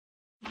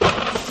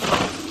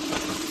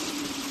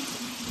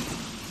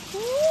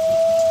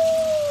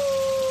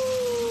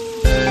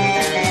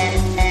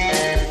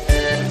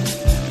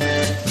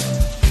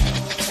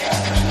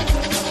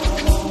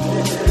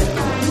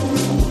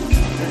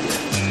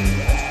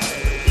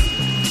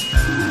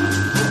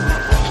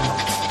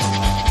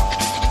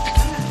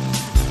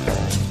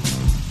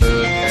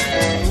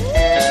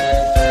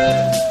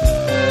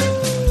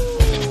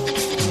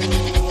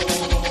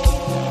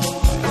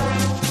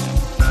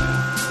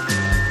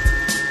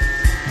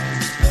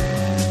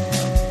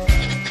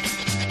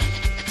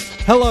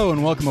Hello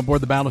and welcome aboard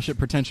the Battleship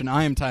Pretension.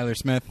 I am Tyler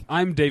Smith.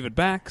 I'm David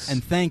Bax.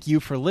 And thank you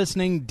for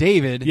listening.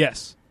 David.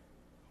 Yes.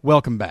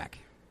 Welcome back.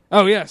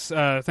 Oh, yes.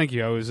 Thank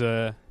you. I was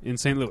in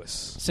St. Louis.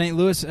 St.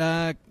 Louis,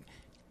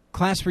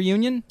 class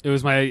reunion? It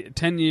was my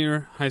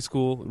 10-year high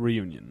school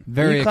reunion.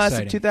 Very you class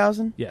exciting. of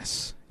 2000?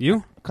 Yes.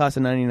 You? Class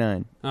of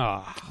 99.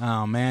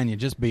 Oh, man, you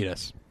just beat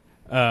us.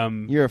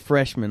 You're a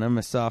freshman. I'm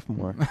a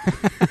sophomore.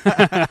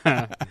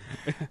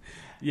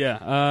 Yeah.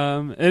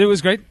 And it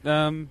was great.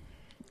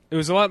 It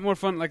was a lot more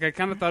fun. Like, I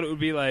kind of thought it would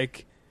be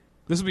like,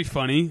 this would be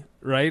funny,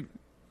 right?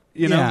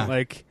 You know,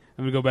 like,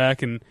 I'm going to go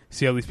back and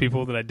see all these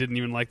people that I didn't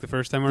even like the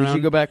first time around. Did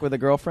you go back with a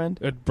girlfriend?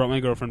 I brought my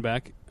girlfriend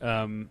back.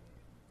 And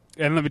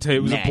let me tell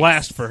you, it was a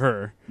blast for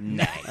her.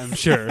 Nice. I'm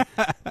sure.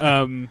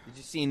 Did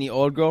you see any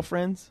old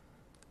girlfriends?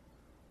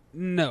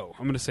 No.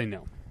 I'm going to say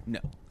no. No.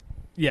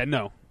 Yeah,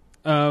 no.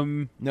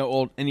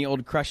 Any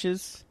old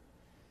crushes?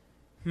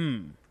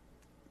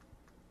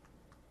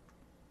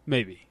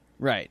 Maybe.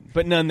 Right.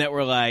 But none that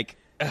were like,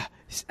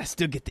 I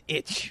still get the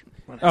itch.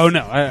 Oh,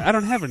 no. I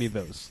don't have any of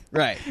those.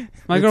 Right.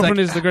 My It's girlfriend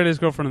like, is the greatest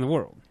girlfriend in the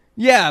world.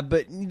 Yeah,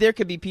 but there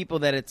could be people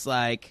that it's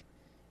like,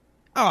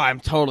 oh, I'm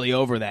totally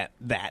over that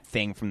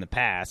thing from the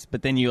past.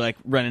 But then you like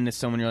run into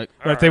someone, you're like,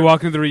 Right, they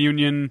walk into the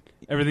reunion,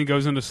 everything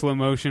goes into slow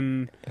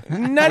motion.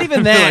 not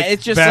even that. Like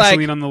it's just Vaseline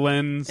like on the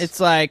lens. it's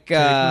like, Take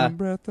my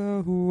breath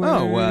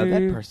away.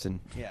 that person.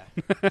 Yeah.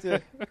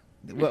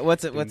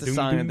 What's a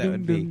song that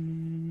would be?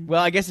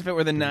 Well, I guess if it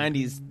were the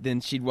 90s,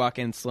 then she'd walk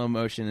in slow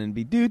motion and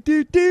be do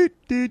do do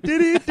do do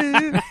do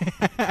do.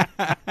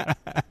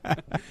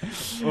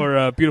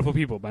 Or Beautiful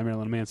People by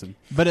Marilyn Manson.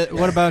 But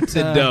what about... It's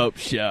a dope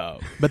show.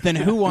 But then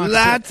who wants...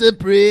 Lots of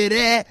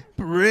pretty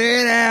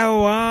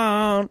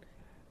one.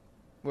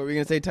 What were you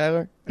going to say,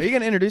 Tyler? Are you going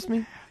to introduce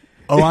me?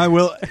 Oh, I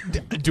will...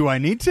 Do I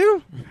need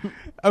to?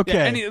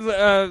 Okay.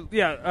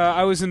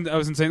 I was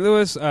in St.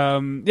 Louis.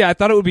 I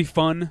thought it would be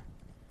fun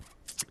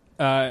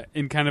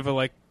in kind of a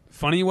like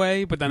funny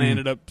way, but then I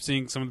ended up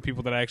seeing some of the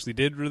people that I actually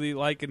did really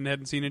like and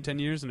hadn't seen in 10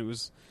 years, and it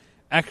was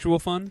actual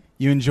fun.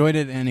 You enjoyed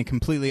it in a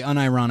completely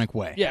unironic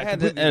way. Yeah, I had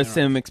the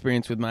same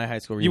experience with my high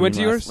school reunion. You went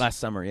to yours? Last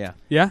summer, yeah.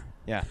 Yeah?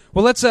 Yeah.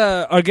 Well, let's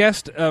our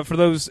guest for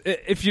those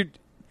if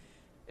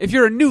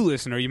you're a new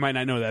listener, you might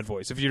not know that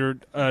voice. If you're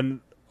an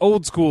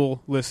old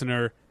school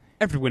listener,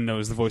 everyone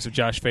knows the voice of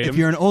Josh Fadem. If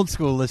you're an old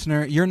school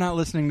listener, you're not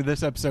listening to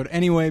this episode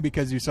anyway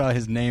because you saw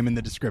his name in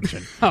the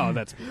description. Oh,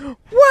 that's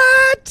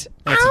What?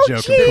 That's Ouchie! a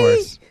joke, of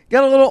course.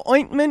 Got a little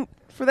ointment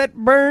for that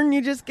burn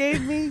you just gave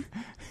me?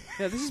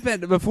 yeah. This has been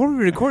before we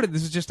recorded.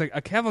 This is just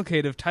a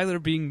cavalcade of Tyler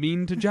being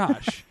mean to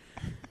Josh.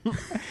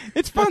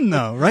 It's fun,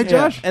 though. Right, Yeah.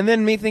 Josh? And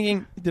then me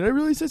thinking, did I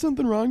really say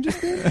something wrong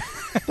just there?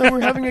 I thought we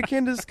were having a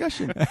candid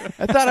discussion.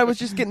 I thought I was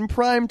just getting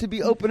primed to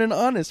be open and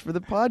honest for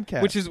the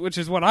podcast. Which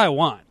is what I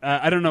want.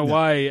 I don't know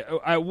why.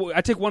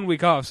 I take 1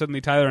 week off. Suddenly,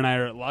 Tyler and I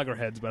are at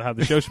loggerheads about how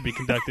the show should be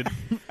conducted.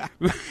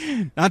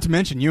 Not to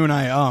mention, you and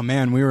I, oh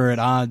man, we were at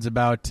odds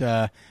about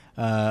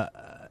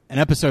an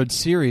episode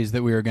series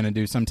that we were going to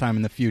do sometime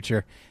in the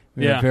future.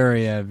 We were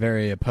very,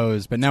 very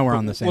opposed, but now we're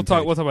on the same page.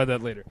 We'll talk about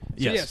that later.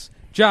 Yes.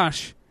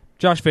 Josh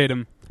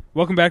Fadem,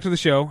 welcome back to the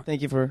show.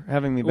 Thank you for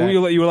having me back.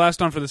 You were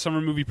last on for the summer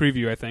movie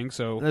preview, I think.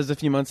 So That was a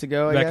few months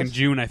ago, I back guess. in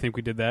June, I think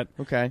we did that.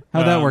 Okay.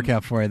 How'd that work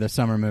out for you, the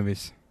summer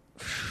movies?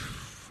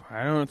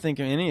 I don't think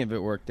any of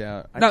it worked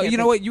out. No, you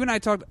know what? You and I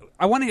talked.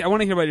 I want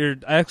to hear about your.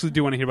 I actually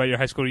do want to hear about your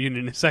high school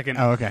reunion in a second.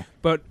 Oh, okay.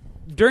 But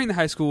during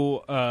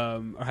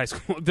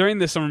the during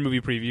the summer movie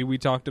preview, we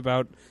talked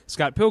about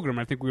Scott Pilgrim.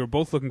 I think we were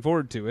both looking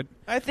forward to it.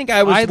 I think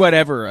I was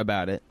whatever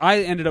about it.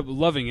 I ended up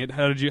loving it.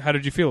 How did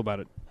you feel about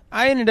it?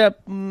 I ended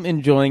up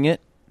enjoying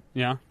it.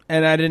 Yeah.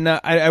 And I did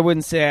not. I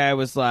wouldn't say I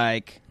was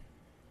like.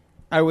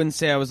 I wouldn't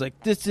say I was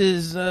like, this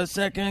is a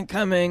second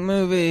coming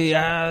movie.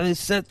 It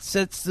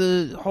sets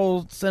the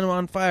whole cinema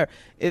on fire.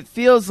 It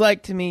feels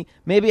like to me,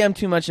 maybe I'm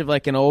too much of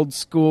like an old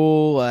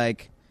school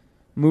like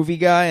movie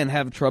guy and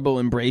have trouble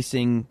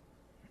embracing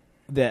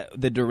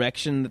the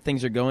direction that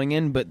things are going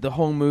in. But the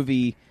whole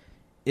movie,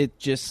 it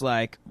just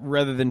like,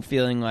 rather than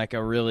feeling like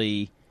a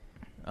really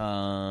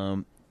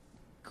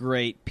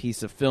great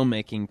piece of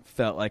filmmaking,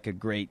 felt like a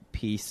great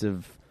piece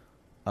of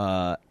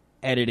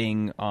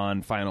editing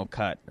on Final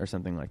Cut or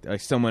something like that. Like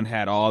someone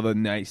had all the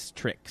nice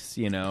tricks,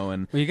 you know.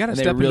 And well, you got to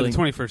step into the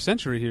 21st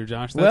century here,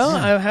 Josh.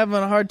 I'm having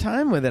a hard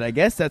time with it. I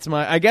guess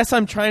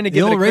I'm trying to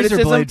give it a razor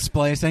criticism. blade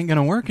splice ain't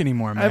gonna work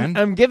anymore, man.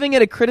 I'm giving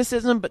it a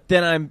criticism, but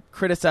then I'm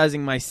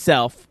criticizing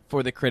myself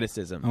for the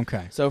criticism.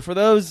 Okay. So for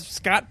those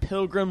Scott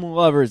Pilgrim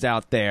lovers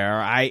out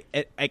there, I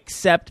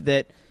accept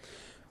that.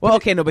 Well,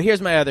 okay, no, but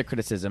here's my other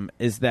criticism: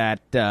 is that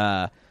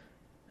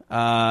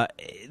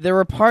there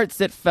were parts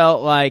that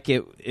felt like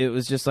it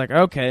was just like,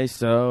 okay,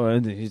 so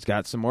he's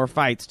got some more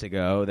fights to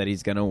go that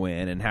he's going to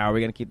win, and how are we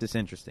going to keep this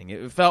interesting?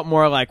 It felt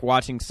more like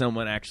watching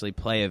someone actually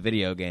play a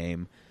video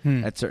game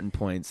at certain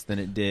points than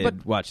it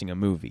did watching a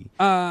movie.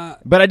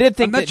 But I did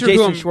think that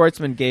Jason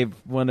Schwartzman gave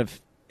one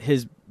of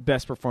his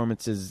best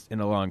performances in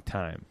a long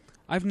time.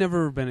 I've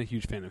never been a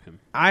huge fan of him.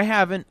 I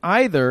haven't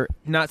either,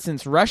 not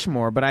since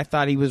Rushmore, but I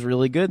thought he was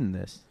really good in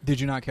this.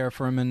 Did you not care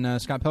for him in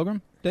Scott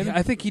Pilgrim, David? Yeah,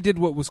 I think he did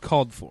what was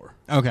called for.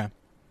 Okay.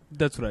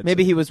 That's what I'd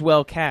Maybe say. he was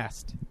well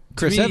cast.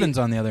 Chris Evans,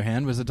 on the other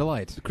hand, was a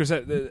delight.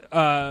 Standout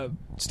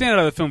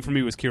of the film for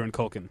me was Kieran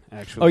Culkin,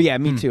 actually. Oh, yeah,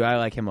 me too. I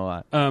like him a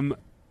lot.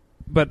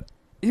 But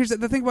here's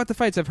the thing about the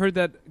fights. I've heard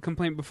that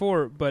complaint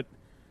before, but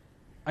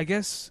I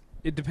guess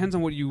it depends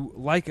on what you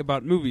like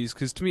about movies.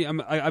 Because to me,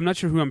 I'm not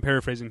sure who I'm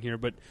paraphrasing here,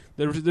 but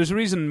there's a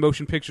reason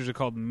motion pictures are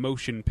called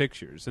motion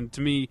pictures. And to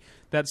me,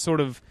 that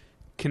sort of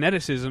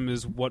kineticism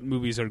is what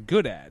movies are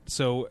good at.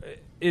 So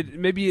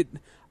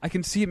I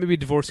can see it maybe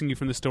divorcing you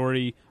from the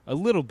story a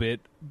little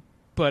bit,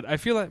 but I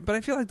feel like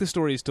the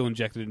story is still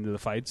injected into the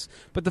fights.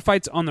 But the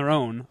fights on their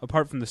own,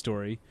 apart from the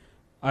story,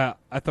 I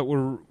thought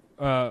were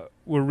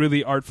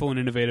really artful and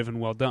innovative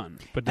and well done.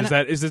 But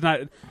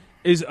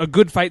is a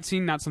good fight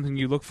scene not something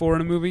you look for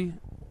in a movie?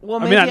 Well,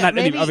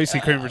 maybe, obviously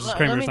Kramer versus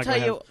Kramer. Let me tell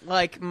you,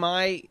 like,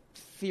 my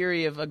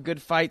theory of a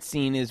good fight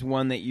scene is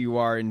one that you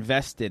are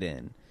invested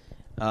in.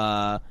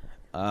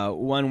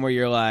 One where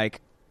you're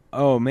like,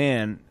 oh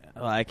man,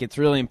 like it's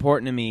really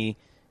important to me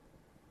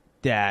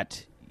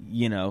that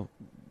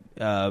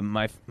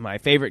my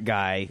favorite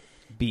guy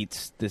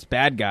beats this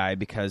bad guy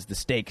because the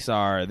stakes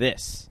are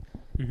this.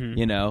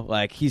 Mm-hmm.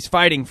 Like he's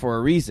fighting for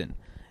a reason.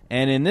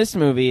 And in this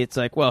movie, it's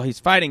like, well, he's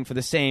fighting for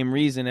the same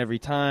reason every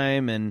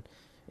time, and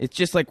it's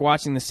just like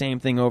watching the same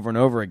thing over and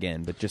over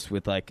again, but just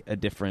with like a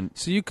different.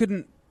 So you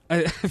couldn't.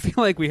 I feel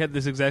like we had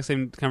this exact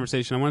same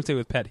conversation. I want to say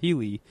with Pat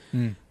Healy,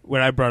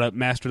 where I brought up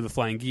Master of the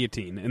Flying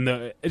Guillotine,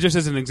 and just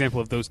as an example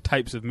of those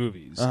types of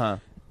movies,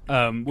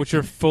 which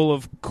are full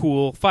of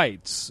cool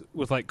fights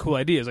with like cool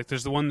ideas. Like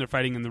there's the one they're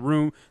fighting in the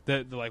room,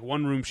 the like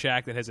one room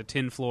shack that has a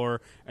tin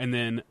floor, and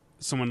then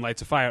someone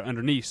lights a fire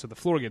underneath, so the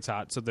floor gets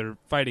hot. So they're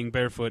fighting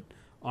barefoot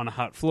on a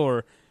hot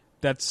floor.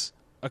 That's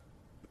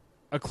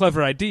a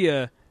clever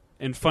idea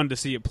and fun to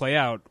see it play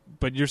out.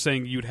 But you're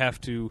saying you'd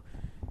have to.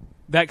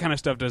 That kind of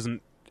stuff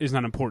is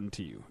not important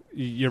to you.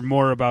 You're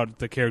more about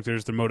the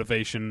characters, their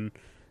motivation.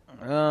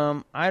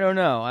 I don't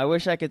know. I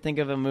wish I could think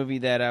of a movie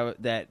that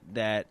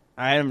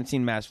I haven't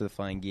seen Master of the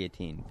Flying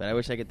Guillotine, but I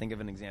wish I could think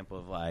of an example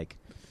of like.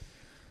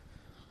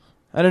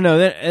 I don't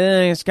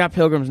know. Scott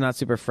Pilgrim's not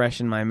super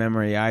fresh in my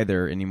memory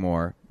either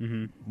anymore,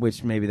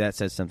 which maybe that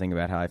says something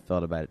about how I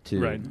felt about it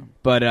too. Right.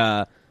 But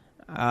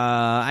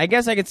I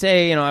guess I could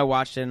say I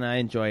watched it and I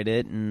enjoyed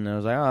it, and I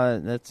was like,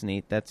 oh, that's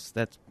neat. That's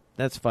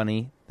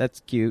funny. That's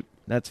cute.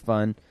 That's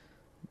fun.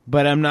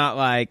 But I'm not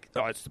like,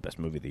 oh, it's the best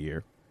movie of the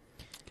year.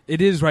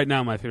 It is right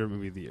now my favorite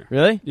movie of the year.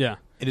 Really? Yeah.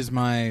 It is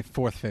my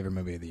fourth favorite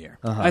movie of the year.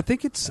 Uh-huh. I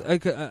think it's. I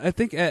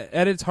think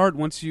at its heart,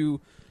 once you,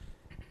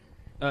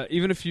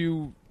 even if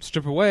you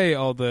strip away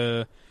all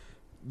the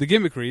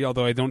gimmickry,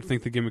 although I don't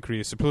think the gimmickry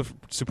is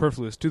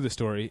superfluous to the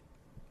story,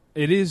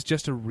 it is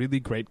just a really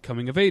great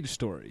coming of age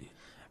story.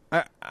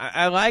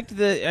 I liked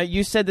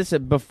you said this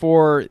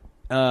before,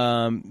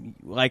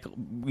 like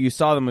you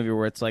saw the movie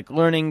where it's like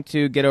learning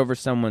to get over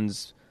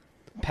someone's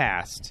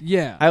past.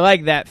 Yeah, I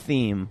like that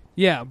theme.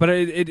 Yeah, but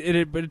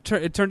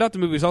it turned out the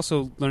movie was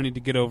also learning to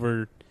get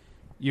over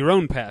your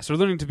own past or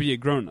learning to be a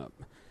grown up.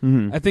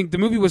 Mm-hmm. I think the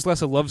movie was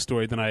less a love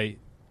story than I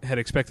had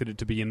expected it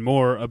to be, and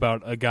more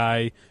about a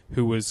guy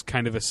who was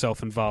kind of a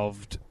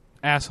self-involved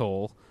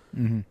asshole.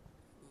 Mm-hmm.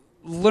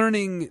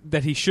 Learning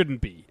that he shouldn't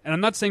be. And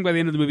I'm not saying by the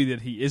end of the movie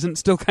that he isn't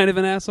still kind of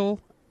an asshole.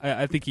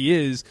 I think he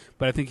is,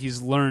 but I think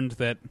he's learned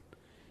that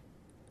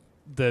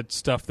the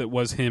stuff that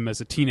was him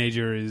as a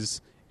teenager is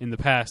in the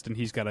past, and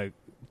he's got to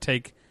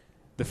take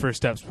the first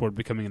steps toward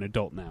becoming an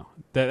adult now.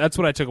 That's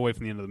what I took away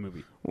from the end of the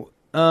movie.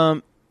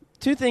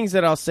 Two things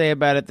that I'll say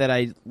about it that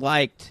I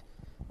liked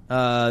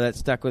that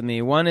stuck with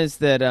me. One is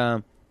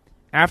that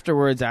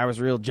afterwards I was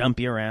real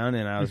jumpy around,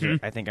 and I was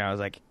I think I was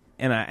like,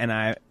 and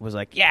I was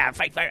like, yeah,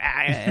 fight,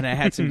 and I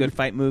had some good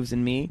fight moves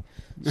in me.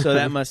 So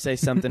that must say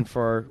something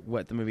for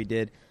what the movie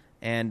did.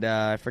 And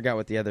I forgot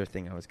what the other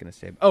thing I was going to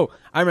say. Oh,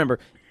 I remember.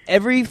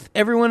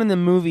 Everyone in the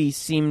movie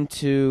seemed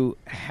to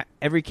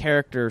every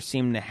character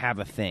seemed to have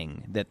a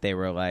thing that they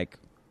were like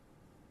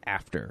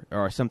after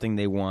or something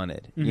they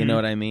wanted. Mm-hmm. You know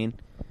what I mean?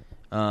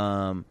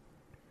 So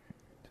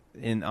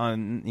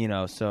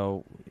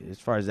as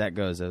far as that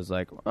goes, I was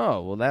like,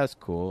 oh, well, that was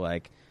cool.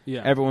 Like,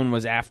 everyone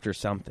was after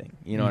something.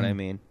 You know what I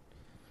mean?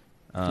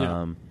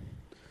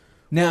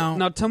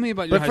 Now tell me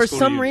about your high school. But for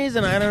some years.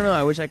 reason, I don't know.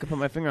 I wish I could put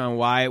my finger on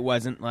why it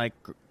wasn't like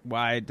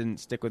why it didn't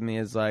stick with me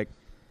as like.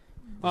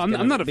 Well,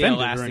 I'm not offended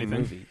or anything.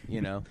 Movie,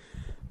 you know.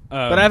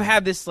 But I've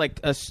had this like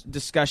a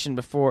discussion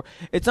before.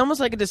 It's almost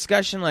like a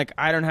discussion like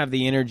I don't have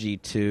the energy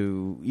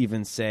to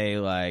even say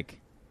like,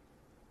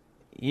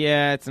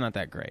 yeah, it's not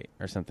that great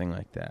or something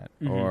like that,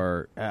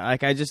 or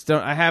like I just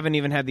don't. I haven't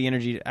even had the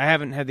energy. I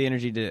haven't had the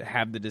energy to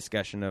have the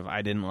discussion of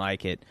I didn't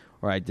like it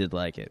or I did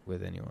like it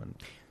with anyone.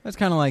 That's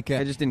kind of like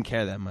I just didn't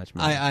care that much.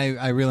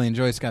 I really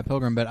enjoy Scott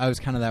Pilgrim, but I was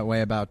kind of that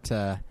way about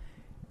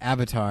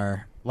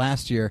Avatar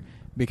last year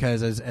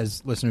because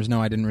as listeners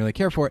know, I didn't really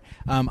care for it.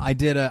 I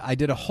did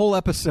a whole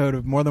episode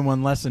of More Than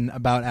One Lesson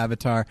about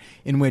Avatar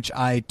in which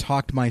I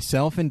talked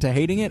myself into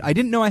hating it. I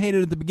didn't know I hated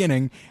it at the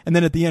beginning, and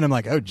then at the end I'm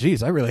like, oh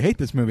geez, I really hate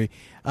this movie.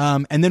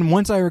 And then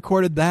once I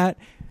recorded that,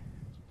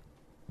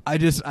 I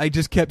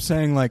just kept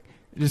saying, like,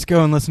 just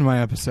go and listen to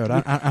my episode.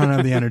 I don't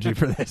have the energy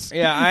for this.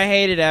 Yeah, I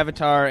hated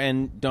Avatar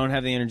and don't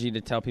have the energy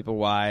to tell people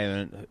why.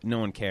 And no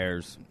one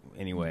cares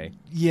anyway.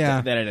 Yeah,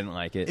 that I didn't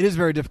like it. It is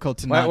very difficult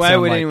to. Why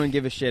would anyone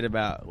give a shit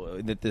about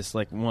that? This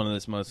like one of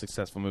the most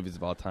successful movies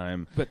of all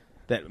time, but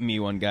that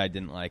one guy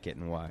didn't like it,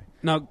 and why?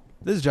 Now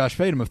this is Josh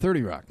Fadem of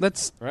 30 Rock.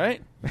 Let's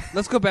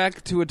go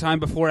back to a time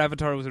before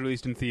Avatar was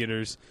released in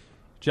theaters.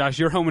 Josh,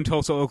 you're home in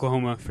Tulsa,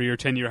 Oklahoma for your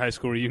 10-year high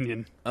school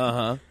reunion.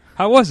 How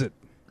was it?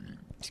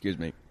 Excuse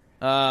me.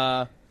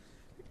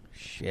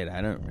 Shit,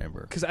 I don't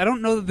remember. Because I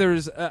don't know that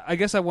there's... I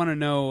guess I want to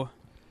know...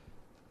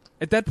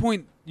 At that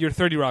point, your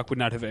 30 Rock would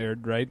not have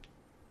aired, right?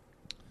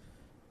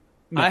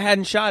 No. I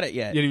hadn't shot it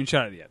yet. You hadn't even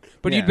shot it yet.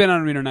 But you'd been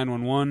on Reno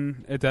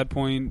 911 at that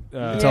point.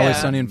 It's Always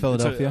Sunny in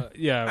Philadelphia.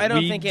 I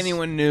don't think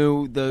anyone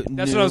knew That's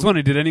what I was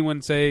wondering. Did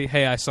anyone say,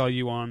 hey, I saw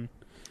you on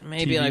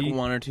Maybe TV? like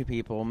one or two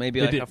people. Maybe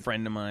like a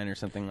friend of mine or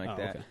something like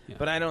that. Okay. Yeah.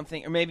 But I don't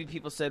think... Or maybe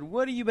people said,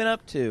 what have you been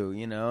up to?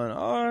 You know? And,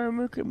 I'm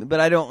okay. But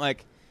I don't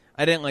like...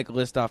 I didn't like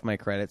list off my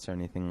credits or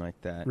anything like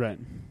that. Right.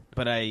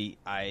 But I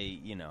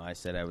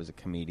said I was a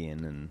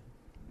comedian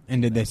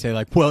and did they say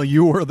like, well,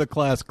 you were the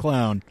class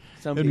clown?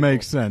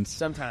 Makes sense.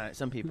 Sometimes,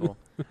 some people.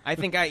 I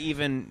think I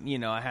even,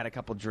 I had a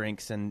couple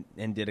drinks and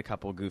did a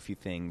couple goofy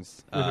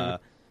things where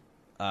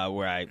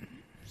I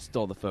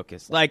stole the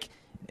focus. Like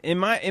in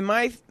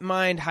my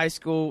mind, high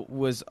school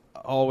was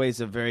always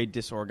a very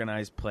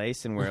disorganized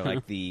place, and where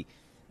like the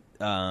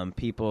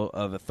people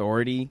of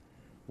authority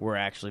were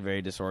actually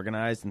very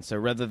disorganized, and so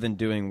rather than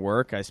doing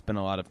work, I spent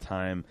a lot of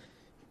time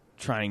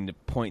trying to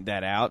point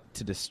that out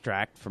to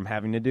distract from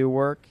having to do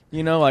work.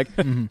 Like,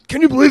 can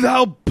you believe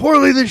how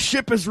poorly this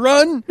ship is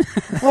run?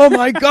 Oh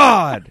my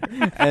god!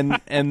 And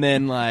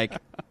then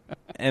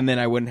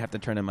I wouldn't have to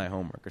turn in my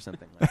homework or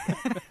something like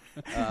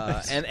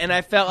that. And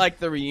I felt like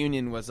the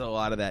reunion was a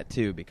lot of that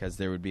too, because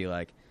there would be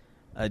like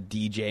a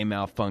DJ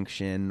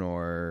malfunction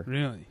or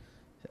really.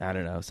 I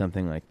don't know,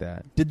 something like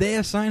that. Did they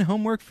assign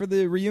homework for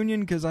the reunion?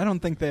 Because I don't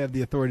think they have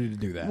the authority to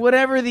do that.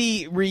 Whatever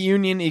the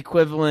reunion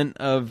equivalent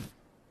of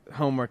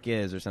homework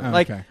is or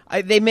something.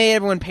 They made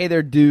everyone pay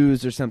their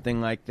dues or something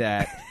like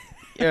that.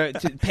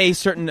 To pay a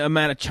certain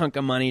amount of chunk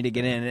of money to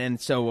get in. And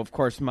so, of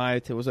course, my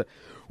attitude was like,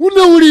 well,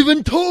 no one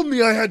even told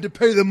me I had to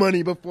pay the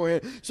money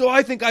beforehand, so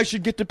I think I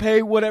should get to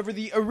pay whatever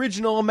the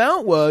original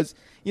amount was.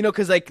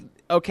 Because, like,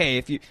 okay,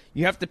 if you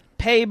have to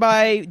pay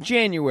by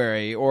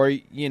January or,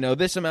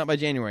 this amount by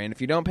January, and if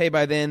you don't pay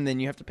by then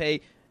you have to pay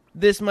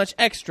this much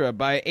extra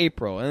by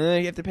April, and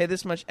then you have to pay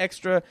this much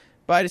extra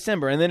by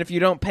December, and then if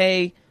you don't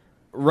pay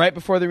right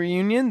before the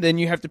reunion, then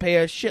you have to pay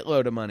a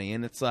shitload of money,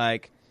 and it's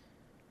like...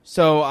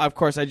 So, of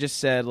course, I just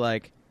said,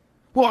 like,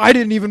 well, I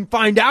didn't even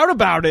find out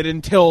about it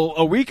until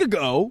a week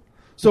ago,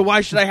 so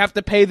why should I have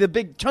to pay the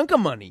big chunk of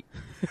money?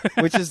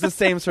 Which is the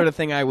same sort of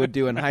thing I would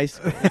do in high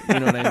school. You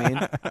know what I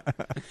mean?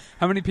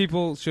 How many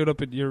people showed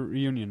up at your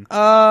reunion?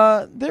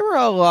 There were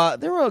a lot.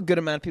 There were a good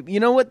amount of people. You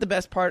know what the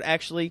best part,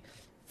 actually,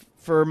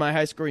 for my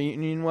high school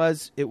reunion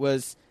was? It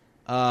was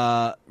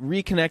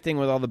reconnecting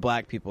with all the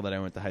black people that I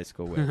went to high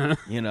school with.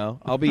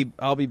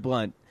 I'll be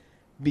blunt.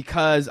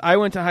 Because I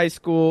went to high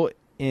school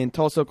in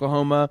Tulsa,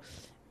 Oklahoma,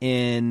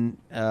 in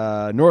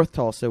North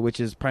Tulsa, which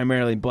is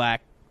primarily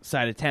black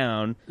side of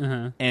town,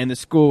 and the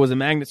school was a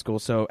magnet school,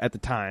 so at the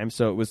time,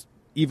 so it was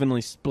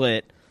evenly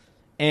split.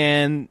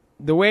 And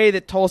the way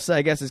that Tulsa,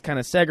 I guess, is kind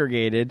of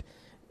segregated,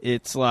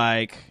 it's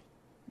like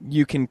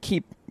you can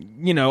keep,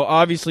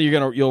 obviously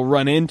you'll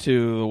run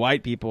into the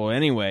white people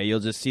anyway. You'll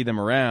just see them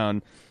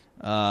around,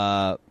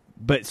 but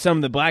some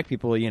of the black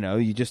people,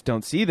 you just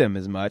don't see them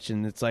as much,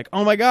 and it's like,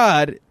 oh my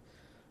god.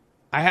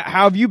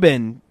 How have you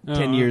been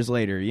 10 years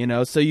later?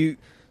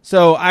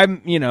 So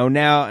I'm,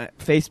 now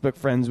Facebook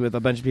friends with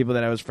a bunch of people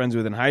that I was friends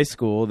with in high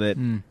school that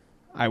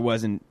I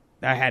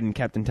hadn't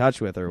kept in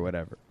touch with or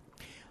whatever.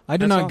 I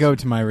did not go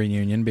to my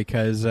reunion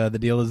because the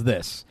deal is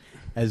this.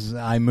 As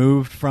I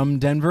moved from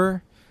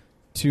Denver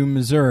to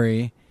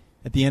Missouri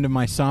at the end of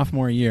my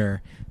sophomore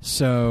year,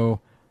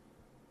 so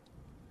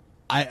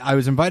I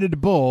was invited to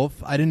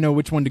both. I didn't know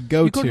which one to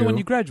go to. You go to the one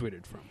you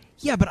graduated from.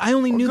 Yeah, but I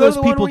only knew those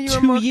people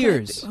 2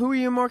 years. Who were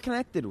you more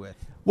connected with?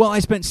 Well, I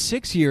spent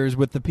 6 years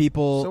with the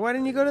people. So why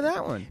didn't you go to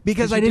that one?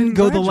 Because I didn't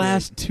go the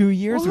last 2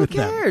 years with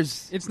them. Who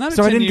cares? It's not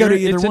so a 10-year, I didn't go to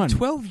either it's one. It's a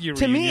 12-year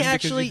to me,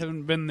 actually, you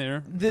haven't been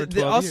there for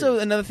 12 also,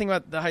 years. Another thing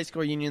about the high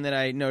school reunion that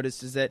I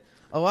noticed is that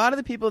a lot of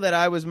the people that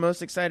I was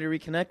most excited to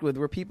reconnect with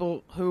were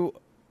people who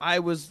I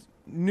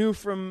knew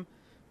from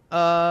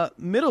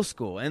middle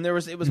school, and it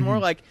was more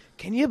like,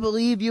 can you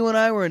believe you and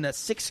I were in a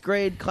 6th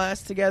grade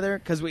class together?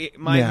 Because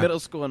my middle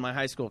school and my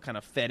high school kind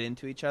of fed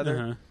into each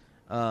other.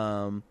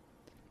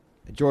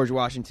 George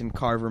Washington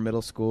Carver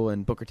Middle School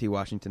and Booker T.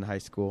 Washington High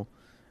School,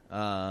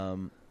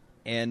 and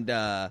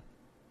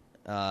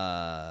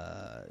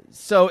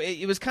So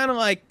it was kind of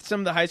like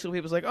some of the high school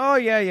people was like, oh,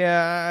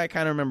 yeah, I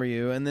kind of remember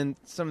you. And then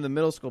some of the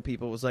middle school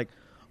people was like,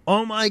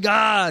 oh, my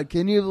God,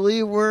 can you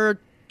believe we're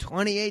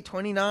 28,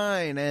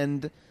 29?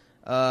 And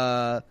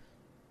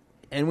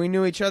we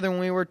knew each other when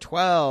we were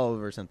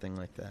 12 or something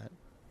like that.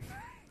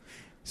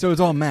 So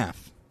it's all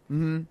math.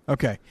 Mm-hmm.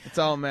 Okay. It's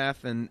all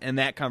math and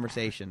that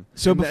conversation.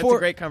 So that's a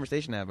great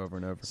conversation to have over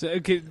and over. So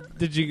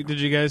did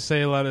you guys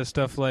say a lot of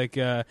stuff like,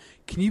 can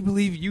you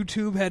believe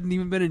YouTube hadn't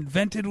even been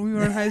invented when we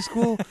were in high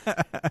school?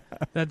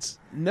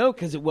 No,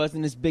 because it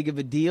wasn't as big of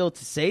a deal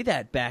to say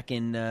that back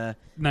in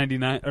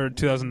 99 or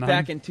 2009.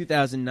 Back in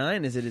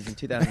 2009 as it is in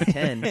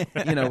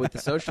 2010, with the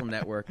social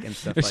network and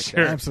stuff like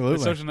sure. that. Absolutely.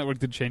 The social network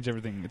did change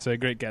everything. It's a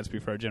great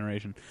Gatsby for our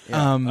generation.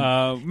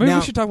 Yeah. Maybe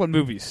we should talk about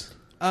movies.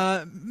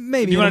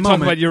 Maybe. You want to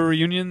talk about your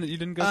reunion that you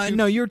didn't go to?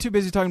 No, you were too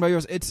busy talking about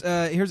yours. It's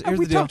here's we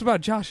the deal. talked about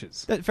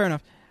Josh's. Fair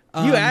enough.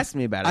 You asked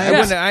me about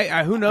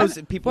it. Who knows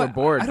if people are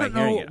bored by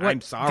hearing it.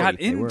 I'm sorry. Got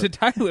into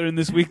Tyler in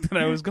this week that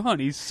I was gone.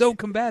 He's so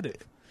combative.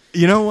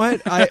 You know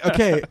what?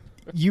 Okay.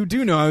 You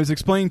do know I was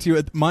explaining to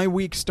you. My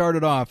week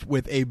started off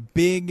with a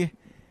big.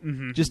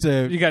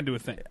 Mm-hmm. You got into a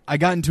thing. I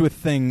got into a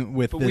thing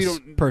with this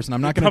person.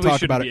 I'm not going to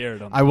talk about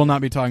it. I will not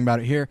be talking about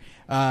it here.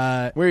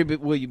 Where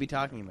will you be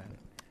talking about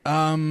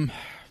it?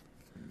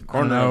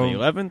 Corner of the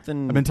 11th,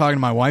 and I've been talking to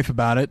my wife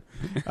about it.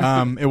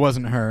 It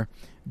wasn't her,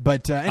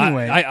 but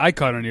anyway, I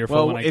caught an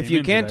earful. Well, if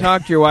you can't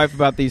talk to your wife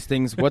about these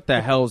things, what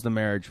the hell is the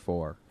marriage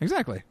for?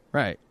 Exactly.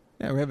 Right.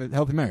 Yeah, we have a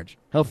healthy marriage.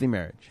 Healthy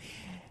marriage.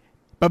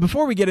 But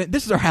before we get in,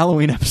 this is our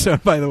Halloween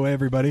episode, by the way,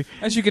 everybody.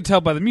 As you could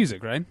tell by the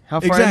music, right? How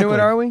far into it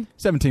are we?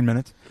 17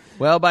 minutes.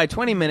 Well, by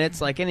 20 minutes,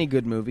 like any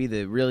good movie,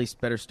 the really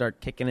better start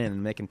kicking in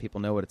and making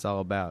people know what it's all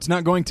about. It's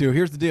not going to.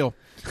 Here's the deal.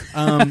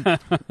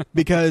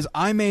 Because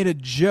I made a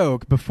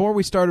joke before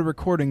we started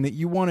recording that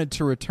you wanted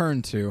to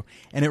return to,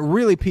 and it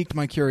really piqued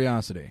my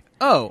curiosity.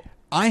 Oh.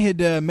 I had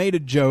made a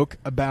joke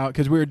about,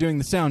 because we were doing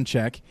the sound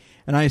check,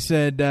 and I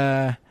said,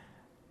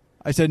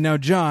 now,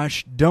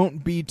 Josh,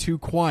 don't be too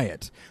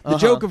quiet. The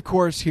joke, of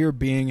course, here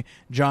being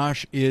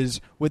Josh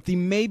is, with the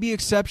maybe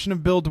exception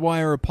of Bill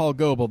Dwyer or Paul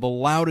Goebel, the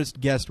loudest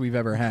guest we've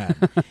ever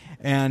had.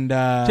 And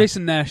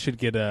Jason Nash should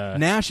get a...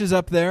 Nash is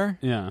up there.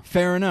 Yeah.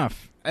 Fair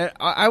enough.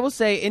 I will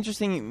say,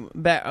 interesting,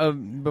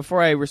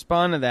 before I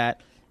respond to that,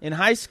 in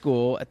high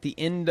school, at the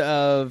end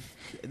of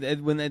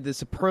when the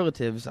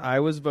superlatives, I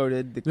was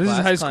voted the This class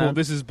is high clown. school.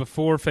 This is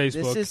before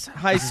Facebook. This is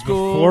high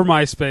school. Before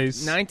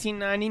MySpace.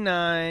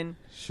 1999.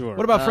 Sure.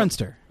 What about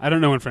Friendster? I don't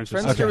know when Friendster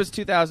was. Friendster was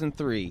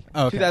 2003.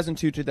 Oh, okay.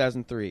 2002,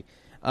 2003.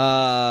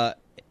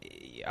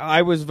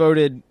 I was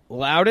voted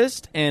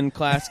loudest and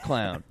class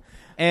clown.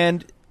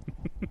 And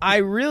I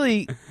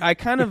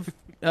kind of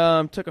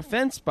took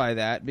offense by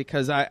that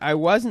because I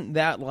wasn't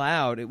that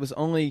loud. It was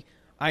only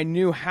I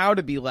knew how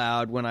to be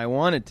loud when I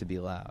wanted to be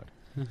loud.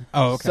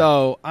 Oh, okay.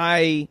 So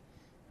I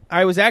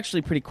was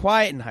actually pretty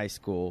quiet in high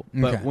school,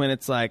 but Okay. when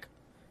it's like,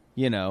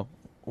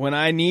 when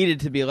I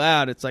needed to be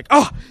loud, it's like,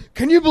 oh,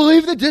 can you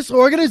believe the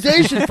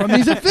disorganization from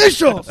these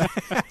officials?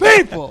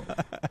 People!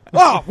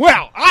 Oh,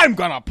 well, I'm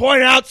going to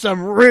point out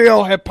some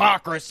real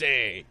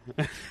hypocrisy.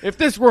 If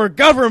this were a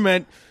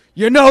government,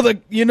 you know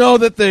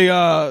that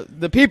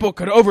the people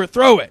could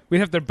overthrow it. We'd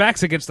have their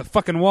backs against the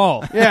fucking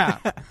wall. Yeah.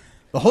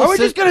 Are we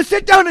just going to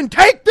sit down and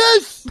take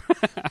this?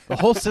 The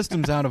whole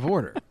system's out of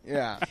order.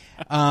 Yeah.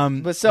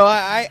 But so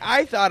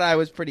I thought I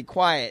was pretty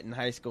quiet in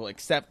high school,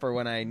 except for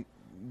when I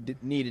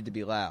needed to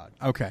be loud.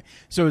 Okay.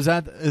 So is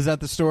that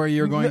the story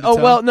you're going to tell?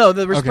 tell? Well, no.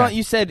 The response Okay.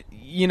 you said,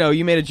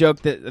 you made a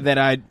joke that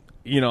I,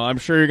 I'm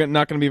sure you're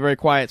not going to be very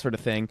quiet, sort of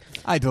thing.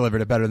 I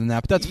delivered it better than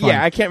that, but that's fine.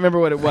 Yeah, I can't remember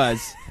what it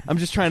was. I'm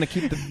just trying to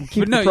keep the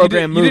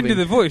program you moving. You didn't do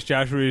the voice,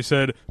 Josh, where you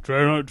said,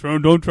 don't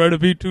try to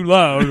be too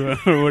loud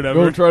or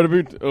whatever. Don't try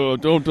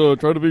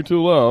to be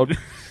too loud.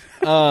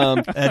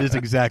 That is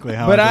exactly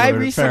how. But I I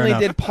delivered it. Fair recently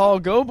enough. did Paul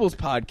Goebel's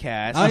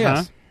podcast. Oh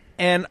yes.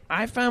 And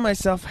I found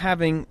myself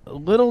having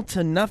little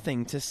to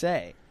nothing to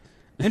say.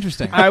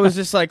 Interesting. I was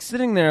just like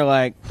sitting there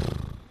like,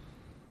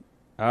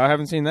 I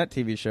haven't seen that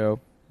TV show.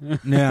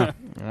 Yeah.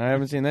 I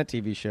haven't seen that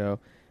TV show.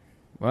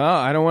 Well,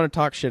 I don't want to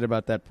talk shit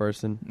about that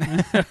person.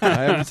 I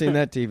haven't seen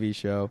that TV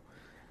show.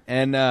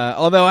 And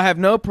although I have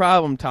no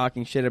problem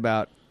talking shit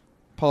about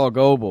Paul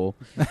Goebel,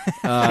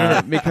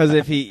 because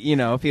if he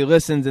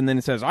listens and then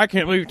he says, I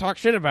can't believe you talk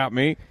shit about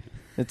me,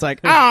 it's like,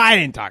 oh, I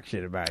didn't talk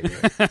shit about you.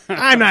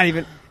 I'm not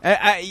even...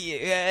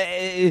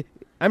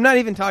 I'm not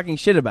even talking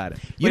shit about it.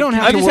 You don't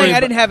have I'm to just worry saying I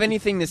about- didn't have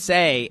anything to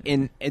say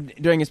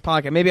during his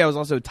podcast. Maybe I was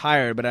also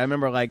tired, but I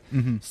remember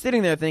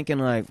sitting there thinking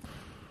like,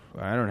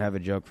 I don't have a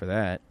joke for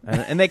that.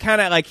 And they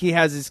kind of like he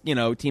has this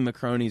team of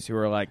cronies who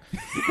are like,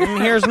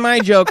 here's my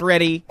joke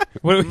ready.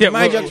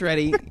 My joke's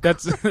ready.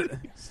 That's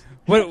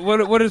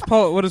what does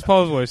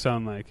Paul's voice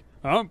sound like?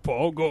 I'm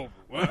Paul Goebel.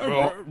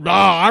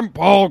 I'm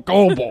Paul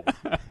Goebel.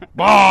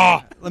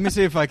 Let me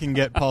see if I can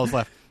get Paul's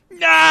laugh.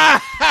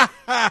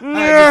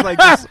 Just like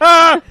this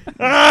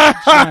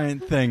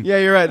giant thing. Yeah,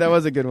 you're right. That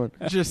was a good one.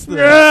 Just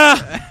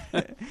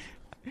the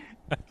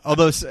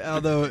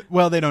Although,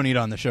 well, they don't eat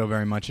on the show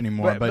very much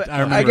anymore. But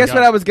I remember. I guess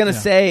what I was gonna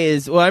say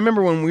is, well, I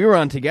remember when we were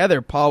on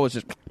together, Paul was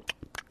just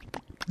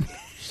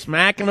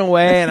smacking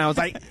away, and I was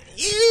like,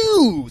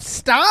 "Ew,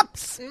 stop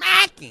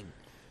smacking!"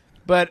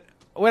 But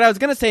what I was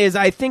gonna say is,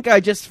 I think I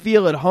just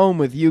feel at home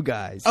with you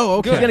guys. Oh,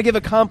 okay. I was gonna give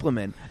a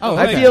compliment. Oh,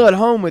 I okay. feel at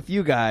home with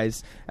you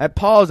guys. At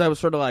Paul's, I was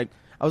sort of like,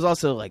 I was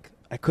also like,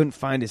 I couldn't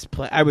find his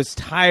place. I was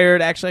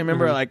tired. Actually, I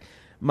remember like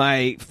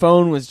my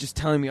phone was just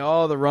telling me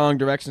all the wrong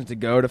directions to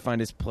go to find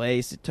his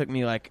place. It took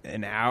me like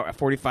an hour,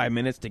 45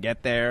 minutes to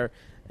get there,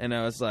 and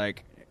I was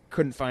like,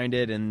 couldn't find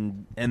it,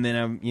 and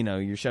then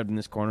you're shoved in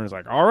this corner. It's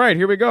like, all right,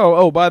 here we go.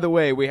 Oh, by the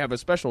way, we have a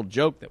special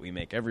joke that we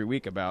make every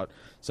week about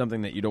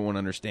something that you don't want to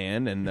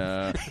understand, and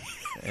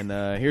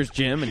here's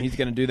Jim, and he's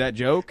going to do that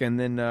joke, and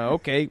then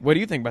okay, what do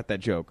you think about that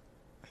joke?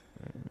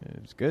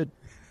 It was good,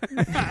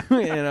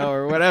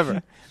 or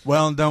whatever.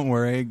 Well, don't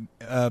worry,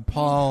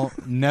 Paul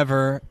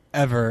never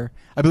ever.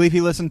 I believe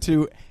he listened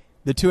to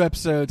the 3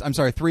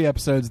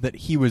 episodes that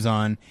he was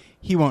on.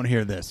 He won't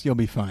hear this. You'll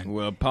be fine.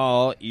 Well,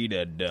 Paul, eat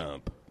a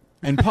dump.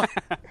 And Paul,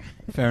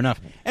 fair enough.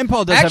 And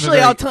Paul does actually.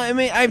 have a I'll tell you. I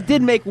mean, I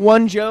did make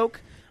one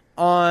joke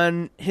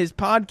on his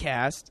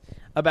podcast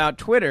about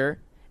Twitter,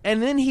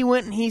 and then he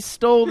went and he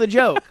stole the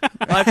joke.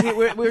 Like we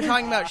were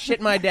talking about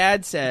shit my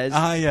dad says.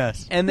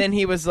 Yes. And then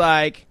he was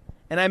like,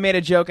 and I made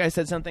a joke. I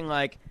said something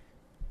like,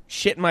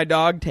 "Shit my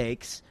dog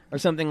takes," or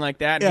something like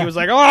that. And he was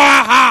like, "Oh,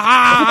 ha,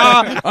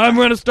 ha, ha, I'm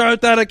going to start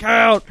that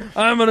account.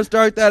 I'm going to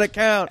start that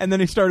account." And then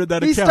he started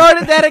that He account.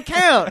 started that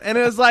account, and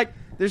it was like,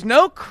 there's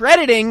no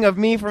crediting of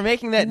me for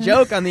making that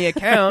joke on the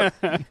account.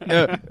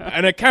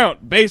 An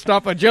account based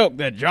off a joke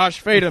that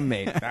Josh Fadem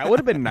made. That would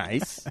have been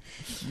nice.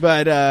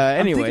 But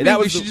anyway, that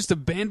was. We should just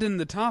abandon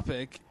the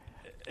topic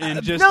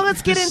and just. No,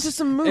 let's get into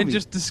some movies and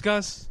just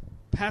discuss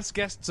past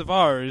guests of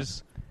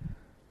ours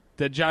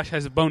that Josh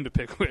has a bone to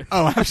pick with.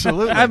 Oh,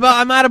 absolutely.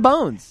 I'm out of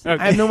bones.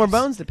 Okay. I have no more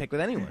bones to pick with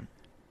anyone.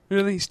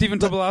 Really, Stephen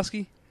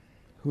Tobolowsky?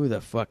 Who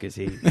the fuck is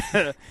he?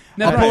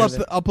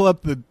 I'll pull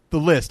up the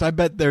list. I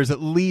bet there's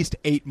at least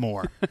 8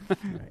 more.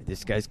 Right,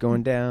 this guy's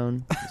going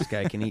down. This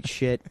guy can eat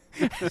shit.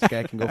 This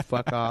guy can go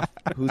fuck off.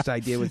 Whose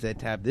idea was that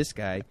to have this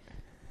guy?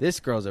 This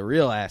girl's a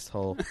real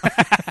asshole.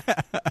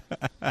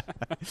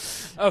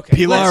 Okay,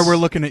 Pilar, we're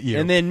looking at you.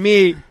 And then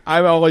me,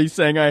 I'm always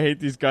saying I hate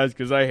these guys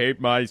because I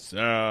hate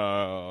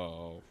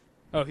myself.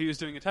 Oh, he was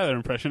doing a Tyler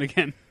impression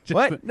again.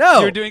 What? No.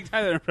 You were doing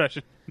Tyler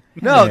impression.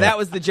 No, Yeah. that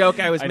was the joke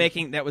I was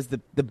making. That was the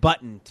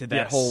button to that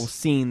Yes. whole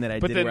scene that I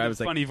But did then where I the was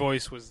like, funny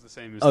voice was the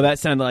same as. oh, that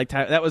sounded like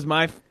Tyler. That was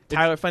my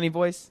Tyler funny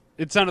voice.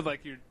 It sounded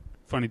like your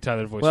funny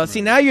Tyler voice. Well, from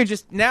see, earlier.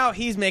 now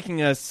he's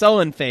making a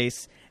sullen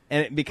face,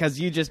 and because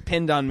you just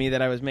pinned on me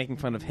that I was making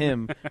fun of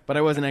him, but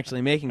I wasn't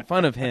actually making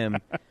fun of him.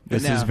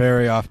 This now- is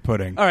very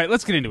off-putting. All right,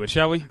 let's get into it,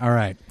 shall we? All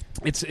right.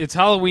 It's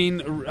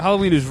Halloween.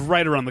 Halloween is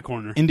right around the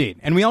corner. Indeed.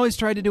 And we always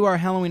try to do our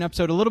Halloween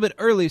episode a little bit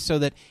early so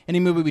that any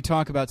movie we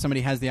talk about,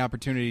 somebody has the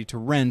opportunity to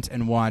rent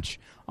and watch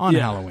on Yeah.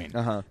 Halloween.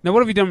 Uh-huh. Now, what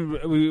have we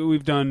done?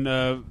 We've done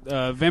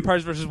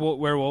vampires versus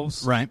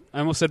werewolves. Right. I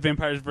almost said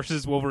vampires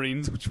versus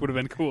Wolverines, which would have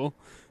been cool.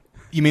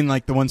 You mean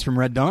like the ones from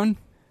Red Dawn?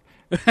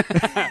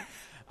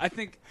 I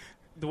think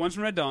the ones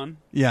from Red Dawn,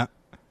 Yeah.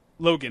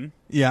 Logan,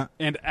 Yeah.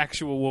 and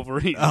actual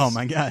Wolverines. Oh,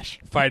 my gosh.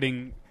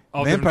 Fighting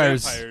all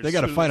Vampires, different vampires. they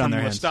got a fight on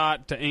their hands. From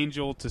Lestat to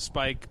Angel to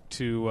Spike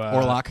to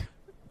Orlok.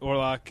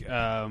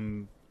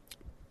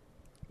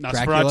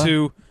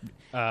 Nosferatu.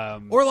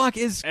 Orlok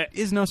is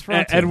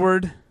Nosferatu.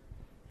 Edward.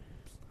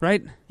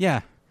 Right?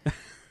 Yeah.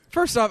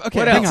 First off, okay,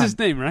 What hang else? on. His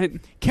name, right?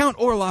 Count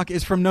Orlok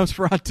is from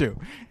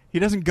Nosferatu. He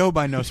doesn't go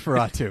by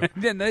Nosferatu.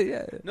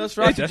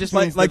 Nosferatu just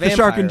means like the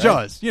shark in right?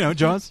 Jaws. You know,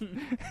 Jaws.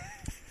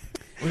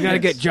 We gotta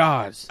get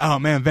Jaws. Oh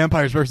man,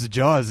 Vampires versus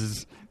Jaws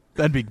is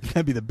that'd be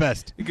the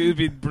best. It would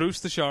be Bruce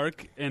the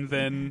Shark and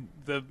then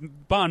the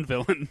Bond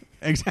villain.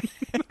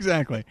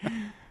 Exactly.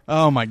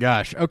 Oh my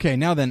gosh. Okay,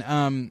 now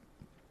then.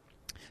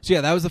 So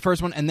yeah, that was the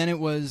first one, and then it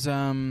was.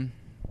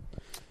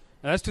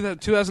 That's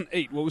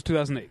 2008. What was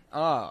 2008?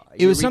 Oh,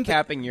 It was something-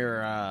 recapping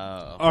your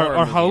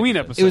Our Halloween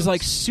episode. It was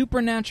like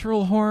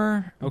supernatural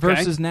horror Okay.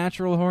 versus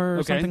natural horror or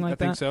Okay, something like I that.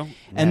 think so.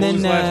 And What then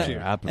was last year?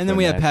 and then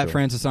we had Pat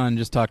Francis on and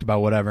just talked about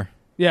whatever.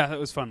 Yeah, that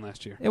was fun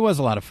last year. It was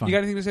a lot of fun. You got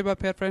anything to say about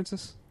Pat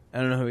Francis? I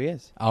don't know who he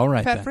is. All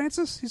right, Pat then.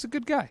 Francis? He's a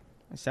good guy.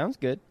 It sounds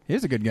good.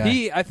 He's a good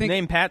guy. I think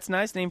Name Pat's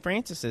nice. Name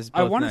Francis is both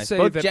I want to nice. say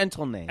both that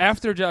gentle names.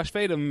 after Josh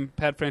Fadem,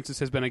 Pat Francis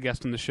has been a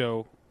guest on the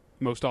show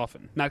most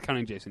often, not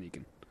counting Jason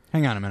Eakin.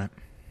 Hang on a minute.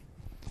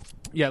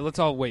 Yeah, let's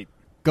all wait.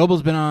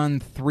 Goebel's been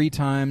on 3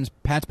 times.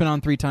 Pat's been on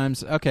 3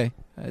 times. Okay,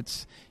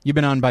 you've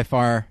been on by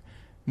far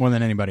more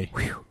than anybody.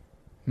 Whew.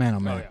 Man, oh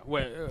man. Oh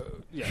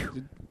yeah, yeah.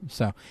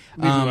 So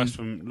Leave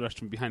the rest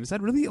from behind. Is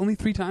that really only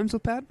 3 times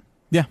with Pat?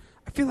 Yeah.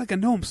 I feel like I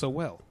know him so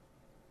well.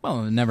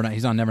 Well,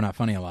 he's on Never Not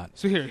Funny a lot.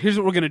 So here's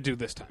what we're gonna do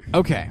this time.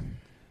 Okay,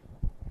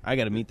 I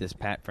got to meet this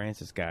Pat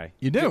Francis guy.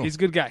 you do. He's a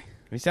good guy.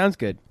 He sounds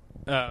good.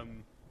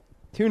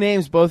 2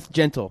 names, both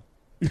gentle.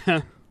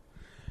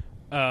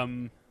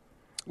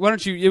 Well, Why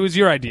don't you? It was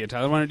your idea,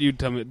 Tyler. Why don't you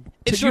tell me?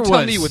 It sure you tell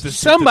was. me what this.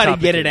 Somebody the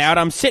get it is. out.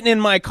 I'm sitting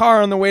in my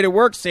car on the way to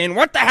work saying,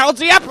 "What the hell's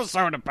the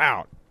episode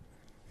about?"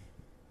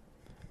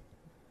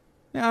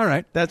 Yeah, all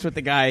right. That's what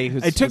the guy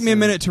who's... It took me a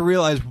minute to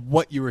realize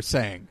what you were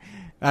saying.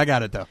 I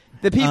got it, though.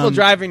 The people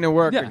driving to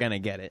work yeah. are going to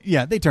get it.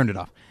 Yeah, they turned it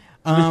off.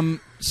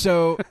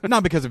 So,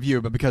 not because of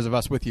you, but because of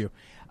us with you.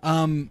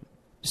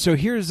 So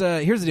here's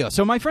the deal.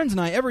 So my friends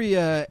and I,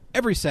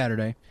 every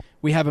Saturday,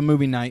 we have a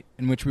movie night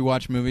in which we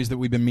watch movies that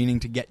we've been meaning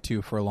to get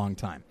to for a long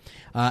time.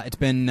 It's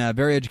been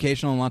very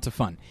educational and lots of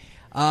fun.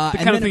 The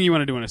kind of thing you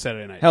want to do on a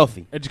Saturday night.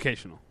 Healthy.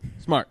 Educational.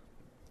 Smart.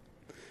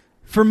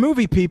 For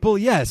movie people,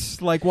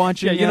 yes, like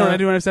watching... Yeah, you know what I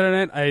do on a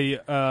Saturday night?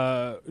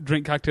 I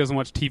drink cocktails and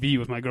watch TV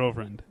with my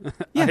girlfriend.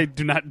 Yeah. I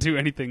do not do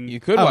anything...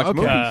 You could watch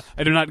movies.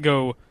 I do not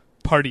go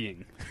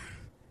partying.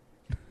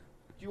 Do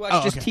you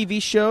watch just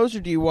TV shows,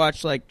 or do you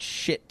watch, like,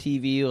 shit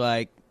TV,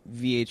 like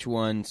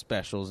VH1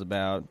 specials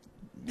about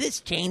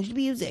this changed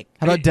music?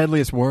 How about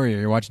Deadliest Warrior?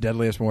 You watch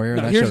Deadliest Warrior?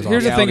 No, That here's show's the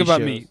awesome. thing about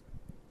shows. me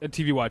at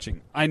TV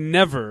watching. I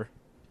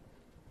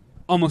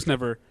almost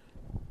never,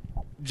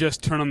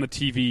 just turn on the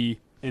TV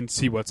and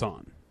see what's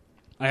on.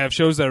 I have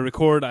shows that I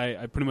record.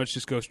 I pretty much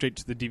just go straight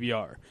to the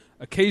DVR.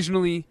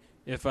 Occasionally,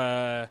 if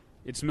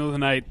it's the middle of the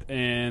night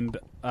and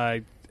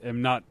I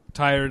am not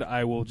tired,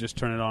 I will just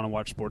turn it on and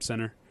watch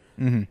SportsCenter.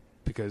 Mm-hmm.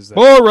 Because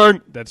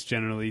that's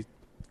generally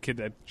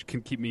that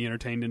can keep me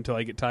entertained until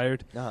I get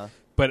tired. Uh-huh.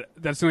 But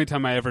that's the only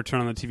time I ever turn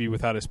on the TV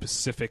without a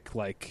specific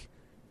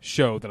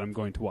show that I'm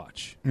going to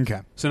watch. Okay.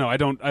 So no, I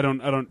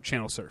don't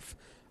channel surf.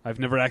 I've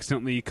never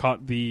accidentally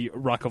caught the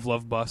Rock of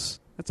Love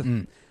bus. That's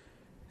a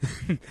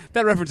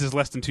that reference is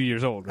less than 2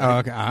 years old, right? Oh,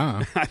 okay.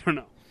 I don't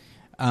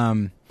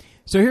know.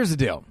 So here's the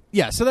deal.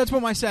 Yeah, so that's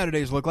what my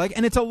Saturdays look like,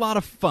 and it's a lot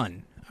of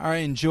fun. All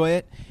right, enjoy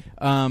it.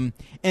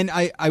 And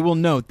I will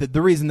note that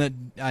the reason that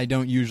I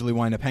don't usually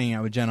wind up hanging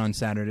out with Jen on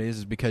Saturdays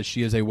is because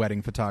she is a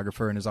wedding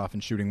photographer and is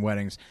often shooting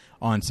weddings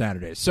on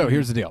Saturdays. So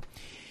here's the deal.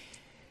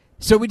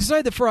 So we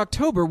decided that for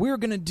October we were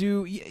going to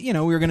do,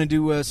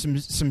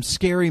 some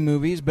scary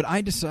movies, but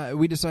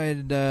we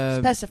decided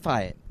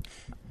Specify it.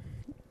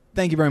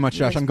 Thank you very much,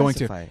 Josh. I'm going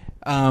to.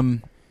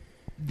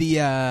 It.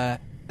 That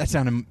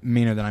sounded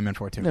meaner than I meant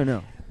for it to.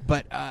 No.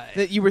 But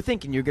That you were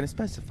thinking you were going to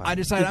specify. I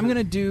decided I'm going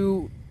to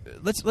do.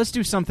 Let's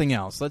do something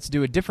else. Let's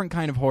do a different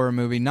kind of horror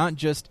movie, not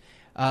just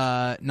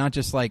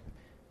like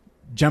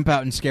jump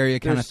out and scare you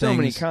kind There's of things. so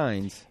many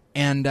kinds.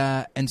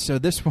 And so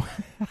this one,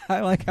 I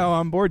like how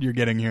on board you're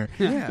getting here.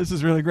 Yeah. This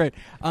is really great.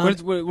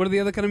 What are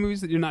the other kind of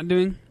movies that you're not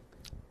doing?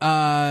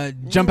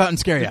 Jump out and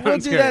scare you. We'll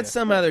do that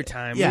some other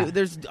time. Yeah.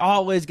 There's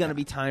always going to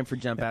be time for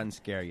jump out and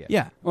scare you.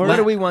 Yeah. Or What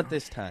do we want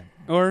this time?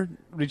 Or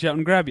reach out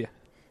and grab you.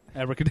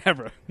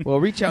 Abracadabra. Well,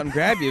 reach out and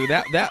grab you.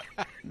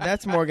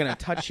 That's more going to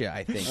touch you,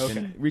 I think. Okay.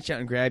 Than reach out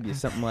and grab you.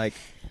 Something like,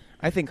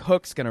 I think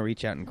Hook's going to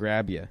reach out and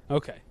grab you.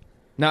 Okay.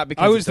 Not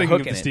because I was it's a thinking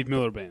hook of in the it. Steve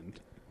Miller Band.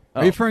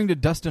 Are you referring to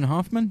Dustin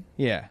Hoffman?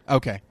 Yeah.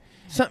 Okay.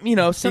 Something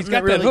He's something got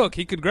that really, that hook.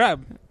 He could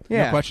grab.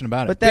 Yeah. No question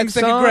about it. But that Things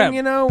they could song, grab.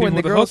 when People the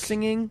with a girl's hook.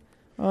 singing,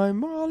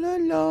 "I'm all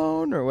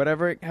alone"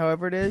 or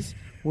however it is.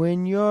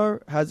 When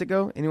you're, how's it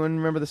go? Anyone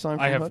remember the song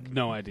from I have Hook?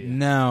 no idea.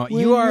 No,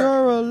 When you are.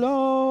 you're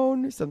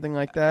alone, something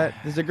like that.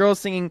 There's a girl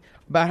singing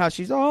about how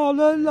she's all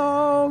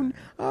alone.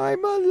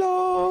 I'm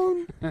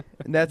alone.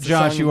 And that's the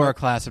Josh, song you in are a Hook.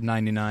 class of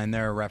 '99.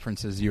 There are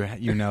references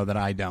you know that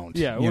I don't.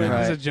 Yeah, you know.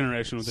 there's a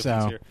generational difference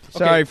So- here. Okay,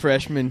 Sorry,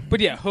 freshman.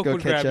 but yeah, Hook Go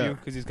would catch grab you up.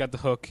 because he's got the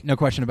hook. No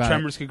question about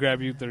Tremors could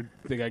grab you. They're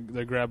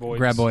graboids. it.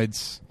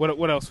 Graboids.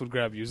 What else would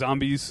grab you?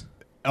 Zombies.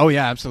 Oh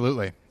yeah,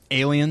 absolutely.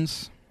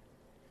 Aliens.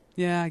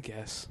 Yeah, I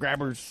guess.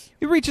 Grabbers.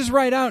 He reaches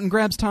right out and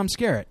grabs Tom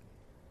Skerritt.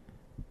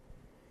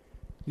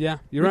 Yeah,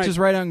 you're Reaches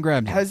right out and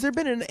grabs him. Has there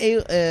been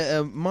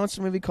a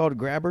monster movie called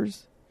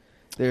Grabbers?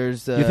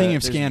 There's You're thinking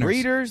of there's Scanners.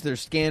 breeders,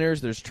 there's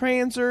scanners, there's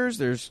transers,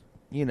 there's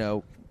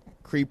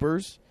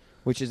creepers,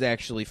 which is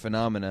actually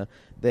phenomena.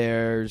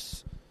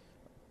 There's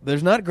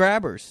not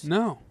grabbers.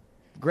 No.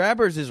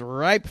 Grabbers is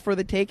ripe for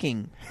the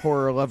taking,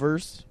 horror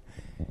lovers.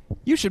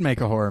 You should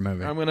make a horror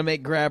movie. I'm gonna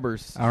make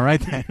grabbers. All right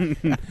then.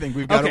 I think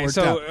we've got it Okay, worked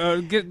so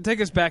out. take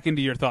us back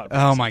into your thought Oh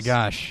process. my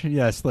gosh!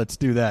 Yes, let's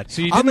do that.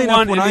 So you Oddly didn't enough,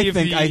 want when any I of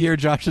think the- I hear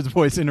Josh's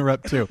voice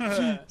interrupt too.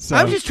 So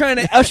I'm just trying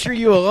to usher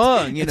you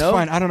along. it's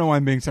fine. I don't know why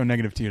I'm being so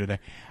negative to you today.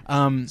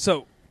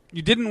 So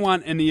you didn't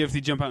want any of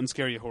the jump out and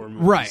scare you horror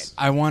movies, Right.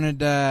 I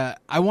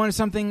wanted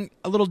something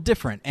a little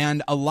different,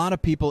 and a lot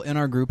of people in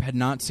our group had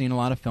not seen a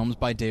lot of films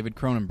by David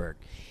Cronenberg,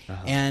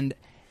 and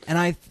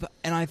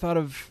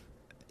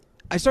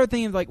I started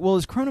thinking like, well,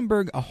 is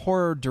Cronenberg a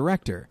horror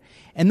director?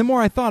 And the more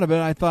I thought of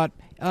it, I thought,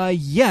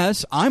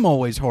 yes, I'm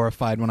always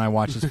horrified when I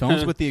watch his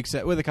films, with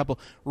a couple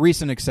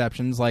recent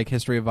exceptions like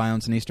History of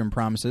Violence and Eastern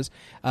Promises,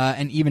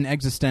 and even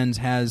Existenz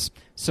has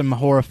some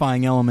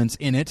horrifying elements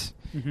in it.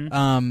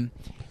 Mm-hmm.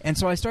 And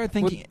so I started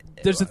thinking,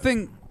 there's a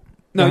thing. Go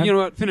No, ahead. you know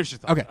what? Finish your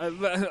thought.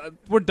 Okay.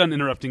 We're done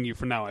interrupting you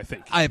for now, I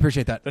think. I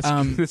appreciate that.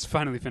 Let's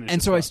finally finish. And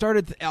this so I thought.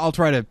 started. I'll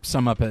try to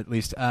sum up at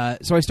least.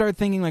 So I started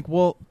thinking like,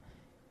 well,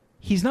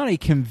 he's not a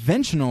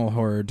conventional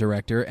horror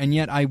director, and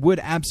yet I would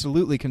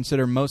absolutely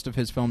consider most of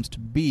his films to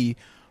be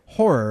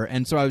horror,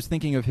 and so I was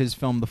thinking of his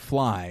film The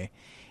Fly,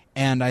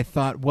 and I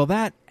thought, well,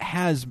 that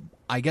has,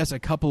 I guess, a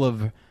couple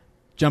of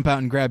jump out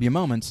and grab you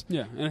moments.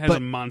 Yeah, and it has a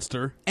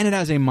monster. And it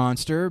has a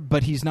monster,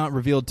 but he's not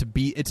revealed to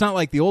be... It's not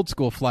like the old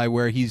school Fly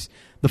where he's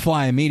the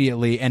Fly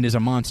immediately and is a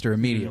monster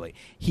immediately.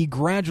 Mm-hmm. He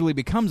gradually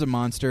becomes a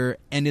monster,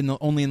 and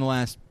only in the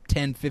last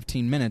 10,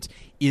 15 minutes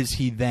is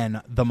he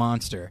then the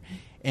monster.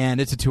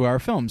 And it's a 2-hour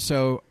film.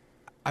 So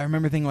I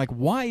remember thinking, like,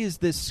 why is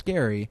this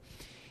scary?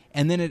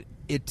 And then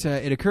it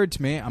occurred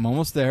to me, I'm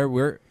almost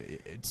there.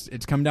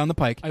 It's come down the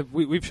pike.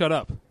 We've shut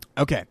up.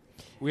 Okay.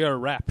 We are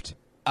wrapped.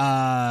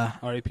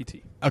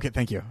 R-A-P-T. Okay,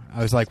 thank you.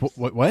 I was like,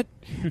 what?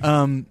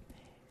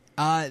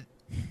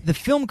 The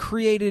film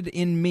created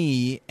in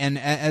me, and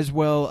as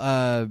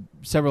well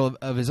several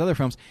of his other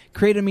films,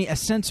 created in me a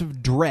sense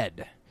of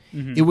dread.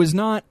 Mm-hmm. It was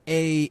not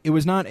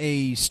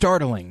a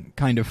startling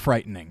kind of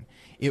frightening.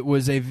 It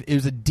was a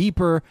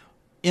deeper,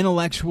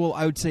 intellectual,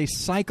 I would say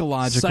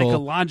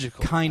psychological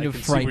kind of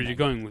frightening. See where you're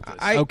going with this.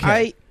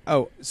 Okay.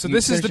 So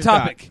this is the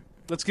topic.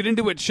 Let's get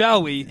into it,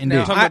 shall we?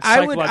 Indeed.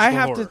 I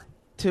have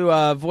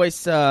to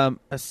voice a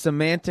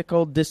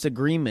semantical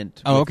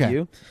disagreement with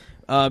you.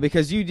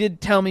 Because you did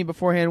tell me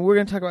beforehand we're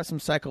going to talk about some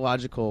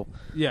psychological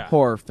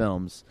horror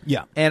films.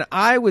 Yeah. And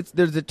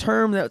there's a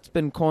term that's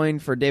been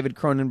coined for David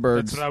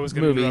Cronenberg's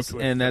movies,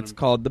 and that's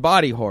called the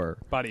body horror.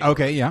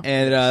 Okay, yeah.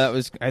 And that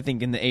was, I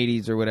think, in the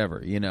 80s or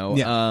whatever, you know.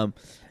 Yeah.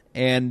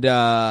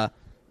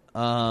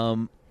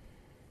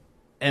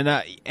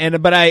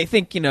 But I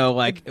think, you know,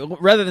 like,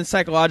 rather than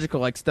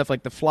psychological, like stuff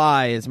like The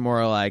Fly is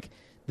more like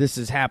this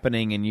is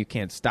happening and you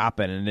can't stop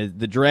it, and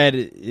the dread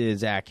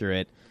is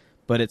accurate,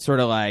 but it's sort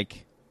of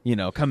like, you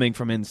know, coming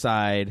from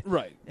inside.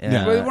 Right. We're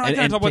not going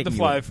to talk about The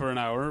Fly for an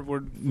hour.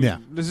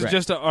 This is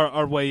just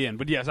our way in.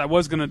 But yes, I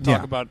was going to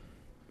talk about.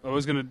 I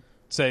was going to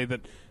say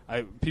that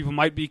people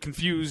might be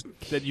confused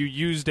that you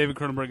use David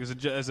Cronenberg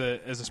as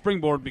a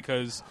springboard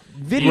because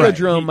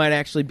Videodrome might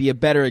actually be a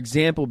better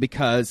example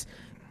because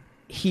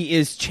he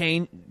is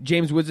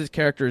James Woods'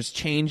 character is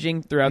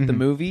changing throughout the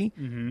movie,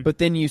 but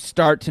then you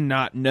start to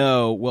not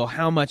know, well,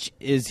 how much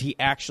is he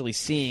actually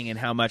seeing, and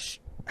how much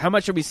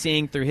are we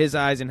seeing through his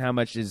eyes, and how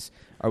much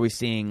are we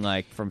seeing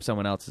like from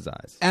someone else's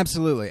eyes?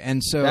 Absolutely.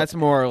 And so that's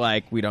more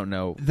like we don't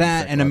know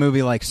that, and a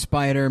movie like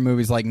Spider,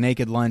 movies like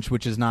Naked Lunch,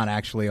 which is not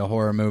actually a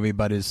horror movie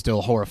but is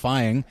still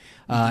horrifying,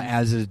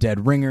 as is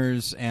Dead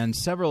Ringers and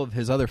several of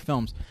his other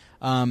films.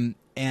 And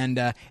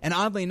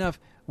oddly enough,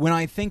 when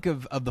I think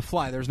of The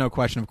Fly, there's no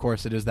question, of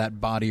course, it is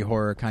that body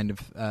horror kind of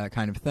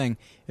thing.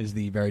 It is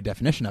the very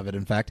definition of it,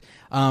 in fact.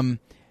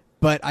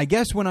 But I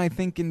guess when I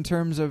think in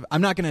terms of...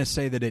 I'm not going to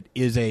say that it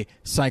is a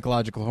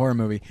psychological horror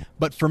movie,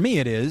 but for me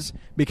it is,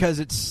 because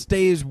it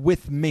stays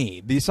with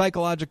me. The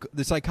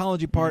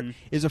psychology part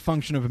is a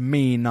function of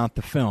me, not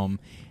the film,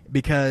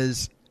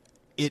 because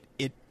it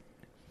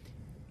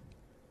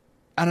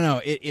I don't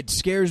know, it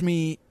scares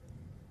me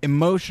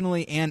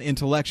emotionally and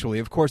intellectually.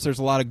 Of course, there's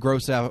a lot of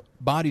gross out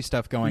body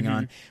stuff going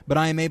on, but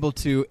I am able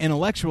to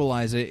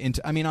intellectualize it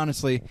into... I mean,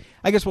 honestly,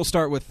 I guess we'll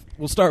start with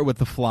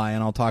The Fly,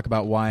 and I'll talk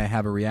about why I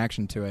have a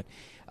reaction to it.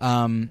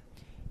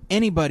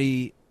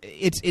 Anybody...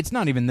 It's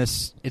not even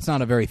this... It's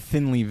not a very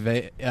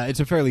thinly... it's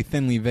a fairly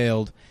thinly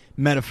veiled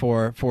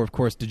metaphor for, of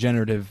course,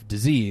 degenerative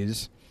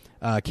disease,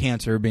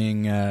 cancer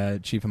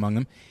being chief among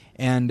them.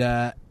 And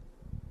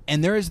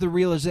there is the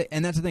realization...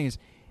 And that's the thing is...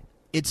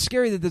 It's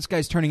scary that this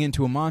guy's turning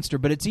into a monster,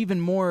 but it's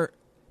even more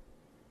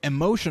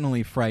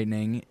emotionally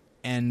frightening,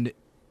 and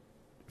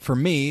for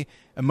me,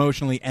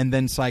 emotionally and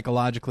then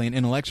psychologically and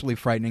intellectually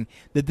frightening,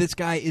 that this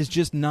guy is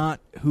just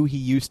not who he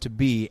used to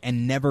be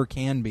and never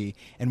can be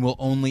and will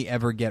only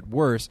ever get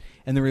worse.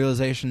 And the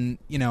realization,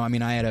 you know, I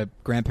mean, I had a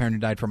grandparent who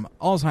died from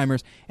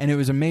Alzheimer's, and it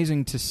was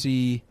amazing to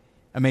see...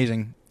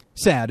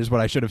 Sad is what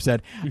I should have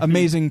said.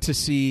 Amazing to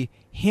see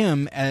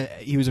him.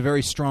 He was a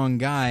very strong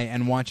guy,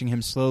 and watching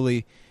him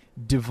slowly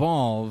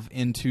devolve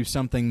into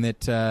something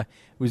that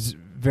was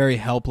very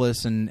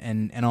helpless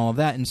and all of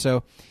that. And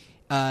so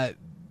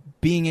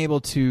being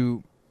able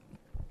to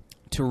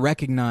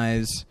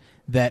recognize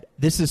that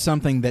this is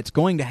something that's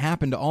going to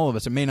happen to all of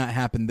us. It may not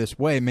happen this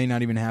way. It may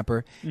not even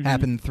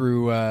happen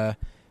through a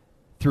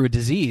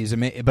disease.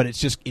 But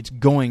it's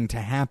going to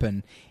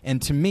happen.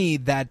 And to me,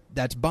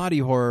 that's body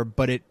horror,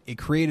 but it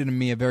created in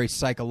me a very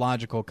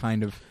psychological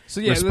kind of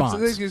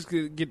response. Let's just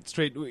get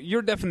straight.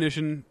 Your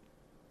definition...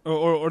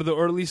 Or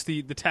at least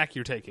the tack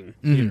you're taking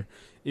here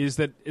is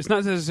that it's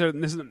not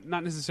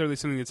necessarily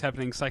something that's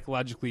happening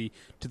psychologically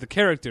to the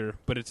character,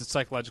 but it's a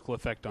psychological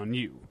effect on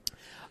you.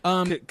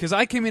 Because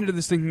I came into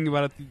this thinking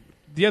about it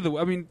the other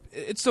way. I mean,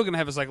 it's still going to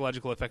have a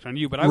psychological effect on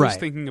you, but I was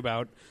thinking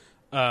about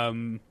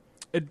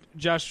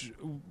Josh,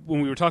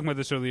 when we were talking about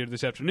this earlier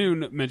this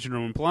afternoon, mentioned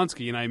Roman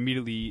Polanski, and I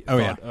immediately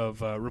thought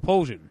of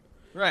Repulsion.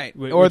 Right.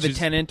 Or The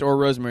Tenant or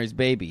Rosemary's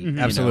Baby.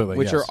 Absolutely.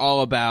 Which are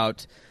all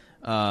about...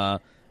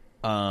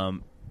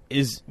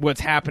 is what's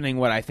happening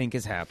what I think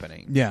is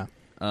happening. Yeah.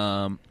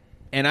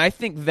 And I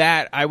think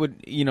that I would,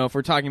 if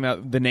we're talking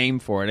about the name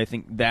for it, I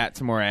think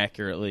that's more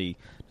accurately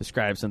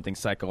describes something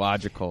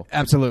psychological.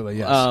 Absolutely,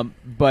 yes.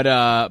 But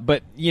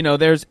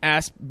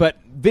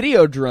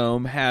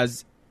Videodrome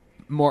has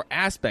more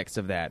aspects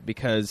of that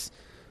because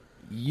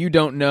you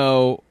don't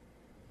know,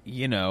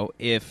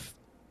 if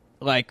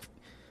like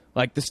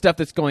the stuff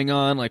that's going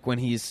on, like when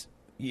by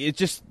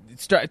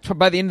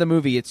the end of the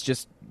movie, it's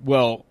just,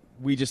 well,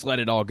 we just let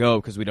it all go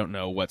because we don't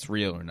know what's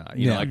real or not.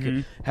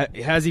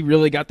 Has he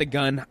really got the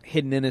gun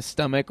hidden in his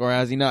stomach, or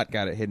has he not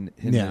got it hidden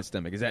in his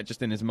stomach? Is that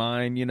just in his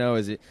mind?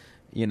 Is it,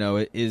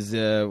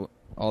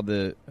 all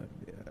the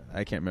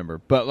I can't remember.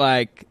 But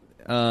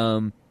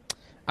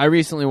I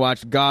recently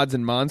watched Gods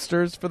and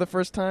Monsters for the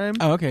first time.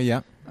 Oh, okay,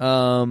 yeah.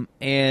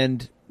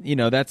 And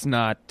that's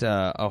not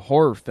a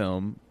horror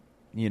film,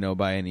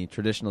 by any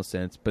traditional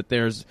sense, but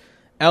there's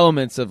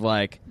elements of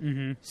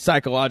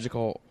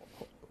psychological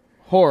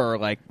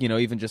horror,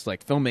 even just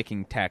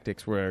filmmaking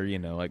tactics where,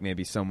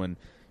 maybe someone,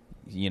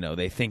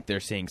 they think they're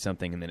seeing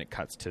something and then it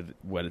cuts to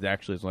what it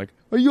actually is like,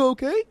 are you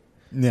okay?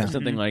 Yeah. Or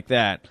something like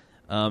that.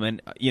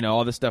 And,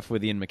 all the stuff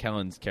with Ian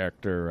McKellen's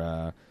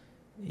character,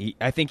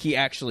 I think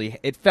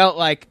it felt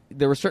like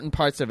there were certain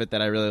parts of it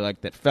that I really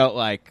liked that felt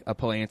like a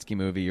Polanski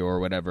movie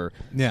or whatever.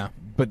 Yeah.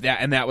 But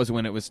that was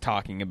when it was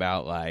talking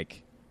about,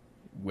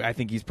 I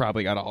think he's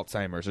probably got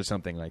Alzheimer's or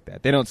something like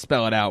that. They don't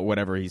spell it out,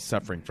 whatever he's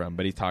suffering from,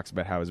 but he talks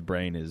about how his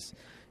brain is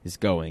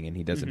going, and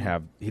he doesn't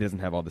have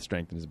all the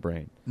strength in his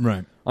brain.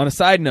 Right. On a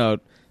side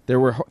note, there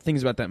were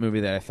things about that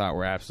movie that I thought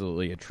were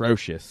absolutely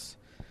atrocious.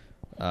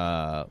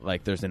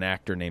 There's an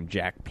actor named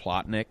Jack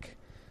Plotnick,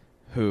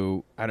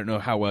 who I don't know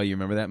how well you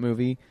remember that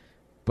movie,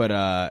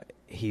 but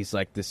he's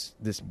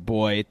this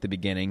boy at the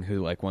beginning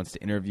who wants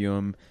to interview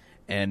him,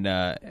 and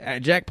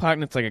Jack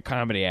Plotnick's a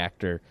comedy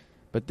actor.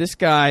 But this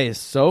guy is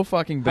so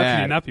fucking bad. How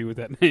can you not be with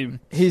that name?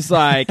 He's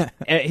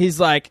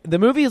the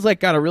movie is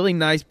got a really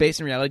nice base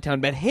in reality tone,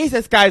 but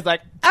this guy's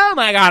oh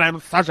my god, I'm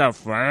such a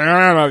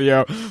fan of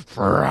you,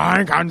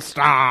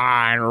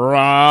 Frankenstein,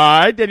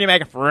 right? Did you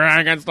make a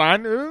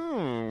Frankenstein?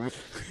 Ooh.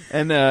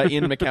 And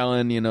Ian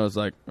McKellen, is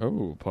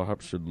oh,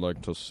 perhaps you'd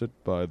like to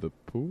sit by the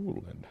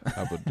pool and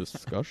have a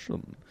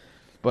discussion.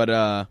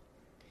 But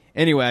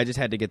anyway, I just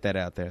had to get that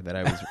out there, that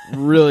I was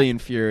really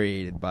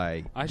infuriated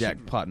by Jack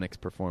Plotnick's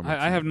performance.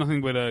 I have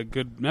nothing but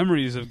good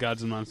memories of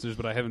Gods and Monsters,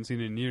 but I haven't seen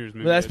it in years.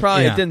 Maybe but that's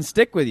probably, it didn't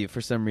stick with you for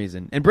some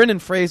reason. And Brendan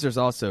Fraser's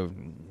also,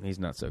 he's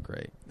not so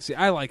great. See,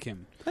 I like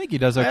him. I think he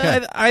does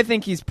okay. I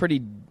think he's pretty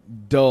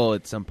dull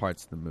at some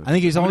parts of the movie. I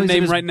think he's always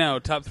name right now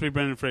top 3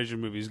 Brendan Fraser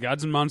movies: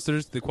 Gods and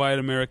Monsters, The Quiet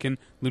American,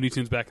 Looney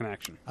Tunes Back in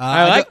Action.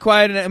 I like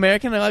Quiet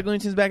American. I like Looney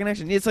Tunes Back in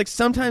Action. It's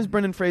sometimes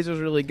Brendan Fraser's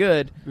really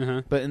good,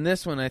 but in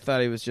this one I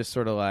thought he was just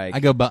sort of I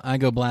go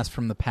Blast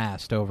from the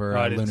Past over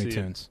Looney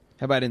Tunes.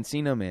 How about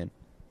Encino Man?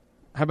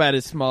 How about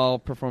his small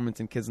performance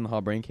in Kids in the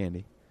Hall Brain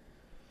Candy?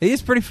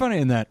 He's pretty funny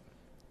in that.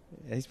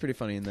 Yeah, he's pretty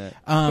funny in that.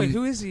 Wait,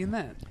 who is he in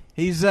that?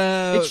 He's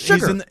it's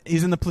Sugar.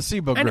 He's in the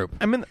Placebo group.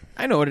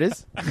 I know what it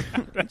is.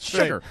 It's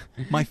Sugar.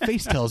 My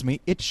face tells me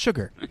it's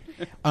Sugar.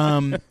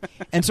 And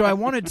so I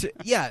wanted to,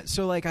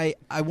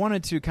 I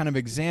wanted to kind of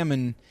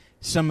examine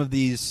some of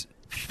these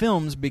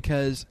films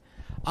because,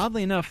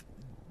 oddly enough,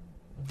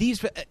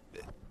 these.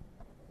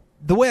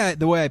 The way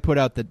I put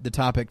out the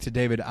topic to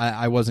David,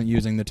 I wasn't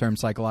using the term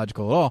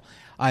psychological at all.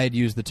 I had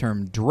used the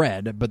term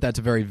dread, but that's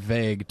a very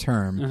vague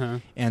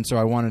term, and so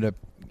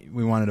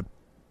we wanted to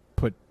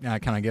put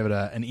kind of give it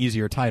an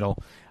easier title.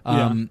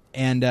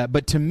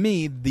 But to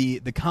me,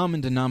 the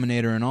common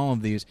denominator in all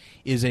of these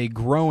is a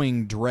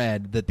growing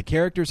dread that the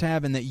characters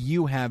have and that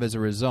you have as a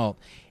result.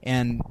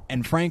 And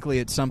frankly,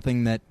 it's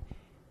something that,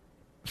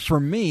 for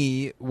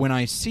me, when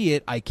I see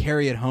it, I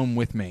carry it home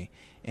with me.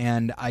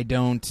 And I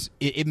don't.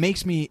 It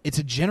makes me. It's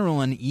a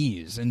general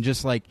unease, and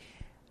just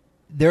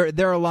there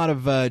are a lot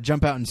of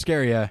jump out and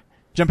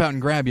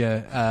grab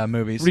you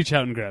movies. Reach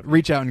out and grab.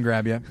 Reach out and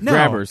grab you. No.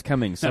 Grabbers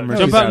coming summer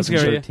jump out and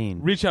 2013. scare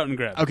you. Reach out and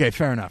grab. Okay,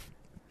 fair enough.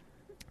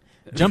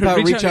 Jump out,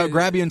 reach out,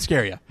 grab you, and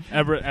scare you.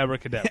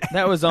 Abracadabra.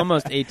 That was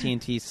almost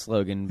AT&T's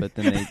slogan, but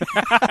then they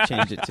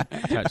changed it to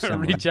touch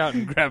someone. Reach out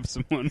and grab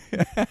someone.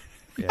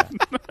 Yeah.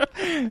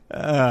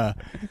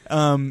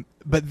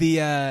 But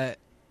the.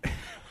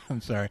 I'm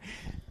sorry.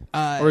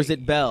 Or is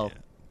it Bell?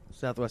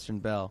 Southwestern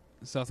Bell.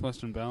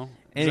 Southwestern Bell?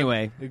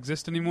 Anyway. Does that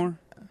exist anymore?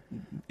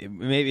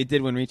 Maybe it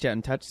did when Reach Out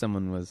and Touch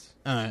Someone was.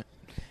 All right.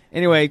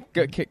 Anyway,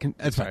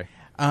 that's sorry.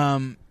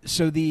 Fine.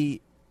 So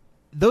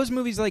those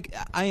movies, they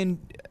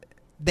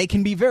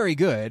can be very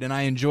good, and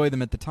I enjoy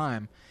them at the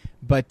time,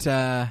 but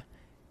they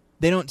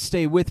don't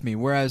stay with me,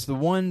 whereas the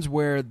ones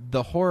where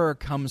the horror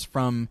comes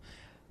from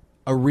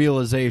a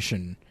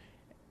realization,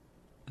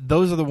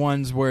 those are the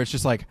ones where it's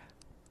just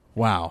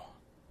wow,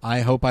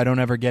 I hope I don't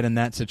ever get in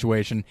that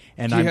situation,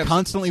 and I'm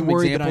constantly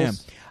worried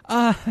examples? That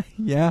I am.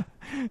 Yeah.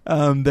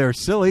 They're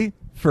silly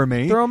for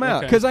me. Throw them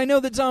out. Because I know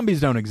that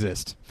zombies don't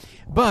exist.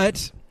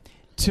 But,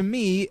 to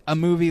me, a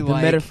movie the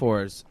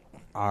metaphors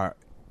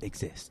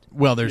exist.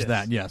 Well, there's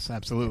that, yes,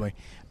 absolutely.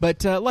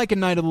 But like A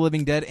Night of the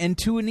Living Dead, and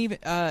to an even...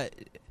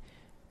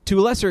 to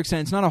a lesser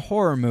extent, it's not a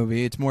horror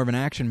movie. It's more of an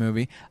action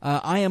movie.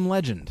 I Am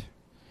Legend.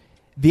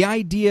 The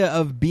idea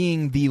of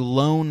being the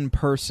lone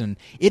person,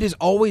 it has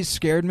always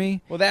scared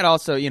me. Well, that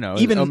also,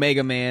 even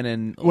Omega Man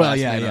and Last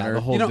Man on Earth.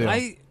 The whole deal.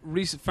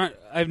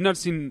 I've not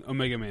seen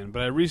Omega Man,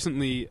 but I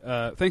recently,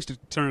 thanks to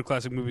Turner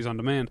Classic Movies on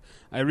Demand,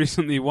 I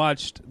recently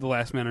watched The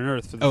Last Man on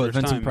Earth for the first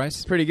Vincent time. Price?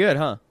 It's pretty good,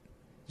 huh?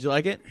 Did you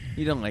like it?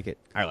 You don't like it?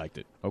 I liked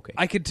it. Okay.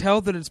 I could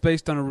tell that it's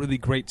based on a really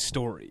great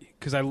story,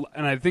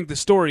 and I think the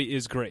story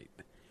is great.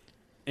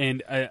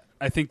 And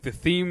I think the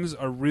themes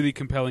are really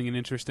compelling and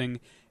interesting.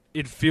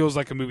 It feels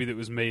like a movie that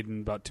was made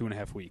in about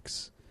 2.5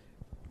 weeks.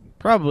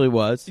 Probably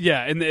was.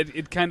 Yeah, and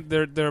it kind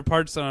of, there are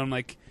parts that I'm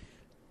like,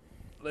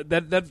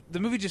 that the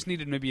movie just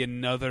needed maybe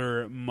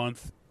another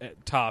month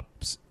at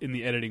tops in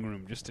the editing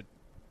room just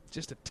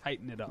to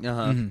tighten it up.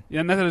 Uh-huh. Mm-hmm.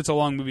 Yeah, not that it's a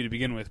long movie to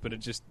begin with, but it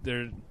just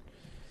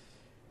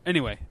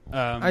Anyway,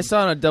 I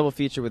saw a double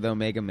feature with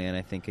Omega Man,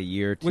 I think, a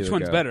year or two Which ago.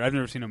 one's better? I've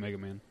never seen Omega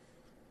Man.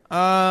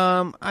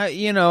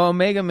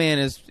 Omega Man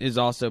is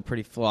also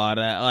pretty flawed.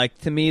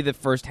 To me, the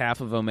first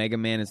half of Omega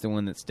Man is the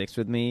one that sticks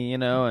with me,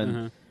 and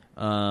and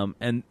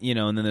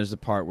then there's the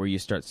part where you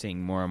start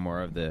seeing more and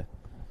more of the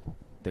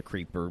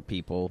creeper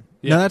people.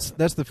 Yeah, no,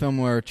 that's the film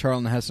where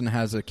Charlton Heston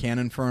has a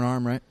cannon for an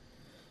arm, right?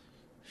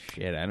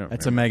 Shit, I don't.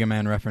 That's a Mega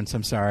Man reference.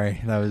 I'm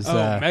sorry, that was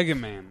Mega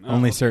Man.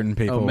 Only certain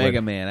people. Oh, Mega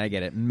Man, I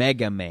get it.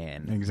 Mega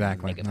Man.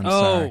 Exactly. Mega I'm Man.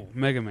 sorry.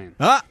 Mega Man.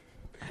 Ah.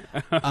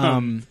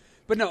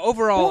 But no,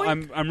 overall,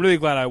 Boink. I'm really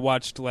glad I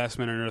watched Last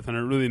Man on Earth, and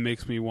it really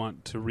makes me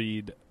want to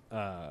read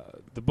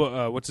the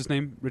book. What's his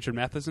name? Richard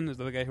Matheson is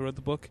that the guy who wrote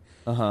the book?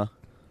 Uh-huh.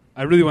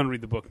 I really want to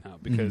read the book now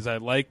because I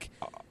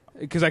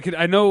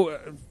know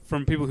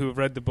from people who have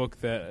read the book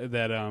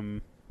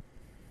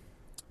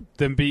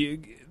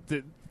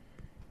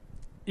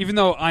even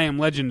though I Am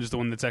Legend is the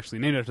one that's actually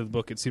named after the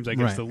book, it seems like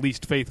it's the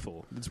least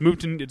faithful. It's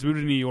moved to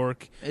New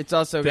York. It's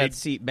also got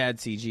bad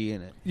CG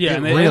in it. Yeah,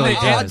 it really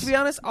does. To be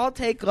honest, I'll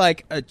take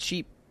like a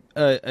cheap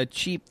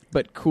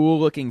but cool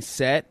looking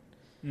set.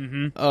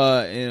 Mm-hmm.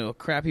 A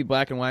crappy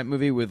black and white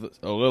movie with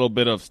a little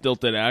bit of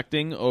stilted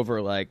acting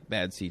over like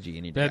bad CG.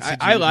 Any day.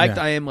 I liked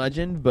I Am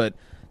Legend, but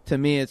to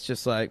me it's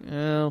just like,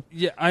 here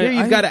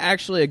you've got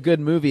actually a good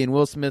movie and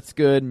Will Smith's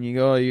good, and you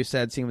go, your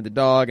sad scene with the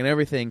dog and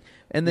everything,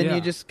 and then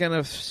you just kind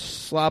of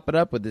slop it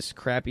up with this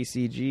crappy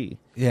CG.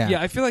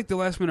 Yeah. I feel like The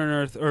Last Man on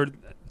Earth, or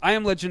I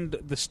Am Legend,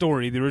 the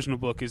story, the original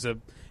book, is a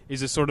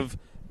sort of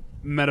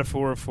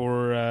metaphor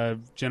for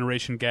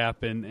generation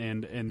gap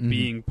and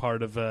being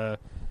part of a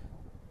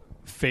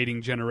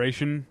fading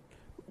generation,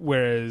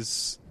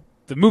 whereas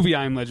the movie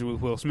I Am Legend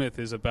with Will Smith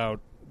is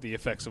about the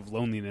effects of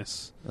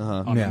loneliness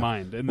on the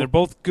mind, and they're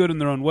both good in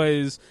their own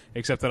ways,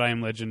 except that I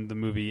Am Legend, the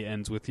movie,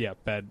 ends with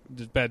bad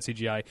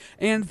CGI,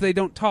 and they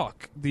don't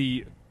talk.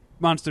 The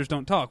monsters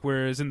don't talk,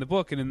 whereas in the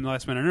book and in The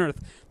Last Man on Earth,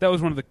 that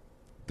was one of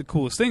the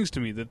coolest things to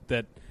me,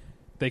 that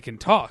they can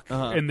talk,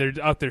 and they're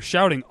out there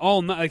shouting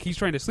all night. Like, he's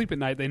trying to sleep at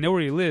night. They know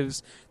where he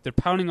lives. They're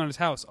pounding on his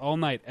house all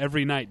night,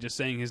 every night, just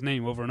saying his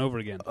name over and over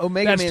again.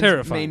 Omega That's Man's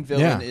terrifying. main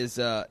villain is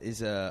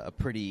a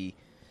pretty.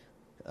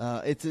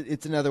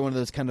 It's another one of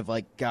those kind of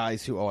like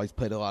guys who always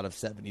played a lot of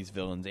 70s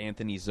villains.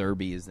 Anthony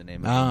Zerbe is the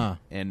name of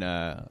him,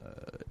 and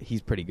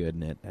he's pretty good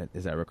in it,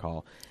 as I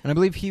recall. And I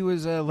believe he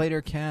was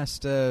later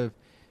cast.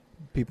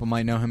 People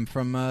might know him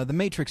from the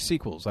Matrix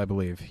sequels. I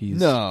believe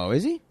No,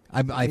 is he?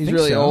 I He's think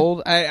really so.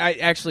 old. I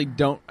actually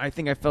don't. I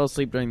think I fell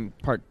asleep during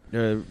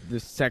the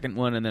second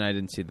one, and then I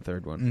didn't see the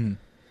third one.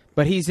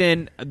 But he's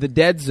in The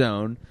Dead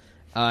Zone,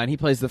 and he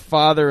plays the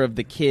father of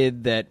the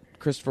kid that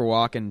Christopher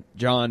Walken,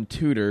 John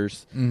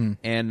tutors,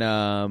 and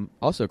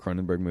also a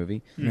Cronenberg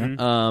movie. And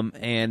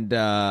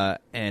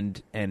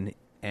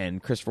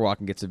Christopher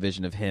Walken gets a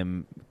vision of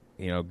him,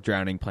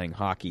 drowning playing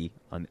hockey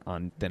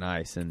on thin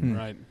ice,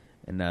 and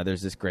and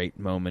there's this great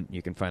moment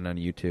you can find on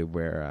YouTube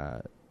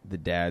where the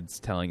dad's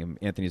telling him,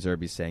 Anthony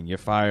Zerbe's saying, "You're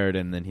fired,"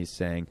 and then he's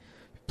saying,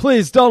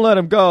 "Please don't let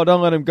him go,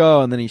 don't let him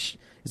go," and then he's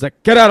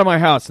like, "Get out of my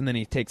house," and then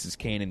he takes his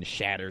cane and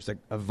shatters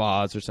a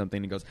vase or something,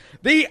 and he goes,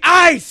 "The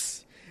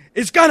ice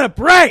is gonna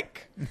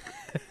break."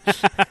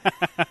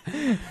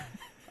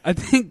 I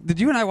think, did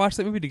you and I watch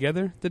that movie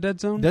together, The Dead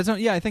Zone? Dead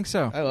Zone? Yeah, I think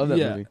so. I love that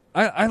movie.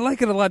 I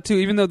like it a lot too,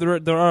 even though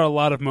there are a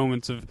lot of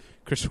moments of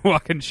Christopher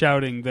Walken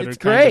shouting that it's are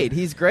kind great. of,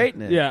 He's great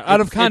in it. Yeah,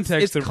 out of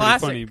context, it's they're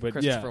classic pretty funny, but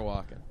Christopher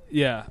Walken.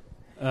 Yeah.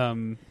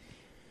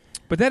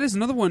 But that is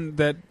another one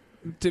that,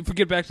 if we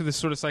get back to this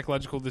sort of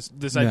psychological,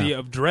 this idea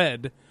of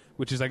dread,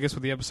 which is, I guess,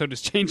 what the episode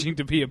is changing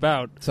to be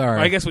about. Sorry. Or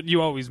I guess what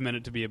you always meant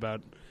it to be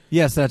about.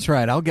 Yes, that's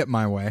right. I'll get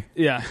my way.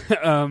 Yeah.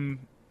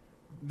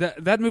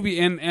 That movie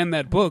and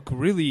that book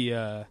really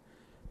are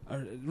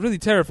really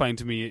terrifying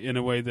to me in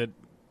a way that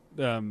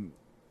I'm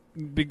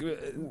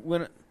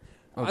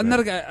not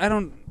a guy. I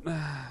don't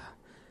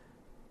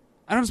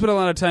spend a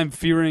lot of time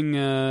fearing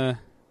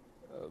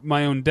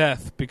my own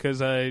death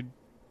because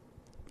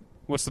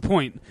what's the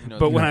point?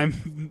 But when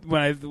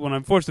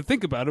I'm forced to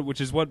think about it,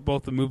 which is what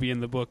both the movie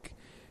and the book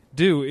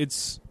do,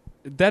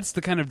 that's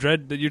the kind of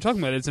dread that you're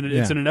talking about. It's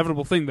an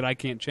inevitable thing that I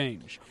can't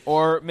change.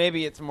 Or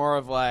maybe it's more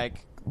of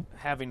like,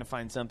 having to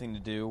find something to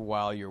do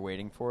while you're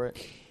waiting for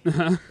it.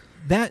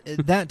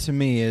 That to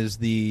me is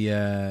the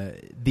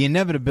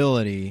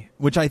inevitability,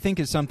 which I think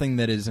is something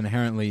that is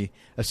inherently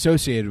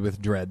associated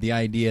with dread. The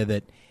idea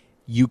that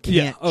you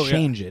can't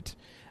change it,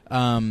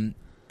 and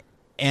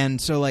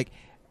so like,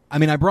 I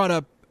mean, I brought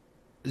up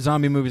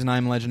zombie movies and I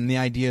Am Legend, and the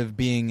idea of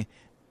being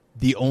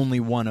the only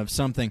one of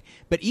something.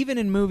 But even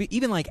in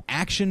even like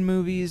action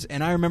movies,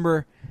 and I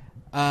remember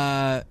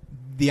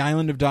The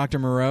Island of Dr.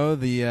 Moreau,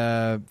 the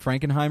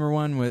Frankenheimer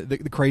one, with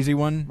the crazy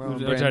one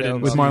with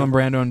Marlon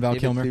Brando and Val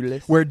Kilmer,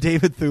 where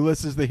David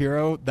Thewlis is the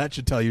hero. That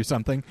should tell you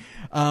something.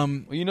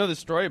 Well, you know the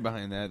story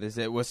behind that is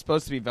it was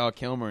supposed to be Val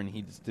Kilmer, and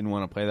he just didn't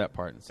want to play that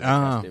part, and so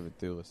cast David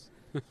Thewlis.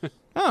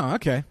 Oh,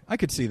 okay, I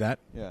could see that.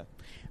 Yeah,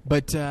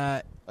 but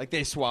like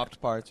they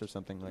swapped parts or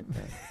something like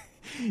that.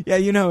 Yeah,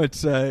 you know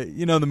it's the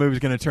movie's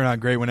going to turn out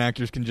great when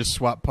actors can just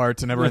swap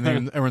parts and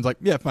everything. Everyone's like,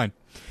 yeah, fine.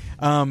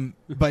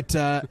 But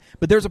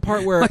there's a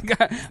part where I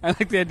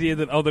like the idea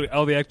that all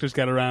the actors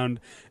got around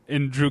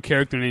and drew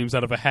character names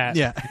out of a hat.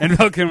 Yeah, and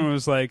Val Kilmer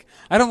was like,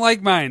 "I don't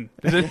like mine.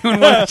 Does anyone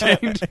want to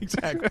change?"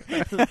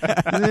 Exactly.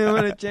 Does anyone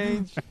want to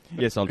change?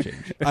 Yes, I'll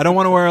change. I don't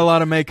want to wear a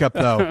lot of makeup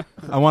though.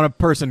 I want a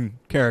person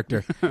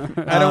character.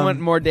 I don't want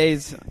more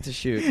days to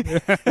shoot.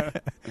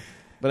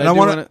 But I do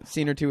want a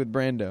scene or two with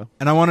Brando.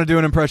 And I want to do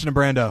an impression of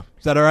Brando.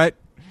 Is that all right?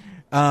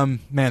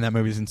 Man, that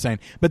movie's insane.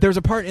 But there's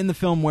a part in the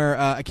film where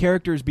a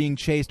character is being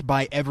chased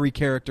by every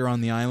character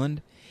on the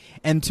island.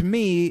 And to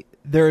me,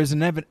 there is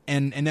an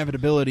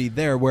inevitability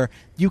there where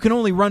you can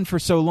only run for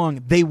so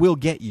long. They will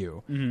get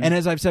you. Mm-hmm. And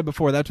as I've said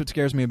before, that's what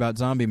scares me about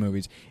zombie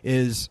movies,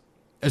 is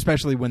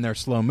especially when they're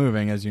slow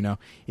moving, as you know,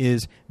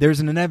 is there's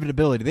an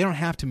inevitability. They don't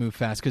have to move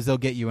fast because they'll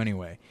get you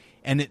anyway.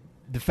 And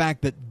the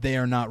fact that they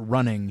are not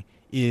running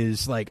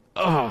is like,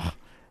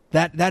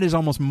 that is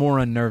almost more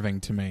unnerving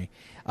to me.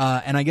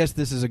 And I guess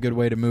this is a good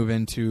way to move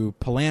into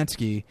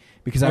Polanski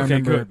because I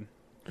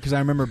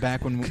remember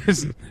back when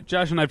because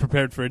Josh and I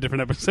prepared for a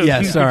different episode.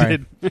 Yeah,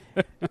 sorry.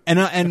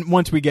 and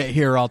once we get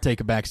here, I'll take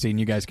a back seat and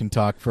you guys can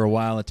talk for a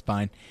while. It's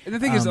fine. And the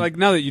thing is, like,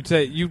 now that you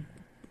say you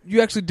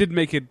actually did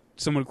make it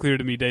somewhat clear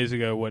to me days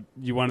ago what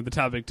you wanted the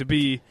topic to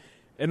be.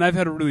 And I've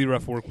had a really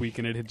rough work week,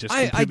 and it had just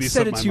completely I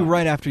said it to you mind.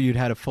 right after you'd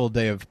had a full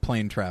day of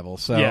plane travel,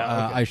 so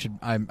yeah, okay.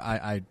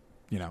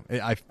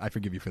 I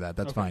forgive you for that.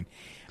 That's fine.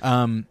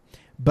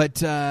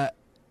 But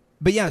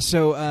yeah.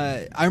 So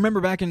I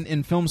remember back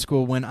in film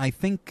school when I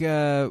think we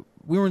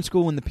were in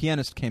school when The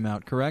Pianist came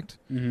out. Correct?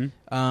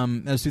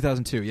 Mm-hmm. That was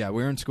 2002. Yeah,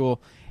 we were in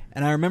school,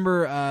 and I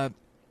remember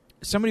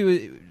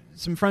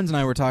some friends and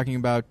I were talking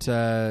about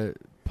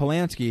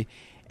Polanski,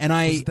 and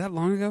was it that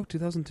long ago?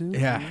 2002.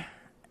 Yeah.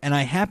 And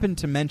I happened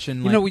to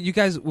mention, you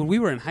guys, when we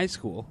were in high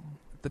school,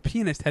 The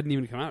Pianist hadn't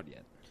even come out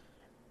yet.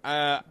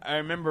 I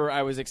remember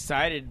I was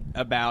excited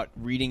about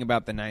reading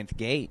about the Ninth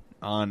Gate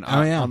on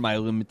my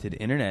limited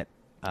internet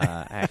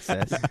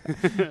access.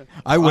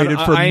 I waited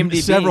for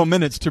several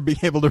minutes to be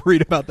able to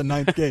read about the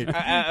Ninth Gate.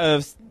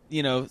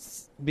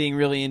 Being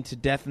really into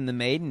Death and the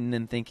Maiden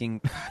and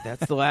thinking, God,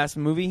 that's the last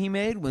movie he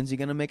made? When's he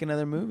going to make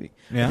another movie?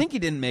 Yeah. I think he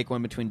didn't make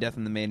one between Death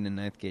and the Maiden and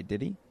Ninth Gate,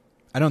 did he?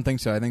 I don't think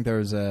so. I think there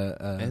was a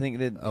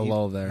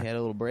lull there. He had a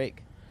little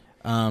break.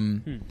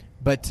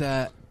 But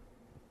I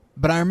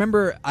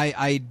remember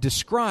I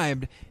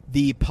described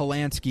the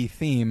Polanski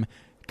theme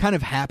kind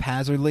of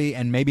haphazardly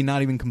and maybe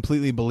not even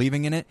completely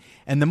believing in it.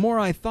 And the more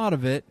I thought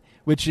of it,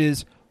 which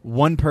is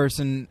one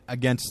person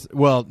against,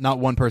 well, not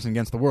one person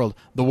against the world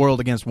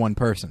against one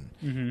person.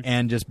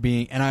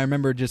 Mm-hmm. And I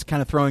remember just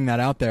kind of throwing that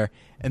out there.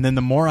 And then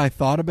the more I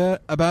thought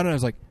about it, I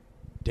was like,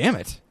 damn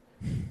it.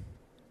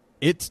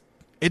 It's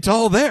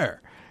all there.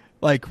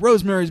 Like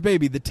Rosemary's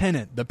Baby, The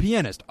Tenant, The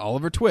Pianist,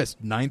 Oliver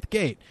Twist, Ninth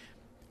Gate.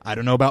 I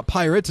don't know about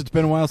Pirates. It's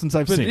been a while since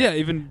I've seen it. Yeah,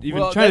 even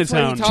well,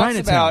 Chinatown. That's what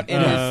he talks about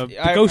in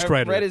the Ghost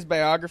Rider. I've read his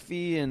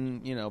biography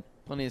and,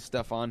 plenty of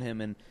stuff on him.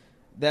 And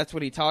that's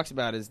what he talks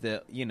about is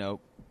that,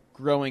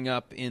 growing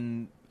up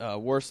in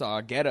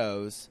Warsaw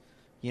ghettos,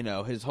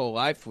 his whole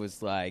life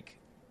was like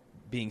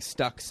being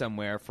stuck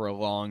somewhere for a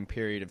long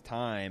period of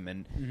time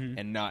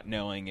and not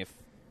knowing if,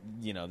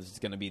 this is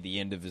going to be the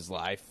end of his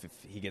life if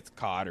he gets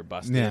caught or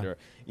busted or,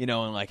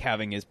 and like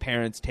having his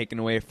parents taken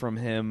away from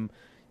him,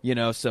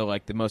 so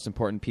like the most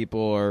important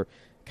people are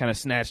kind of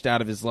snatched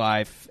out of his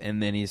life.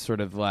 And then he's sort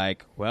of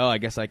like, well, I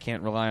guess I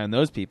can't rely on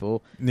those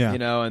people,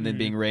 and then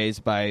being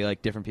raised by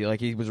like different people.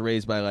 Like he was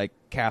raised by like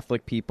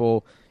Catholic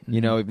people,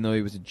 even though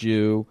he was a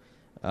Jew.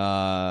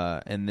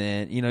 And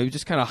then, he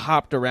just kind of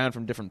hopped around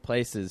from different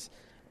places.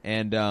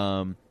 And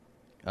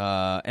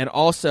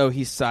also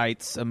he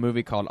cites a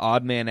movie called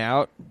Odd Man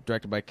Out,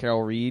 directed by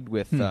Carol Reed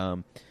with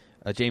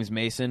James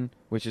Mason,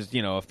 which is,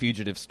 a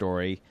fugitive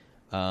story.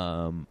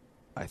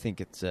 I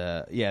think it's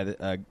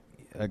a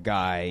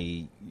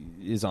guy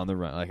is on the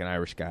run, like an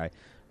Irish guy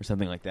or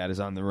something like that is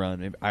on the run,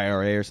 maybe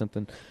IRA or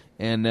something.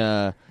 And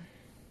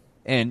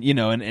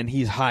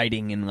he's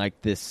hiding in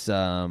like this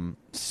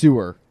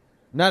sewer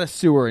not a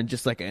sewer, and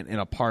just like in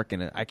a park,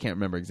 and I can't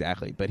remember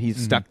exactly, but he's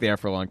stuck there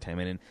for a long time,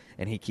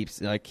 and he keeps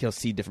like he'll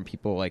see different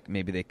people, like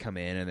maybe they come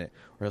in, or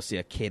he'll see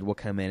a kid will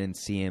come in and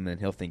see him,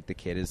 and he'll think the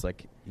kid is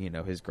like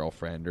his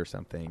girlfriend or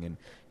something, and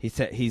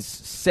he's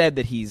said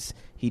that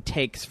he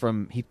takes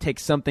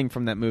something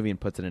from that movie and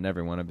puts it in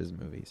every one of his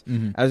movies,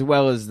 as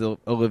well as the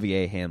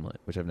Olivier Hamlet,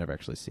 which I've never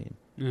actually seen.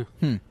 Yeah.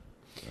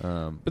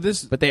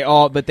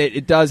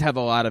 It does have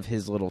a lot of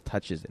his little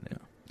touches in it.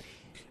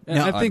 And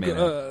I think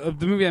the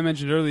movie I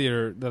mentioned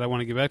earlier that I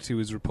want to get back to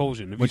is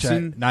Repulsion.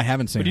 I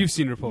haven't seen. But you've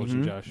seen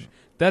Repulsion, Josh.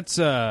 That's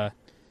all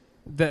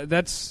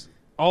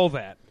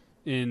that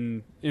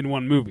in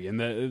one movie. And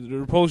the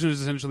Repulsion is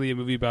essentially a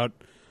movie about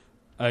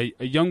a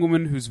young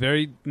woman who's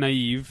very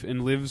naive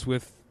and lives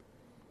with.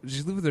 Does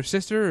she live with her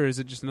sister, or is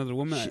it just another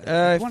woman?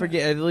 I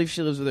forget. I believe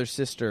she lives with her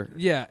sister.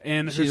 Yeah,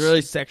 and she's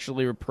really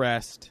sexually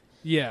repressed.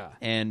 Yeah,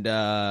 and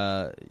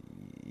and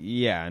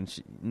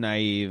she's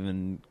naive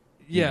and.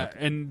 Yeah,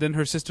 and then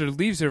her sister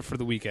leaves her for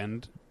the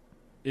weekend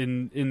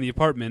in the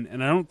apartment,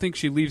 and I don't think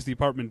she leaves the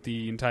apartment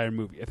the entire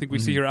movie. I think we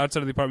see her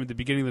outside of the apartment at the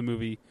beginning of the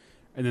movie,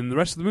 and then the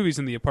rest of the movie's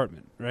in the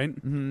apartment, right?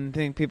 I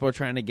think people are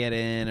trying to get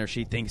in, or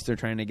she thinks they're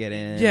trying to get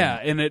in. Yeah,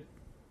 and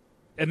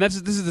this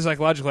is the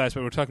psychological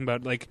aspect we're talking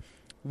about. Like,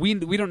 we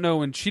don't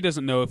know, and she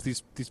doesn't know if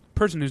this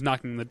person who's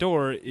knocking on the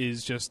door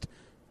is just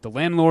the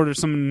landlord or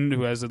someone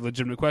who has a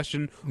legitimate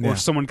question, or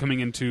someone coming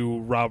in to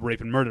rob, rape,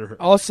 and murder her.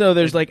 Also,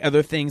 there's like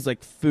other things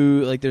like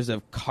food. Like there's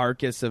a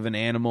carcass of an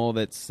animal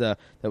that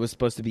was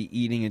supposed to be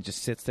eating and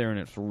just sits there and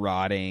it's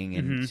rotting,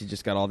 and she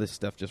just got all this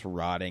stuff just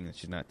rotting that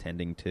she's not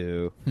tending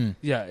to.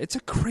 Yeah, it's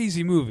a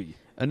crazy movie.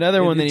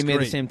 Another one that he made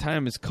at the same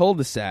time is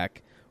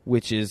Cul-de-sac,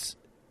 which is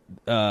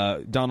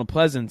Donald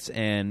Pleasance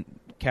and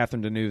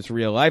Catherine Deneuve's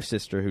real life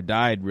sister, who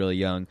died really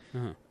young.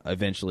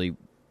 Eventually,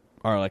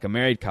 are like a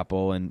married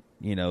couple, and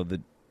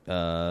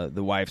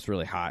the wife's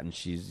really hot, and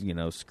she's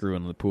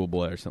screwing the pool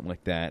boy or something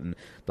like that. And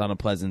Donald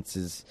Pleasance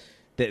is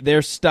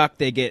they're stuck.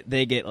 They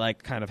get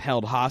like kind of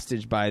held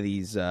hostage by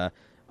these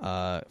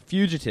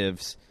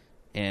fugitives,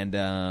 and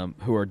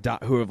who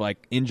have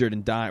like injured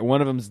and dying.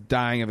 One of them's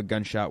dying of a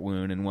gunshot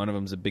wound, and one of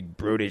them's a big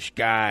brutish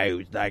guy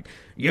who's like,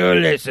 "You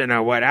listen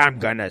to what I'm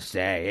gonna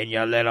say, and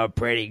your little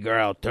pretty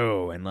girl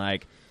too," and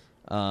like.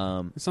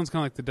 It sounds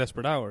kind of like The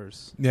Desperate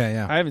Hours.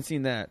 Yeah. I haven't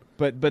seen that,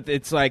 but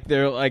it's like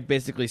they're like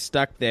basically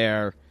stuck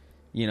there,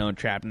 and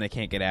trapped, and they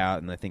can't get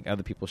out. And I think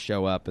other people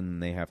show up,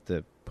 and they have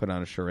to put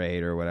on a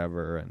charade or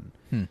whatever. And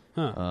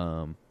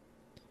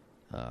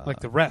like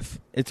The Ref.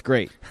 It's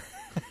great.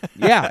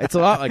 Yeah, it's a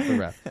lot like The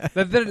Ref.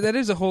 That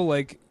is a whole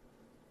like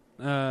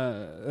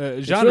genre.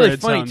 It's really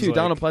funny too. Like.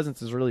 Donald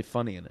Pleasance is really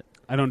funny in it.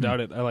 I don't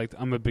doubt it.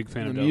 I'm a big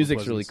fan of the Donald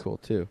music's Pleasance. really cool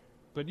too.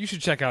 But you should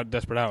check out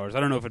Desperate Hours.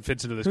 I don't know if it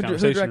fits into this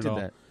conversation who directed at all.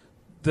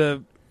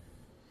 That?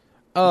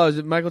 Is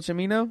it Michael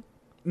Cimino?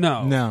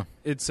 No.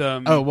 It's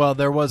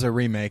there was a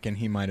remake, and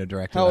he might have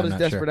directed. How old is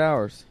Desperate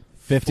Hours?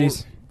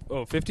 50s.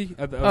 50?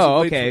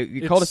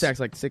 Okay. Cul-de-sac's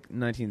like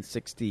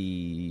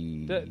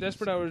 1960.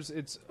 Desperate Hours.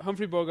 It's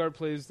Humphrey Bogart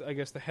plays, I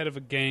guess, the head of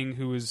a gang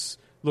who is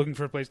looking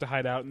for a place to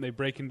hide out, and they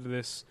break into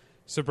this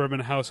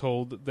suburban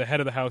household. The head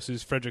of the house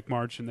is Frederick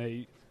March, and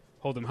they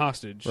hold him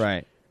hostage.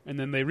 Right. And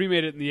then they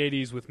remade it in the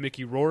 80s with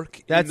Mickey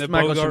Rourke That's in the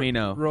Michael Bogart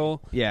Cimino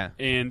role. Yeah.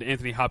 And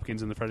Anthony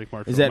Hopkins in the Frederick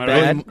March role. Is role. that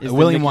bad? Right?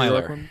 William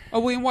Wyler.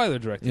 William Wyler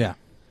directed. Yeah.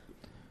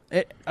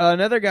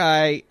 Another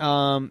guy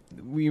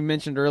we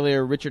mentioned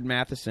earlier, Richard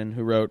Matheson,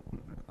 who wrote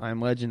I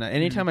Am Legend.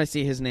 Anytime I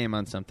see his name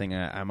on something,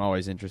 I'm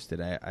always interested.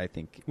 I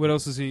think. What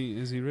else has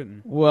he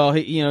written? Well,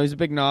 he's a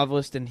big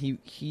novelist, and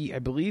he I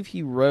believe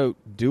he wrote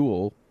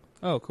Duel.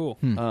 Oh, cool.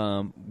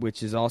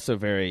 Which is also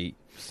very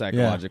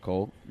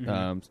psychological.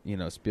 Yeah.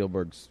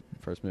 Spielberg's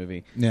first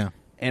movie. Yeah.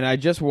 And I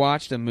just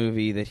watched a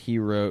movie that he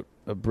wrote,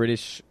 a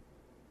British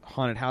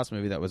haunted house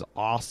movie that was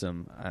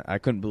awesome. I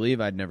couldn't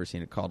believe I'd never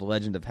seen it, called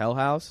Legend of Hell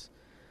House.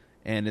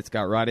 And it's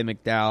got Roddy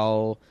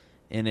McDowall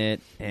in it,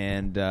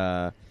 and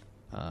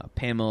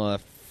Pamela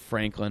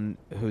Franklin,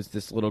 who's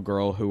this little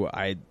girl who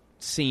I'd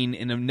seen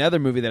in another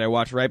movie that I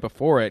watched right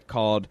before it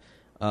called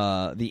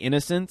The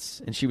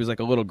Innocents, and she was like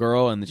a little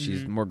girl, and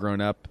she's more grown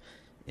up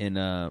in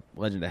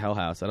Legend of Hell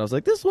House. And I was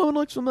like, this woman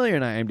looks familiar,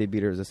 and I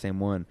IMDb'd her as the same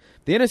one.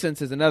 The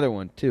Innocents is another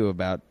one, too,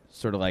 about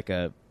sort of like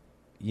a,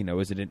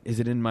 is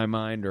it in my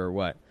mind or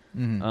what?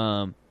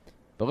 But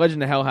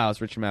Legend of Hell House,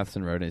 Richard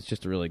Matheson wrote it. It's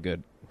just a really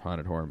good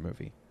haunted house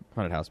movie.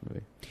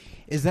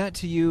 Is that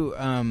to you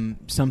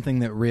something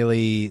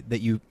that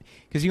you...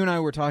 Because you and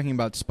I were talking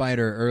about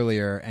Spider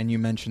earlier, and you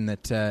mentioned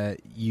that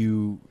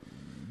you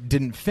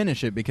didn't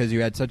finish it because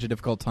you had such a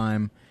difficult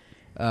time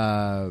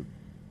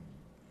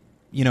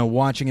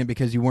watching it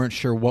because you weren't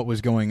sure what was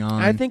going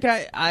on. I think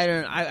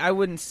I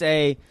wouldn't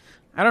say...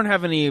 I don't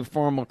have any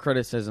formal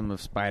criticism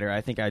of Spider.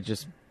 I think I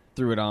just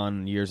threw it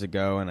on years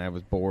ago, and I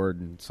was bored,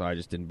 and so I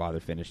just didn't bother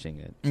finishing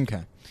it.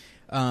 Okay.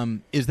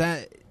 Is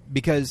that...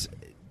 Because...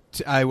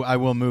 I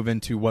will move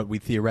into what we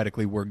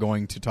theoretically were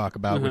going to talk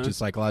about, which is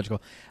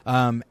psychological.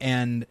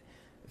 And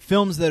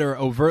films that are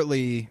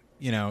overtly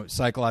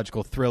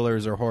psychological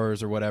thrillers or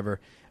horrors or whatever,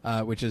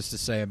 which is to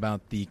say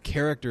about the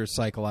character's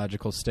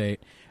psychological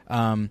state.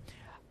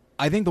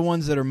 I think the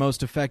ones that are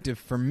most effective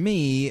for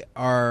me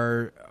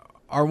are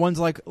ones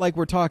like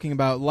we're talking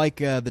about, like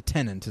The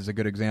Tenant is a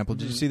good example.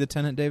 Did you see The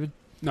Tenant, David?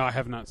 No, I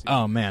have not seen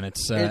Oh, man,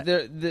 it's...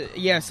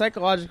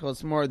 psychological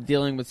is more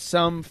dealing with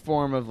some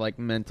form of, like,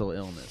 mental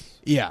illness.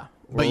 Yeah,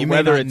 but or you may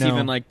whether not it's know.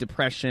 even, like,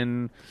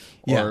 depression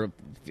or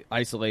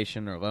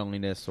isolation or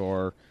loneliness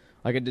or,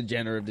 like, a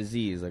degenerative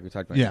disease, like we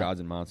talked about in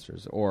Gods and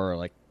Monsters, or,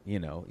 like,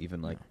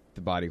 even, like,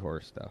 the body horror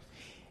stuff.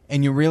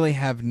 And you really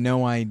have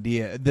no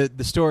idea.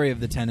 The story of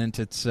The Tenant,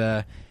 it's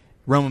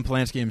Roman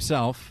Polanski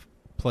himself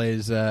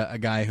plays a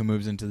guy who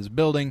moves into this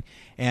building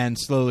and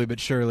slowly but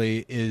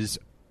surely is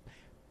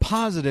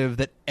positive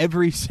that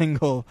every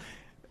single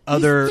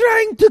other... He's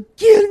trying to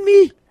kill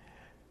me!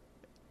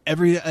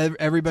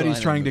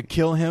 Everybody's trying to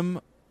kill him,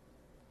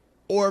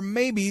 or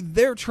maybe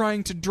they're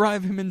trying to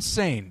drive him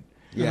insane.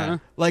 Yeah. Uh-huh.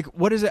 Like,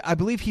 what is it? I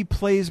believe he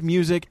plays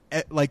music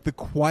at, like, the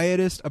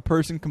quietest a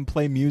person can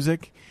play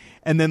music,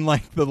 and then,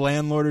 like, the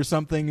landlord or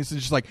something is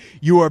just like,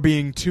 you are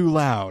being too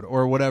loud,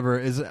 or whatever.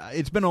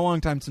 It's been a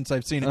long time since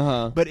I've seen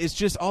it, but it's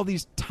just all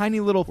these tiny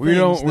little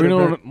things. We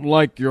don't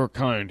like your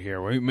kind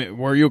here.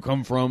 Where you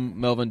come from,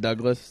 Melvin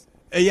Douglas?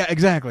 Yeah,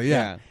 exactly,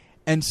 yeah.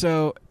 And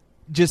so,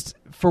 just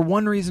for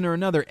one reason or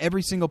another,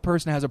 every single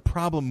person has a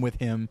problem with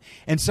him,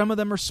 and some of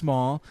them are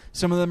small,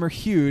 some of them are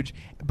huge,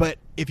 but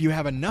if you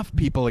have enough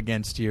people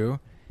against you,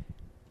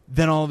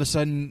 then all of a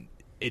sudden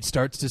it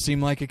starts to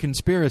seem like a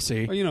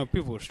conspiracy. Well,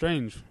 people are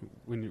strange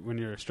when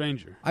you're a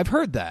stranger. I've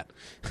heard that.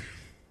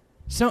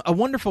 So a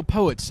wonderful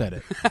poet said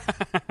it.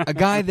 A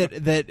guy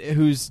that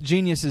whose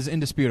genius is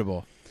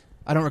indisputable.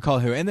 I don't recall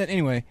who. And then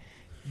anyway,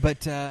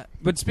 but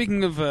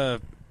speaking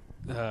of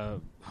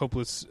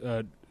hopeless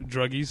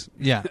druggies,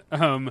 yeah.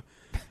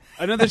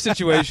 Another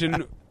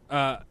situation,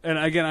 and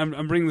again,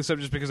 I'm bringing this up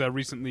just because I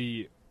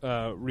recently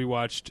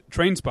rewatched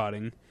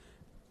Trainspotting,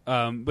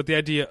 but the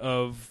idea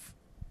of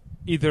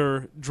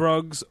either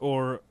drugs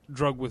or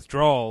drug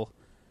withdrawal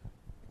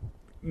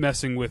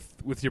messing with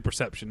your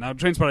perception. Now,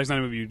 Trainspotting is not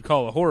a movie you'd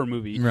call a horror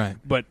movie, right?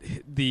 But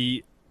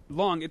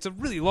it's a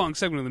really long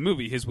segment of the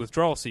movie, his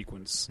withdrawal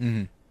sequence.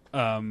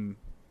 Mm-hmm.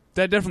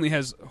 That definitely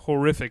has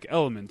horrific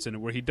elements in it,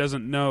 where he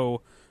doesn't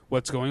know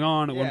what's going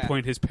on. At one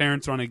point, his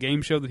parents are on a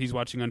game show that he's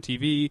watching on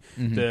TV.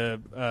 Mm-hmm.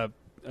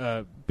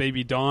 The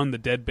baby Dawn, the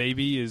dead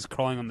baby, is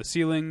crawling on the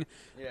ceiling.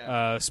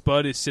 Yeah.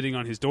 Spud is sitting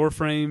on his door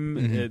frame.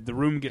 Mm-hmm. The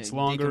room gets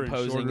longer and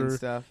shorter. And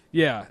stuff.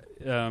 Yeah,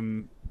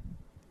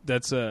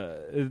 that's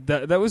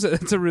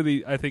a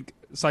really, I think,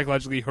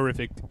 psychologically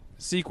horrific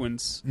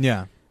sequence.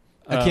 Yeah,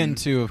 akin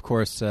to, of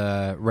course,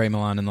 Ray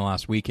Milland in The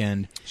Last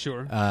Weekend.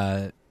 Sure.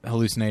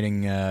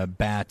 Hallucinating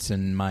bats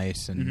and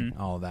mice and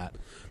all of that.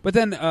 But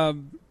then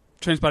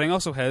Trainspotting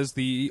also has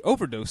the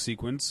overdose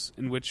sequence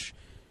in which,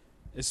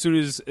 as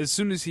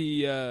soon as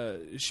he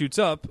shoots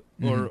up,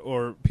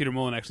 or Peter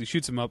Mullen actually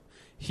shoots him up,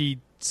 he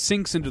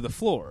sinks into the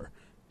floor,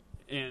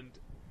 and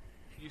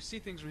you see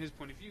things from his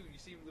point of view. You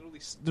see him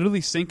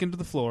literally sink into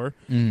the floor,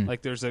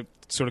 like there's a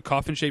sort of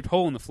coffin-shaped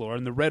hole in the floor,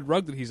 and the red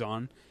rug that he's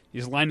on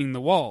is lining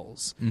the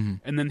walls,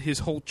 and then his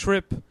whole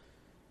trip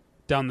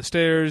down the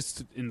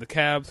stairs, in the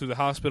cab, through the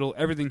hospital,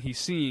 everything he's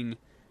seeing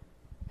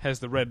has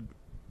the red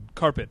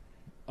carpet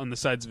on the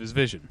sides of his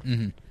vision.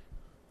 Mm-hmm.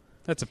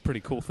 That's a pretty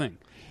cool thing.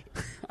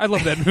 I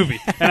love that movie,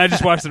 and I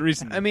just watched it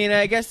recently. I mean,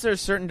 I guess there's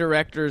certain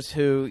directors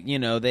who,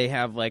 they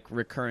have, like,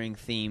 recurring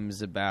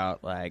themes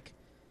about, like,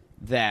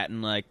 that.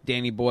 And, like,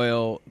 Danny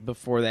Boyle,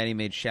 before that, he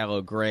made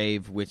Shallow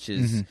Grave, which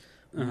is,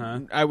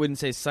 I wouldn't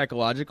say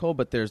psychological,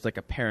 but there's, like,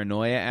 a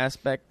paranoia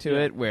aspect to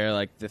it, where,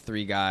 like, the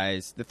three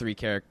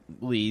character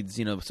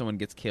leads, someone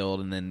gets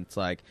killed, and then it's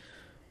like,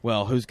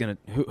 well, who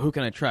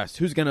can I trust?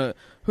 Who's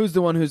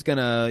the one who's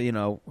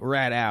gonna,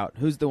 rat out?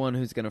 Who's the one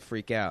who's gonna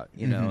freak out?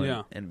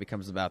 And it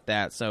becomes about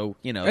that. So,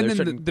 and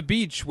then the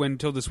beach, when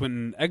Tilda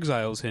Swinton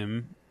exiles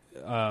him.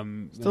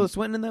 Tilda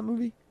Swinton in that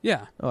movie?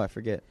 Yeah. Oh, I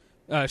forget.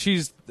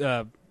 She's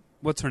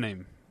what's her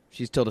name?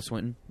 She's Tilda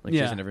Swinton. Like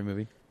she's in every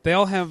movie. They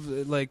all have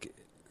like,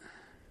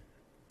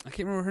 I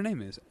can't remember what her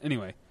name is.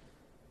 Anyway,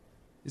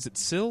 is it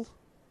Syl?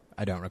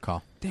 I don't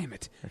recall. Damn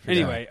it.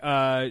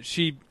 Anyway,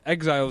 she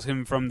exiles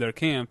him from their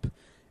camp.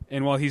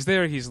 And while he's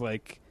there, he's,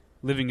 like,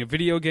 living a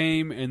video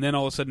game, and then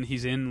all of a sudden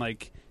he's in,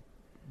 like,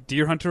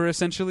 Deer Hunter,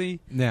 essentially.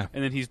 Yeah.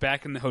 And then he's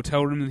back in the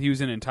hotel room that he was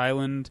in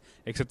Thailand,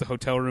 except the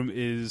hotel room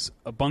is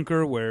a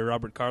bunker where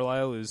Robert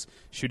Carlyle is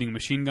shooting a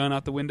machine gun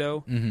out the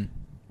window. Mm-hmm.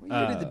 What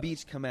year did The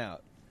Beach come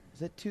out?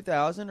 Was it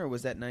 2000, or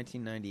was that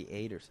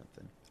 1998 or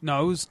something?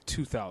 No, it was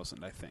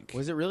 2000, I think.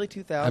 Was it really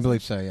 2000? I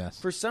believe so, yes.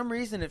 For some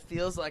reason, it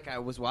feels like I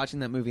was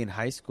watching that movie in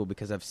high school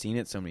because I've seen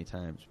it so many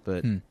times.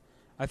 But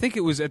I think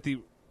it was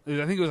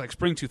like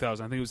spring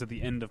 2000. I think it was at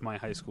the end of my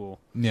high school.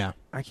 Yeah.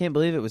 I can't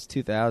believe it was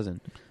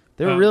 2000.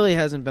 There really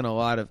hasn't been a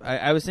lot of...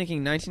 I was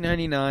thinking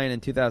 1999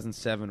 and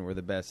 2007 were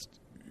the best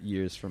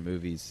years for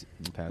movies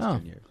in the past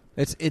 10 years.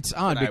 It's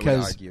odd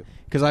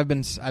because I've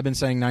been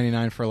saying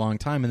 99 for a long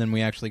time, and then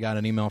we actually got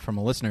an email from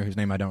a listener whose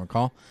name I don't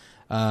recall,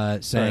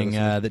 saying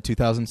that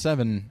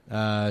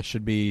 2007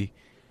 should be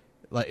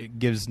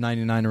gives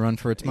 99 a run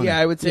for its money. Yeah,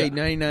 I would say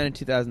 99 and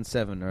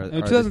 2007 are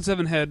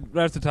 2007 had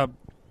right at the top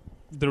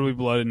There Will Be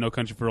Blood and No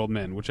Country for Old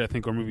Men, which I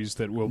think are movies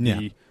that will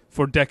be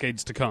for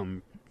decades to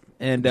come.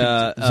 And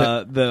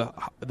the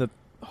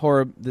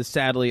horror, the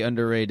sadly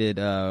underrated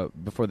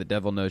Before the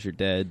Devil Knows You're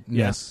Dead.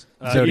 Yes.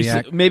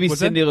 Zodiac. Maybe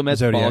Cindy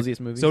Lumet's ballsiest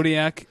movie.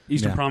 Zodiac,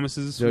 Eastern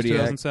Promises, Zodiac.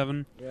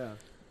 2007. Yeah.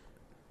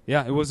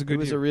 Yeah, it was a good year.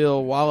 It was a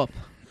real wallop.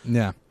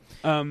 Yeah.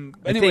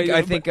 Anyway,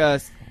 I think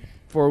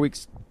 4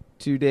 weeks,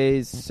 2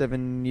 days,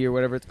 7 year,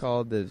 whatever it's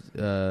called.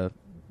 In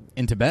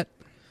Tibet?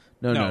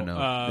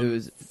 No. It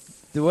was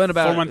the one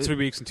about 4 months, 3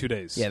 weeks, and 2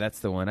 days. Yeah, that's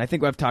the one. I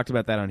think I've talked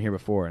about that on here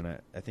before, and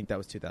I think that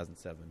was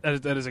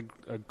 2007. That is a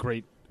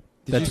great.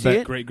 Did you see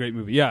it? Great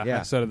movie. Yeah.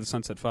 Outside of the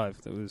Sunset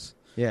 5. That was.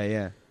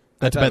 Yeah.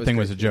 That Tibet thing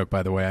was a joke,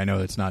 by the way. I know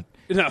it's not.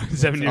 No,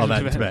 7 years all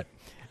that in Tibet.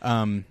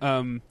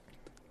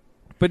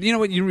 But you know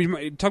what?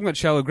 Talking about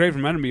Shallow Grave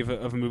reminded me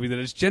of a movie that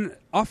is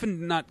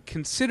often not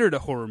considered a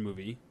horror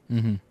movie,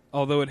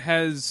 although it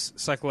has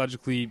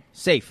psychologically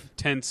safe,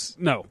 tense.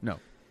 No,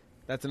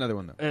 that's another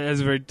one though. It has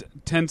a very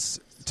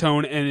tense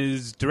tone and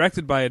is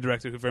directed by a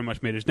director who very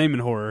much made his name in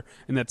horror,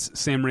 and that's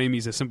Sam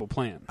Raimi's A Simple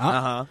Plan.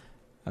 I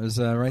was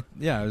right.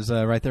 Yeah, I was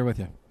right there with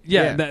you.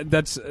 Yeah.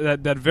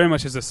 That very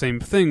much is the same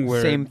thing.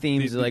 Where same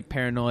themes like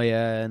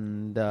paranoia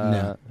and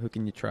who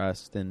can you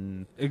trust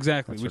and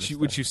exactly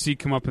which you see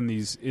come up in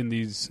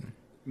these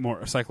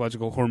more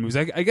psychological horror movies.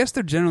 I guess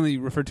they're generally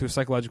referred to as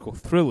psychological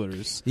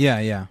thrillers.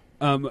 Yeah.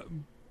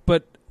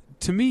 But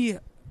to me,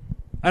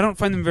 I don't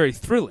find them very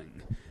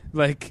thrilling.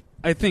 Like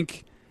I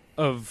think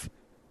of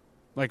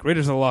like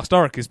Raiders of the Lost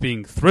Ark as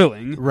being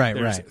thrilling.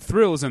 There's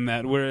thrills in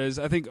that, whereas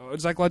I think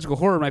psychological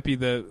horror might be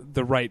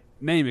the right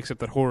name, except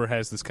that horror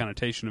has this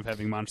connotation of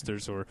having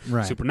monsters or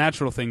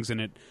supernatural things in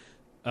it.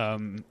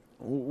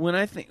 When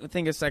I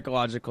think of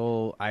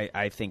psychological,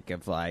 I think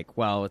of like,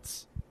 well,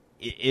 it's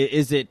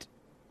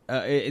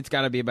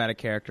got to be about a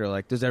character.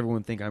 Like, does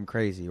everyone think I'm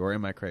crazy, or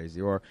am I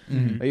crazy? Or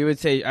I would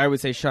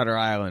say Shutter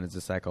Island is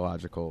a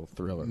psychological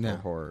thriller or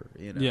horror.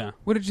 You know? Yeah.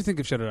 What did you think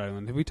of Shutter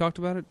Island? Have we talked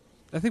about it?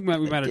 I think we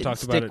might have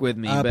talked about it. Stick with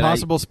me.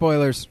 Possible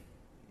spoilers.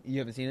 You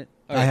haven't seen it?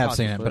 I have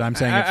seen it, but I'm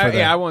saying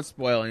I won't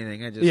spoil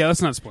anything.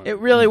 Let's not spoil it. It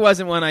really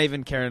wasn't one I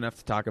even cared enough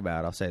to talk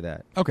about. I'll say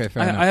that. Okay,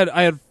 fair enough.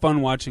 I had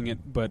fun watching it,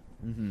 but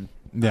I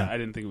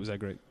didn't think it was that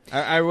great.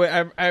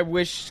 I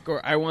wish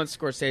I want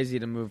Scorsese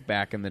to move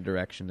back in the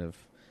direction of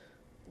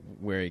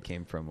where he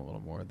came from a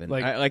little more.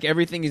 Like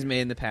everything he's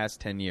made in the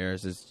past 10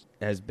 years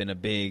has been a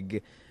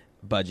big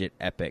budget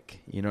epic.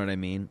 You know what I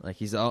mean? Like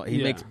he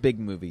makes big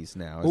movies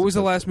now. What was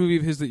the last movie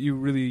of his that you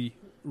really,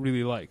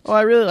 really liked? Oh,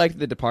 I really liked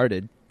The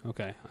Departed.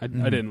 Okay, I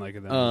didn't like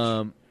it that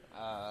much.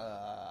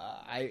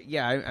 I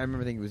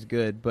remember thinking it was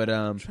good, but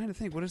I'm trying to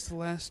think. What is the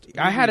last?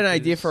 I had an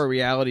idea for a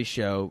reality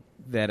show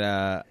that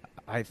I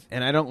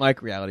don't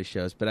like reality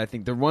shows, but I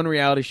think the one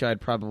reality show I'd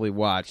probably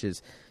watch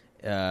is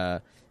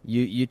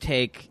you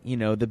take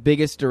the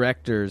biggest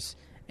directors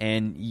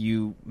and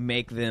you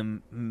make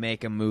them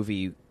make a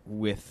movie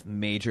with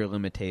major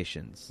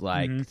limitations,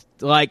 like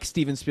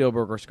Steven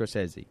Spielberg or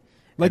Scorsese.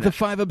 Like The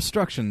Five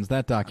Obstructions,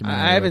 that documentary.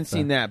 I haven't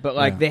seen that,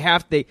 but they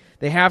have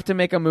to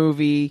make a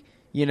movie,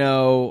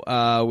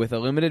 with a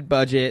limited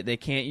budget. They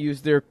can't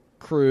use their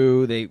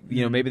crew. They,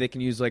 maybe they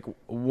can use like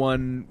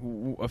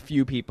a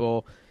few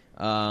people.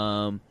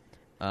 Janusz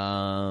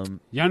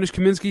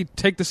Kaminski,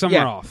 take the summer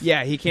off.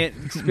 Yeah, he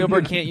can't.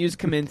 Spielberg can't use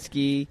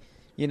Kaminski.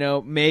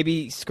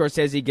 Maybe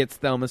Scorsese gets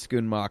Thelma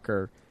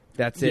Schoonmaker.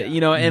 That's it.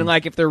 And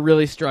like if they're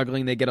really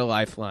struggling, they get a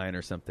lifeline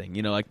or something.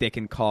 Like they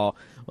can call,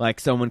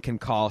 like someone can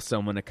call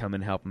someone to come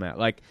and help them out.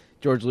 Like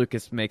George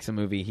Lucas makes a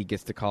movie, he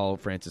gets to call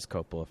Francis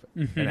Coppola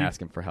and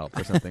ask him for help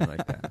or something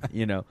like that.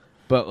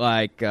 But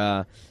like,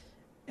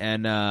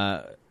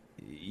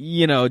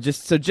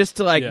 just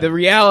to like the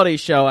reality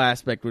show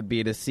aspect would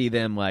be to see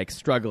them like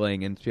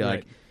struggling and be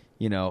like,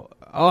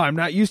 I'm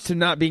not used to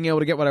not being able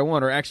to get what I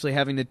want, or actually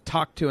having to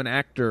talk to an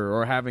actor,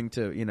 or having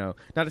to,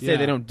 not to say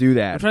they don't do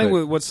that. I'm trying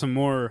to what's some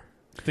more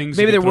things.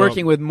 Maybe they're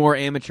working with more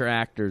amateur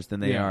actors than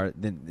they are.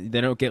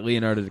 They don't get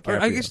Leonardo DiCaprio.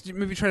 Or I guess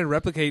maybe try to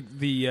replicate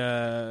the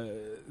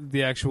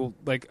actual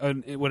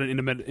what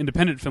an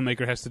independent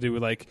filmmaker has to do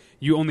with like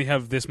you only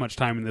have this much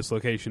time in this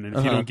location, and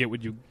if you don't get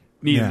what you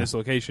need in this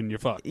location, you're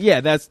fucked.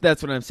 Yeah, that's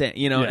what I'm saying.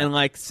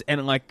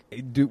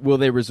 Will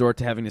they resort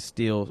to having to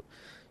steal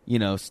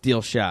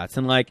shots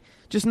and like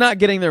just not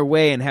getting their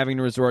way and having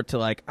to resort to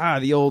like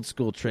the old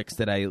school tricks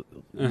that I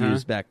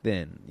used back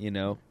then,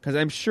 because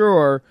I'm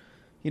sure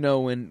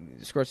when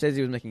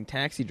Scorsese was making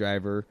Taxi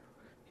Driver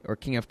or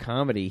King of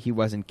Comedy, he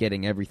wasn't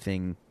getting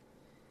everything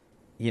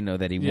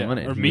that he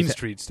wanted. Or Mean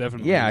Streets,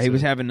 definitely. He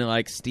was having to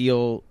like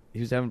steal.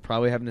 He was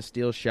probably having to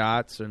steal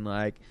shots and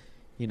like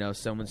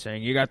someone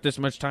saying you got this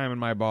much time in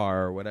my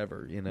bar or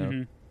whatever.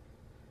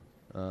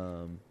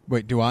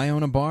 Wait, do I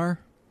own a bar?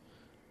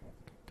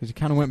 Because you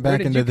kind of went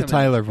back into the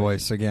Tyler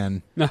voice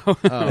again. No.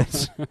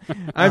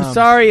 I'm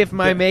sorry if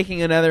my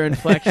making another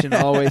inflection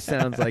always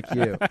sounds like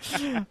you. But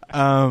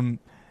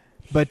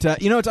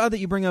it's odd that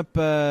you bring up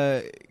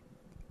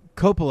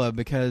Coppola,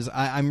 because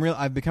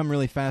I've become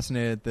really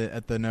fascinated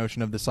at the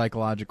notion of the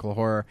psychological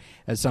horror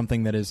as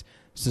something that is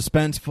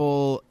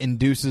suspenseful,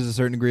 induces a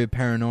certain degree of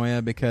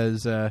paranoia,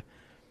 because the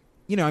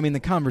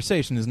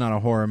conversation is not a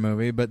horror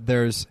movie, but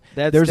there's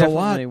definitely a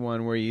lot.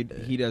 One where he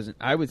doesn't.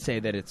 I would say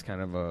that it's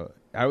kind of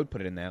I would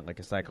put it in that like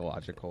a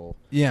psychological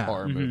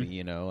horror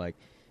movie. Like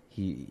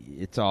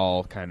it's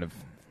all kind of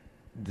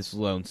this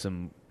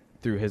lonesome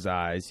through his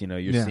eyes.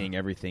 You're seeing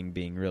everything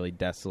being really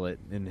desolate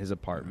in his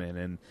apartment,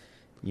 and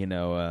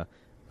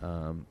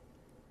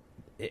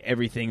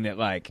everything that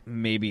like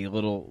maybe a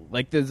little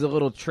like there's a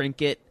little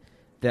trinket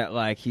that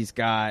like he's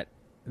got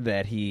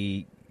that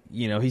he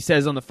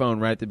says on the phone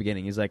right at the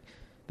beginning. He's like,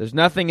 "There's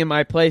nothing in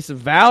my place of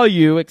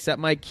value except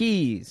my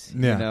keys."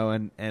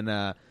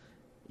 And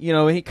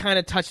he kind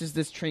of touches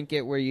this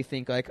trinket where you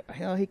think like,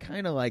 hell, he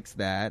kind of likes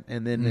that,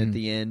 and then at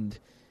the end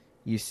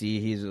you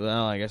see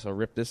I guess I'll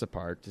rip this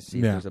apart to see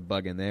if there's a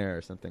bug in there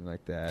or something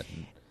like that.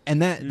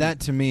 And that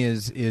to me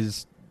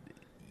is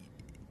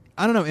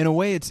I don't know, in a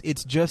way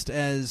it's just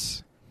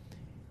as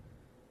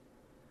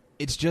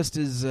it's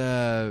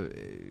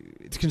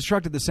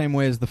constructed the same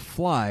way as The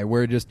Fly,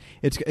 where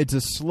it's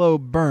a slow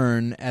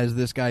burn as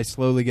this guy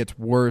slowly gets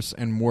worse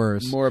and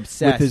worse, more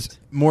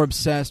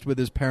obsessed with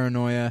his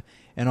paranoia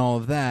and all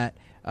of that.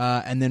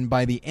 And then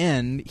by the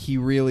end, he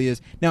really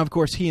is. Now, of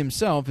course, he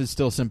himself is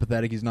still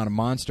sympathetic. He's not a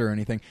monster or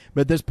anything.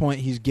 But at this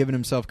point, he's given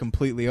himself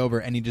completely over,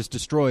 and he just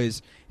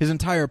destroys his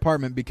entire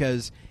apartment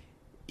because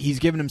he's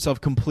given himself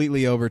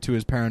completely over to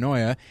his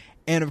paranoia.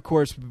 And, of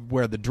course,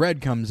 where the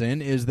dread comes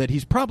in is that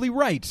he's probably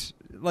right.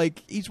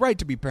 Like, he's right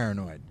to be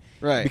paranoid.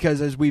 Right.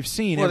 Because as we've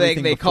seen,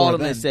 they called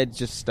him and said,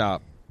 just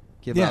stop.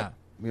 Give up.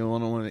 You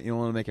don't want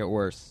to make it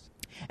worse.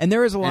 And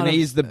there is a lot and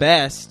he's the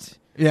best.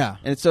 Yeah.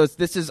 And so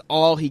this is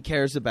all he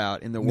cares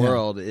about in the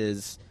world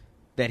is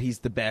that he's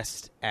the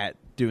best at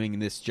doing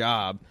this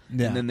job.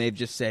 Yeah. And then they've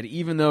just said,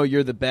 even though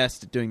you're the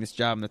best at doing this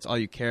job and that's all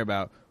you care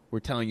about, we're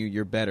telling you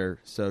you're better,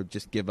 so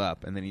just give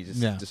up. And then he just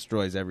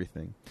destroys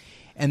everything.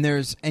 And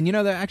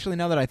actually,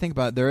 now that I think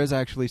about it, there is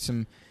actually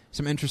some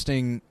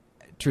interesting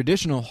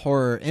traditional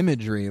horror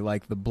imagery,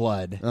 like the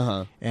blood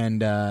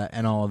and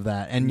all of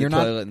that. And the you're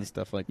toilet not and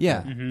stuff like that.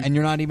 Yeah. And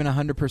you're not even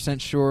 100%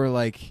 sure,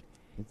 like,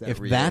 if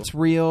that's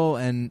real.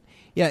 And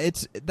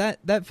it's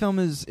that film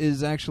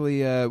is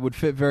actually would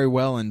fit very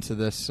well into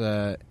this.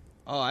 I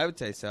would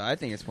say so. I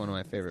think it's one of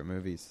my favorite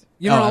movies.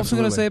 You know what I'm also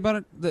going to say about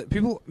it? That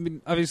people,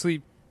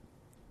 obviously,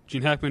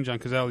 Gene Hackman, John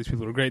Cazale, these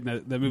people are great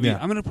in that movie. Yeah.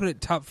 I'm going to put it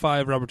top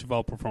 5 Robert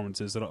Duvall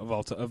performances of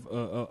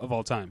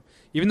all time.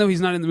 Even though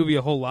he's not in the movie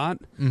a whole lot,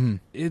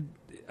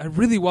 I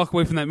really walk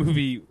away from that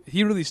movie.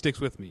 He really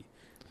sticks with me.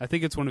 I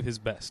think it's one of his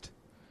best.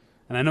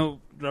 And I know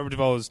Robert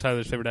Duvall is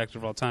Tyler's favorite actor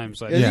of all time.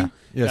 So I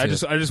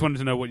just wanted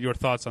to know what your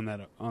thoughts on that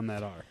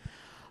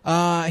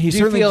are. Do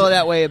you feel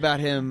that way about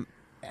him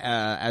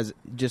as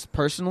just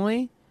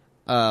personally?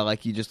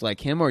 Like you just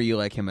like him, or you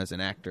like him as an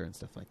actor and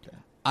stuff like that?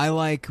 I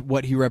like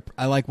what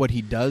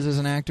he does as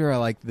an actor. I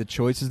like the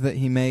choices that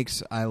he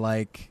makes.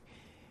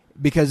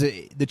 Because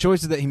the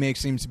choices that he makes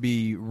seems to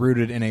be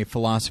rooted in a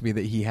philosophy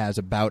that he has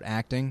about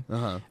acting.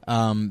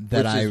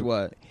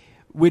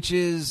 Which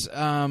is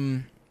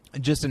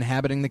just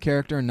inhabiting the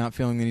character and not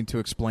feeling the need to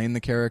explain the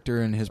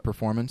character and his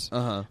performance.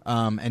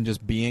 And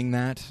just being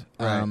that.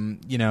 Right.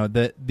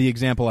 The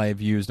example I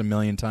have used a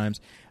million times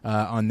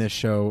on this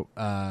show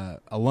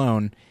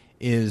alone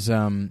is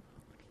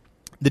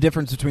the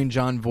difference between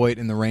John Voight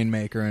in The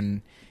Rainmaker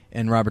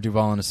and Robert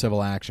Duvall in A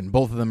Civil Action.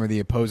 Both of them are the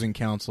opposing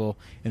counsel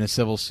in a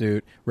civil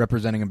suit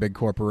representing a big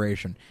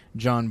corporation.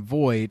 John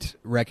Voight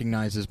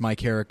recognizes my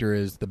character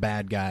is the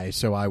bad guy,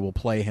 so I will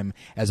play him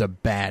as a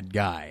bad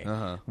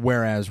guy.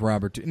 Whereas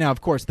now,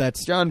 of course,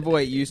 that's... John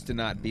Voight used to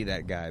not be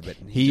that guy, but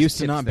he used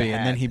to not be,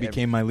 and then he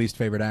became my least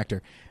favorite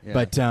actor. Yeah.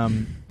 But...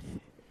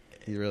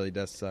 he really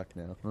does suck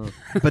now.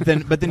 But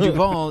then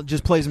Duvall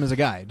just plays him as a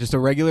guy, just a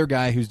regular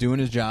guy who's doing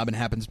his job and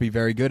happens to be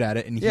very good at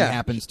it, and he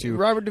happens to...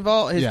 Robert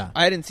Duvall,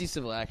 I didn't see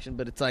Civil Action,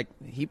 but it's like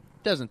he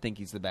doesn't think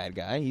he's the bad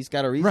guy. He's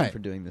got a reason for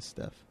doing this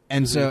stuff.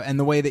 And and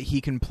the way that he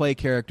can play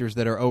characters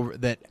that are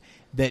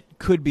that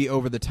could be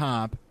over the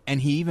top, and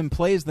he even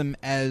plays them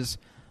as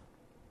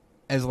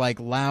like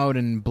loud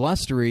and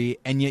blustery,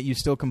 and yet you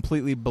still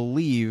completely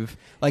believe.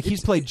 Like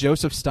he's played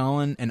Joseph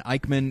Stalin and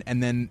Eichmann,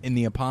 and then in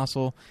The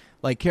Apostle,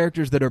 like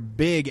characters that are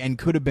big and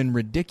could have been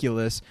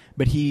ridiculous,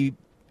 but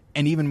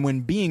even when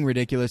being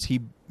ridiculous,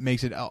 he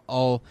makes it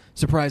all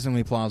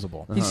surprisingly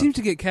plausible. He seems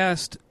to get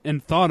cast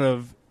and thought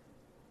of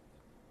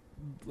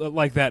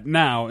like that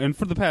now, and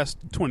for the past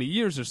 20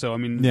 years or so. I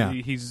mean,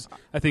 he's,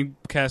 I think,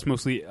 cast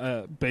mostly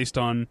based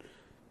on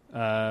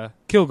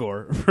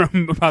Kilgore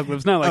from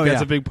Apocalypse Now.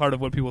 That's a big part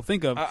of what people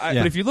think of.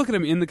 But if you look at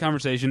him in the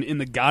conversation, in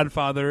The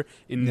Godfather,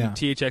 in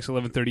THX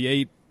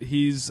 1138,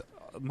 he's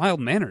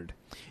mild-mannered.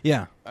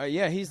 Yeah.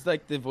 He's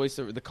like the voice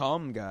of the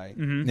calm guy.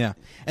 Mm-hmm. Yeah.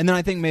 And then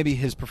I think maybe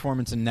his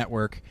performance in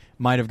Network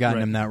might have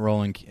gotten him that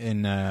role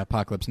in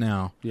Apocalypse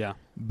Now. Yeah.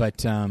 But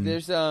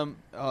there's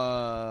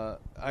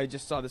I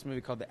just saw this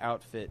movie called The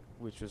Outfit,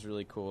 which was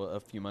really cool a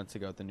few months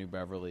ago at the New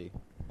Beverly.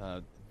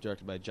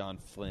 directed by John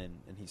Flynn,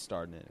 and he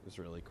starred in it. It was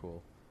really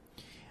cool.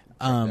 Check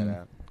that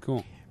out.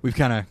 Cool. We've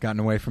kind of gotten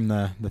away from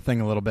the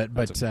thing a little bit,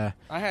 but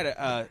I had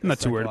a I'm not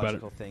too worried about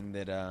psychological thing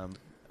that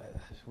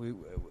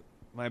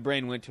my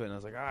brain went to it, and I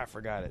was like, I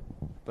forgot it.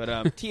 But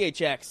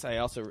THX, I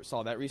also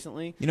saw that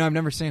recently. I've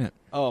never seen it.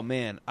 Oh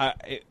man,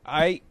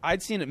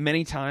 I'd seen it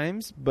many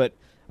times, but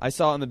I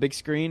saw it on the big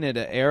screen at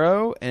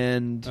Arrow,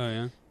 and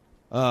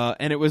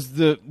and it was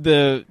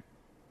the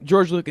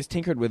George Lucas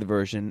tinkered with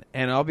version,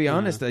 and I'll be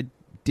honest, it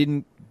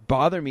didn't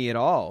bother me at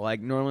all.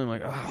 Like normally I'm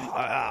like,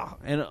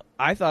 and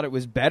I thought it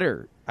was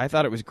better. I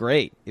thought it was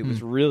great. It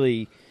was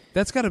really.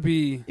 That's got to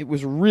be. It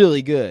was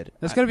really good.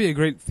 That's got to be a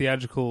great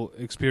theatrical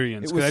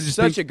experience. It was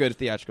such a good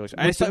theatrical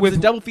experience. It was a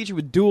double feature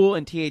with Duel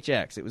and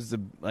THX. It was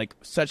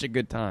such a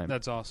good time.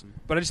 That's awesome.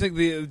 But I just think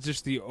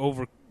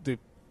the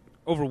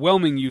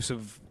overwhelming use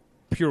of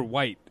pure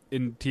white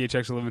in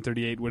THX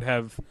 1138 would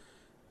have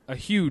a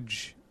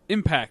huge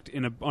impact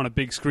on a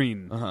big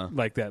screen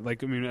like that.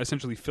 Like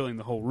essentially filling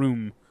the whole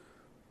room.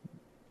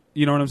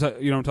 You know what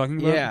I'm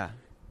talking about? Yeah.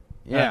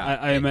 Yeah,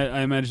 I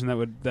imagine that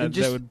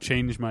would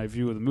change my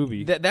view of the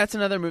movie. That's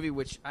another movie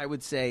which I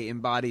would say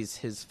embodies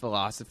his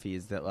philosophy.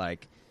 Is that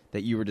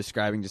that you were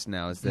describing just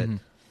now? Is that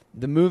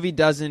the movie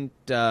doesn't?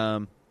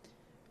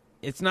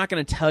 It's not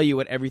going to tell you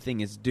what everything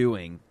is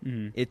doing.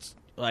 Mm-hmm. It's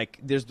like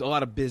there's a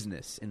lot of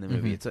business in the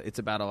movie. Mm-hmm. It's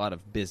about a lot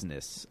of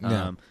business.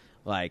 Yeah.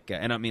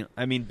 And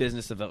I mean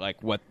business of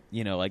what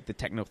the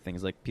technical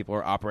things, like people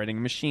are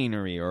operating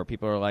machinery or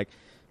people are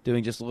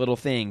doing just little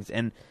things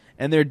and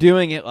they're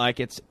doing it like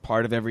it's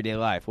part of everyday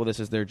life. Well, this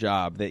is their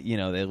job. That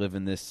they live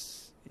in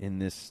this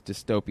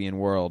dystopian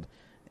world,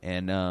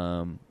 and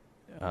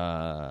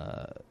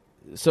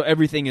so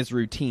everything is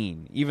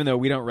routine, even though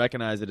we don't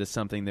recognize it as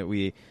something that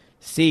we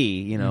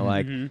see.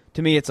 To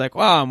me, it's like,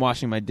 wow, I'm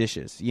washing my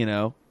dishes.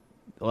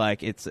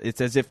 It's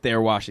as if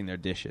they're washing their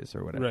dishes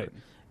or whatever. Right.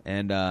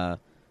 And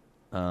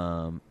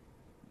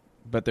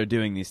but they're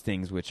doing these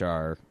things which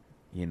are,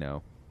 you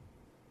know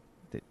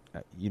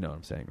what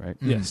I'm saying, right?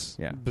 Yes.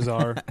 Yeah.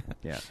 Bizarre.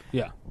 Yeah.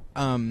 Yeah.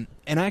 And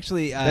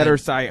actually, better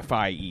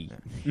sci-fi-y.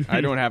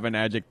 I don't have an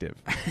adjective.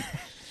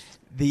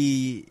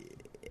 And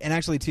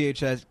actually,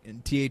 THX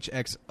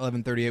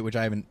 1138, which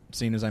I haven't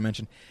seen, as I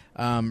mentioned,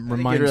 reminds me. I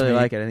think you'd really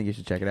like it. I think you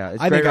should check it out.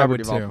 It's I great think I Robert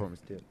would Duvall too.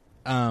 performance too.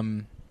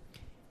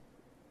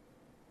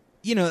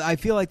 I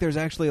feel like there's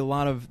actually a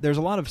lot of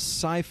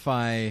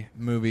sci-fi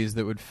movies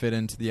that would fit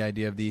into the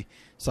idea of the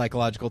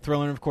psychological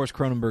thriller, and of course,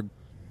 Cronenberg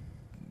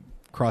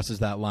crosses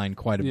that line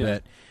quite a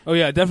bit. Oh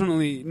yeah,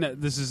 definitely. No,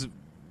 this is a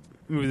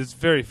movie that's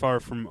very far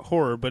from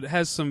horror, but it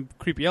has some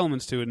creepy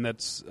elements to it, and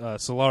that's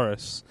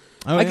Solaris.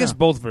 I guess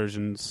both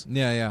versions.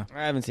 Yeah.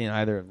 I haven't seen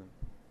either of them.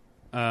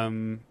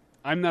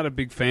 I'm not a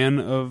big fan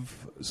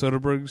of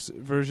Soderbergh's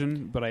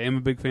version, but I am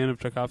a big fan of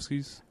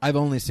Tchaikovsky's. I've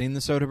only seen the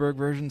Soderbergh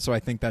version, so I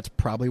think that's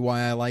probably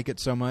why I like it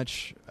so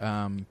much.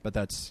 But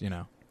that's,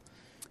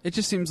 It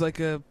just seems like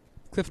a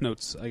Cliff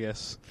Notes, I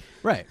guess.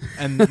 Right.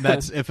 And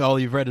that's if all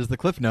you've read is the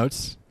Cliff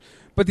Notes.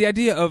 But the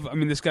idea of,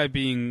 this guy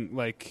being,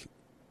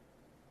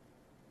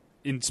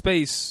 in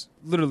space,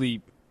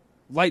 literally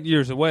light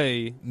years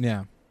away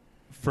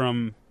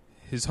from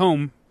his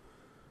home,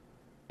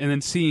 and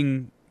then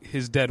seeing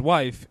his dead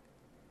wife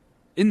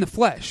in the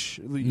flesh,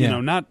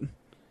 not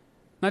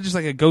just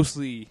like a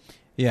ghostly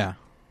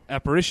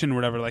apparition or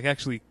whatever,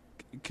 actually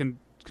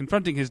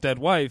confronting his dead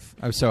wife.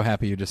 I was so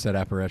happy you just said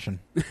apparition.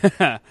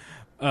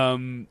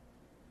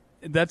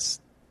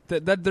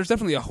 There's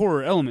definitely a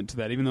horror element to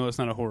that, even though it's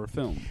not a horror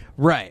film.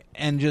 Right,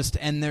 and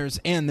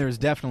there's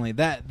definitely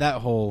that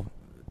whole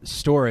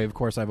story. Of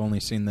course, I've only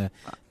seen the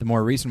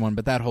more recent one,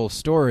 but that whole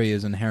story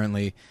is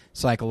inherently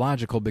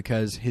psychological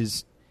because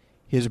his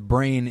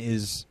brain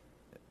is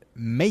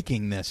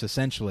making this.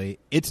 Essentially,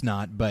 it's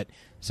not, but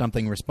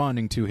something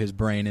responding to his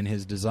brain and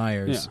his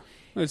desires.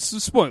 Yeah, it's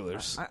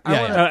spoilers.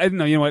 No,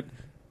 you know what?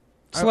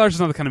 Solaris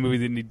is not the kind of movie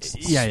that needs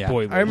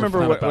spoilers. I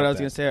remember what I was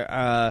going to say.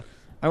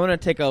 I want to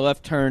take a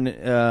left turn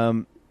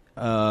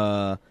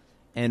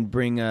and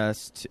bring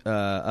us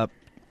up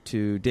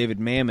to David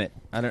Mamet.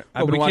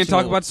 We can't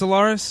talk about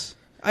Solaris?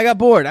 I got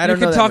bored. I don't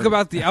know. You can talk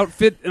about the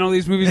outfit in all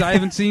these movies I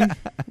haven't seen?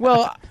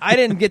 Well, I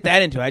didn't get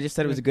that into it. I just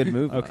said it was a good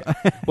movie. Okay.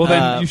 Well,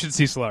 then you should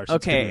see Solaris.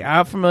 Okay.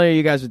 How familiar are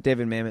you guys with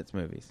David Mamet's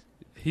movies?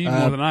 He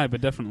more than I, but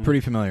definitely.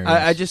 Pretty familiar.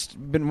 I just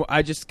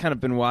kind of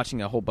been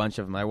watching a whole bunch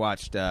of them. I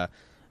watched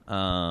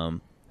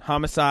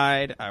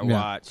Homicide. I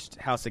watched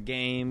House of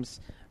Games.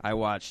 I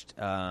watched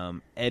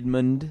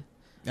Edmund.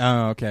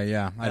 Oh, okay,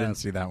 yeah. I didn't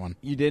see that one.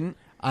 You didn't?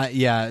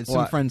 Yeah,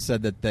 some friends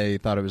said that they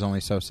thought it was only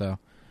so-so.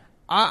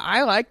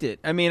 I liked it.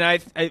 I mean,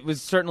 it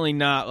was certainly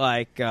not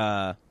like...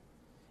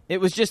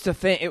 it was just a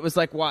thing. It was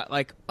like, what?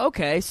 Like,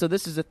 okay, so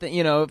this is a thing.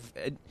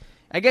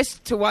 I guess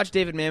to watch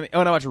David Mamet...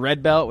 Oh, and I watched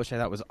Red Belt, which I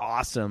thought was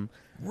awesome.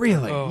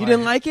 Really? You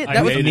didn't like it?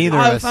 That was neither.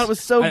 I thought it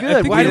was so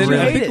good. Why did you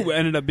hate it? I think it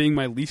ended up being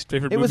my least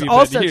favorite movie of that year. It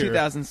was also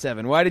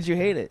 2007. Why did you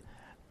hate it?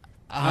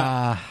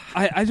 I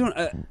don't.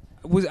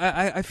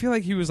 I feel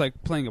like he was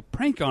playing a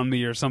prank on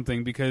me or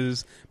something,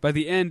 because by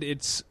the end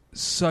it's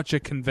such a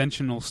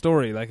conventional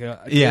story. Like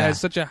it has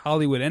such a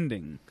Hollywood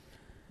ending.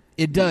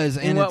 It does.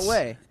 In what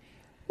way?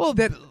 Well,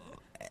 that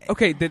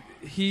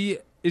he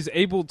is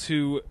able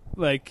to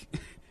like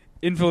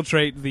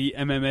infiltrate the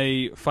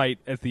MMA fight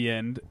at the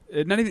end.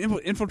 Not even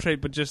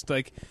infiltrate, but just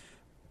like,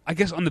 I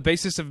guess on the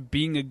basis of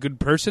being a good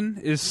person,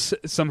 is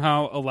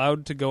somehow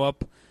allowed to go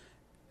up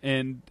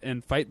and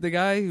fight the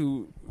guy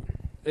who.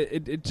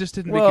 It just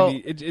didn't make any.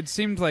 It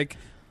seemed like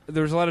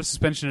there was a lot of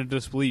suspension of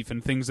disbelief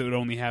and things that would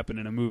only happen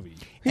in a movie.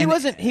 He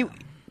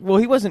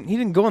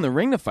didn't go in the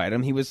ring to fight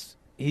him.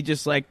 He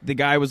just like, the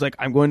guy was like,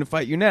 I'm going to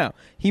fight you now.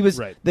 He was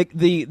right.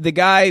 The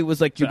guy was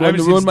like, you're so going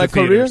to ruin my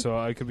career. So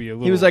I could be a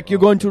little. He was like, you're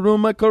going to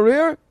ruin my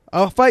career.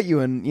 I'll fight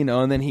you, and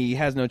and then he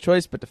has no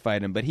choice but to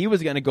fight him. But he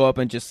was going to go up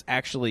and just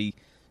actually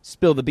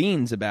spill the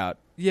beans about.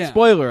 Yeah.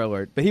 Spoiler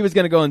alert. But he was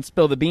going to go and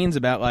spill the beans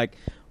about like,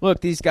 look,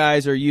 these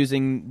guys are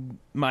using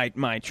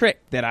my trick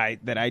that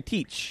I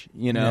teach.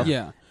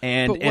 Yeah.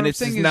 And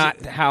it's not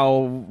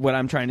what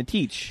I'm trying to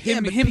teach.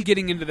 Him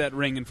getting into that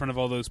ring in front of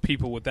all those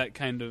people with that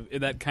kind of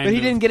But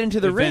he didn't get into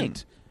the ring.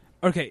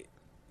 Okay,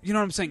 you know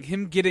what I'm saying?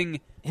 Him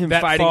getting him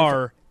that fighting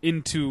far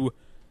into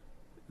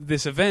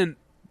this event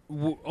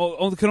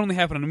could only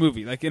happen in a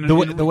movie. Like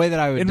the way that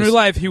I would in real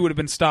life, he would have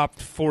been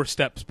stopped 4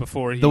 steps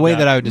before. The way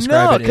that I would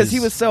describe it because he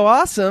was so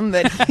awesome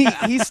that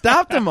he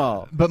stopped them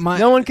all. But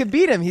no one could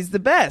beat him. He's the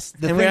best.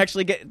 And we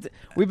actually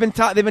they've been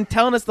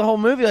telling us the whole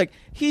movie like,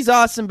 he's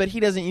awesome, but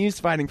he doesn't use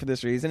fighting for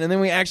this reason. And then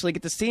we actually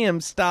get to see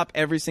him stop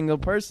every single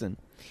person.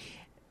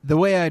 The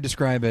way I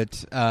describe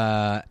it,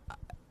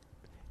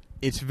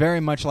 it's very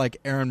much like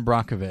Aaron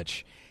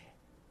Brockovich.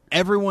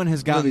 Everyone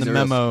has gotten the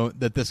memo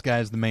that this guy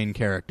is the main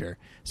character.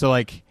 So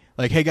like,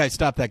 hey guys,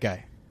 stop that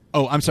guy.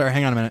 Oh, I'm sorry,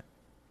 hang on a minute.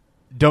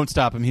 Don't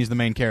stop him, he's the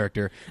main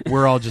character.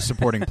 We're all just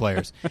supporting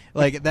players.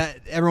 Like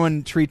that,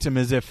 everyone treats him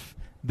as if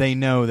they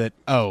know that,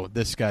 oh,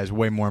 this guy's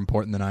way more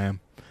important than I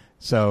am.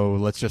 So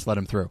let's just let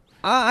him through.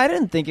 I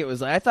didn't think it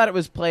was. I thought it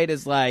was played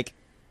as like,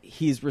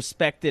 he's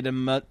respected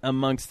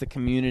amongst the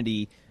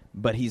community,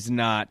 but he's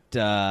not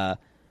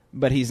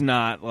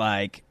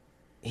like,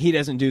 he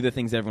doesn't do the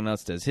things everyone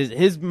else does.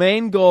 His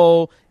main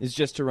goal is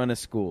just to run a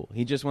school.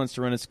 He just wants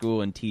to run a school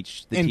and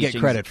teach the teachings. And get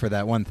credit for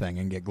that one thing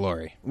and get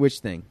glory. Which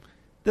thing?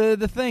 The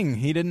thing.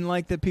 He didn't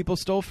like that people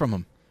stole from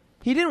him.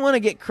 He didn't want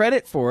to get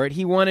credit for it.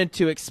 He wanted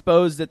to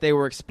expose that they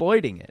were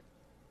exploiting it.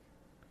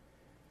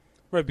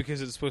 Right,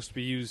 because it's supposed to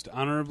be used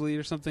honorably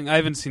or something. I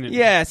haven't seen it.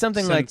 Yeah,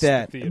 something like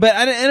that. But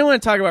I don't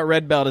want to talk about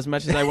Red Belt as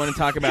much as I want to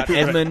talk about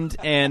Edmund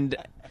and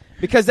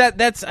because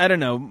that's I don't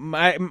know.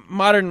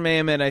 Modern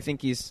Mamet, I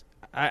think he's.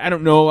 I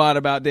don't know a lot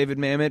about David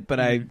Mamet, but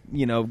I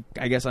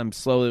guess I'm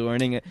slowly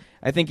learning it.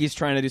 I think he's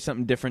trying to do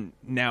something different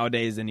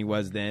nowadays than he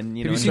was then.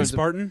 Have you seen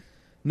Spartan?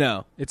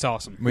 No. It's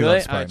awesome.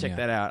 Really? I'll check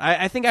that out.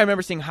 I think I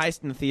remember seeing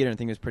Heist in the theater and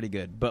think it was pretty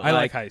good. But I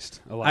like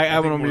Heist a lot. I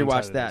want to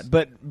rewatch that.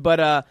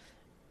 But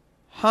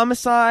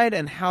Homicide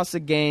and House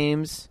of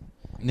Games.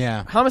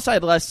 Yeah.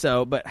 Homicide less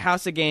so, but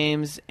House of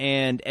Games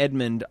and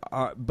Edmund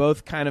are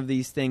both kind of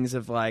these things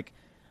of like,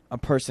 a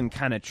person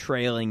kind of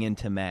trailing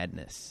into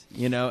madness,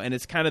 and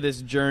it's kind of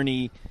this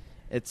journey.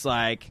 It's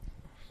like,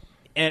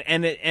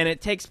 and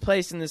it takes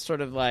place in this sort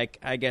of like,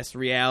 I guess,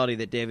 reality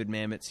that David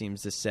Mamet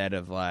seems to set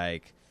of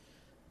like,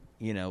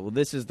 well,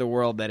 this is the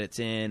world that it's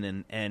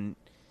in, and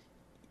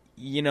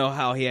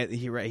how he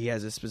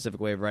has a specific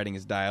way of writing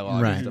his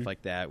dialogue and stuff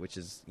like that, which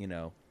is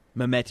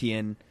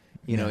Mametian.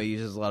 He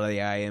uses a lot of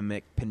the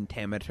iambic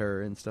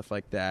pentameter and stuff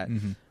like that,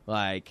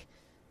 like.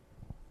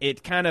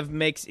 It kind of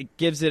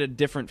gives it a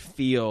different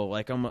feel,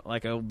 like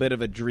a bit of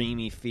a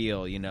dreamy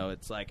feel.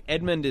 It's like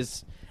Edmund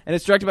is, and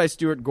it's directed by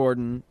Stuart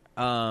Gordon.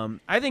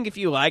 I think if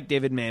you like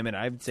David Mamet,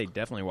 I would say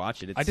definitely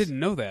watch it. I didn't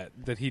know that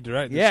he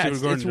directed. Yeah,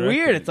 it's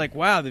weird. It's like,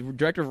 wow, the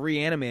director of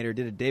Reanimator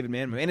did a David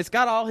Mamet movie, and it's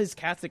got all his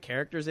cast of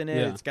characters in it.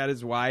 Yeah. It's got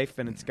his wife,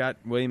 and it's got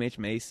William H.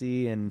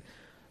 Macy, and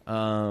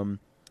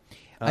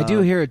I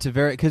do hear it's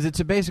because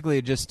it's basically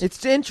just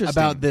it's interesting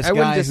about this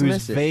guy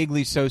who's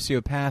vaguely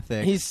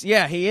sociopathic.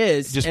 He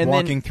is just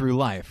walking through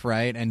life,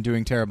 right, and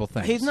doing terrible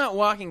things. He's not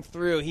walking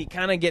through. He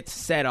kind of gets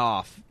set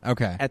off.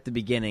 At the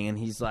beginning, and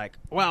he's like,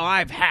 "Well,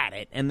 I've had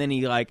it," and then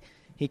he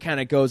kind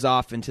of goes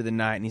off into the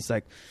night, and he's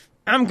like,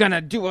 "I'm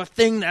gonna do a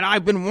thing that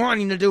I've been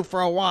wanting to do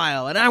for a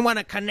while, and I want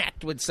to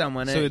connect with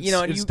someone." So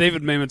it's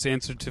David Mamet's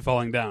answer to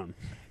Falling Down.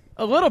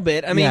 A little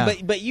bit. I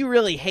mean, but you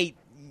really hate.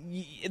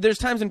 There's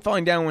times in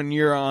Falling Down when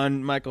you're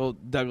on Michael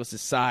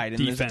Douglas's side,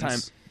 and Defense. there's a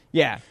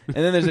time, and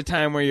then there's a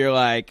time where you're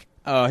like,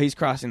 oh, he's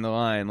crossing the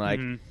line. Like,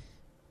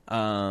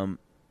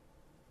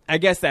 I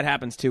guess that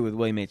happens too with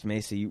William H.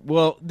 Macy.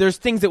 Well, there's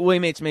things that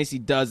William H. Macy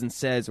does and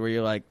says where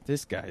you're like,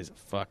 this guy's a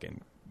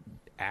fucking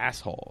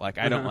asshole. Like,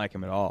 I don't like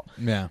him at all.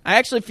 Yeah, I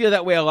actually feel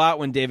that way a lot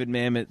when David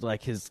Mamet,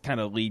 like his kind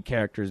of lead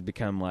characters,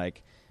 become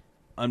like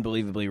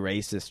unbelievably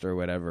racist or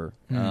whatever.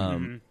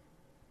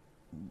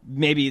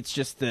 Maybe it's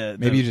just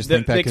maybe you just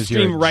think that because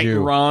you're a right Jew.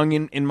 And wrong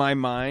in my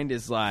mind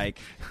is like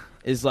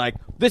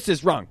this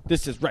is wrong,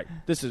 this is right,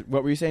 this is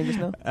what were you saying just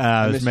now?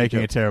 I was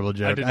making a terrible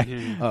joke. I didn't hear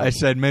you. I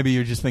said maybe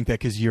you just think that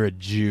because you're a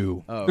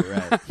Jew. Oh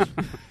right.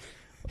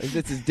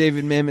 This is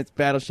David Mamet's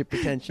Battleship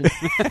Pretension.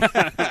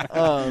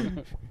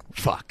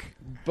 Fuck.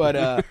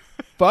 But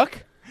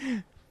fuck.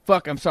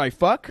 I'm sorry.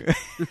 Fuck.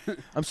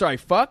 I'm sorry.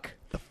 Fuck.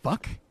 The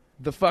fuck.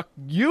 The fuck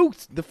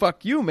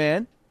you,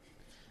 man.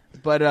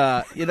 But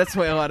yeah, that's the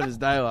way a lot of his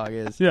dialogue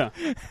is. Yeah,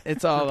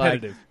 it's all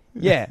repetitive.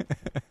 Like,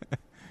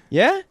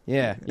 yeah.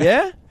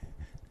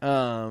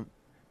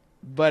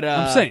 But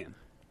I'm saying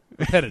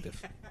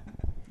repetitive.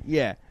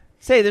 Yeah.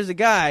 Say, there's a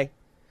guy.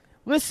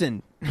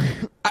 Listen,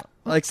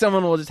 like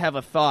someone will just have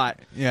a thought.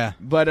 Yeah.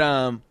 But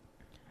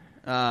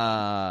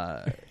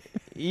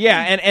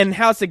yeah, and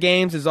House of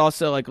Games is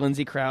also like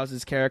Lindsay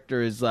Krause's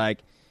character is like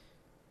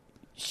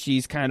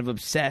she's kind of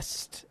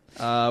obsessed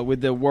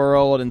with the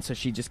world, and so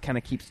she just kind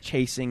of keeps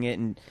chasing it,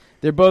 and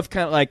they're both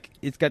kind of like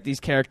it's got these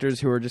characters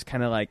who are just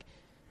kind of like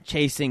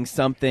chasing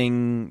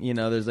something, you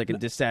know, there's like a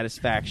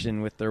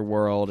dissatisfaction with their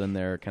world and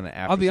they're kind of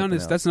after I'll be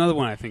honest, else. That's another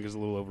one I think is a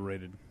little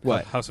overrated.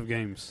 What? House of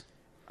Games.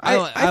 I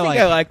think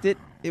I liked it.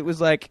 It was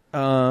like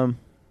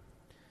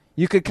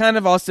you could kind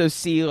of also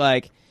see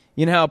like,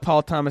 you know how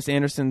Paul Thomas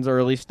Anderson's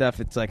early stuff,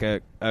 it's like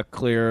a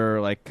clear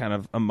like kind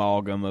of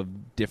amalgam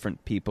of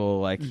different people.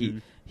 Like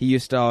he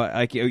used to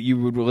like you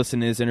would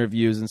listen to his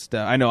interviews and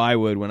stuff. I know I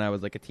would when I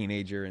was like a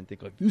teenager and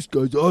think like, this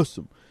guy's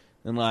awesome.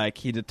 And like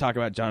he'd talk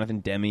about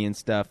Jonathan Demme and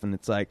stuff, and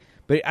it's like,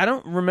 but I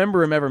don't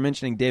remember him ever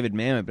mentioning David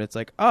Mamet. But it's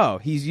like, oh,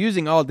 he's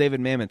using all David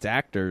Mamet's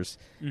actors,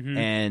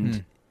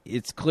 and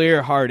it's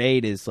clear Hard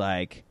Eight is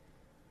like,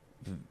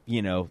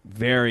 you know,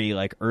 very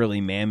like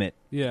early Mamet.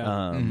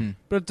 Yeah,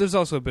 but there's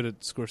also a bit of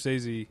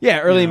Scorsese.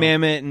 Yeah, early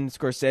Mamet and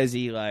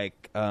Scorsese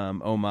like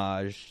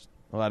homage.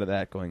 A lot of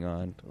that going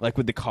on, like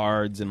with the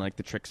cards and like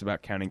the tricks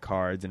about counting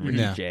cards and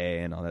Ricky Jay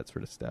and all that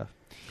sort of stuff.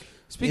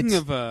 Speaking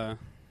of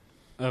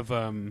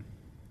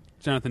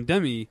Jonathan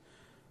Demme,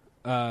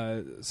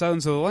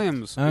 Silence of the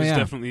Lambs is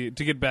definitely,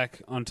 to get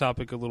back on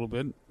topic a little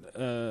bit.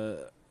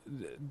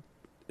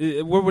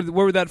 Where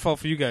would that fall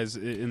for you guys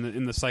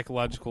in the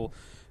psychological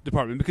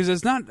department? Because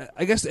it's not.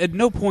 I guess at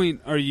no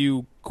point are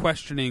you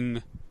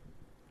questioning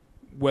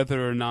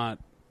whether or not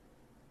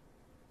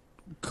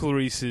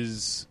Clarice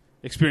is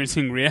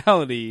experiencing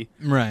reality,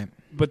 right?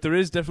 But there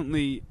is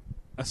definitely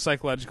a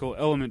psychological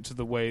element to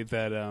the way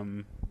that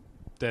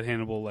that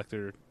Hannibal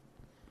Lecter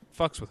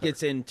fucks with her.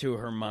 Gets into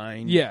her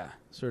mind,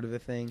 sort of a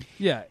thing.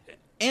 Yeah,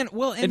 and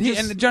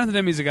Jonathan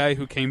Demme is a guy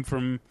who came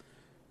from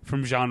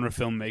genre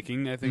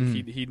filmmaking. I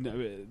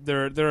think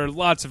there are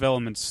lots of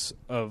elements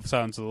of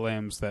Silence of the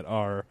Lambs that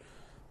are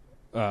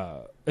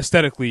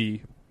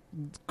aesthetically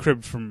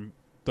cribbed from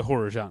the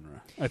horror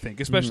genre. I think,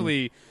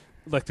 especially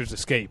Lecter's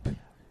escape.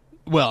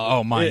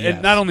 Well,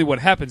 and not only what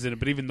happens in it,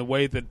 but even the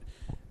way that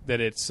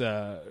it's you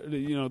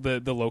know,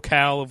 the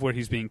locale of where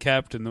he's being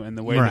kept and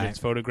the way that it's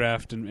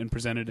photographed and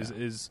presented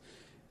is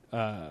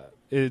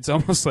it's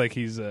almost like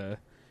he's a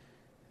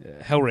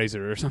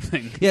Hellraiser or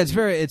something. Yeah,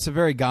 it's a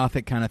very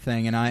gothic kind of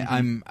thing, and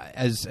I'm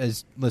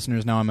as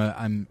listeners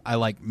know, I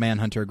like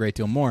Manhunter a great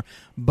deal more,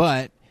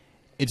 but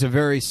it's a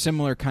very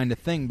similar kind of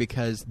thing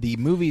because the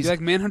movies. You like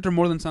Manhunter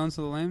more than Silence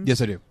of the Lambs?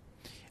 Yes, I do.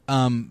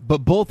 But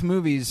both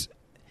movies,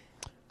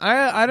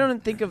 I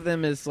don't think of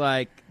them as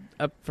like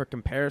up for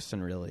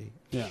comparison, really.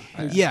 Yeah.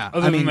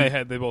 Other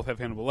than they both have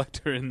Hannibal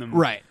Lecter in them,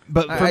 right?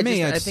 But for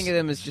me, I think of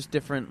them as just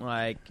different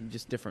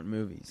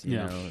movies. You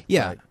know?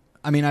 Yeah.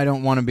 I mean, I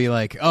don't want to be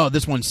like, oh,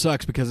 this one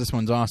sucks because this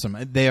one's awesome.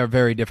 They are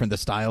very different. The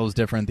style is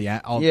different.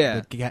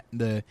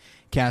 The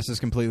cast is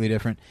completely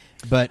different.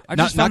 But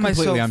not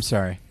completely. I'm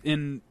sorry.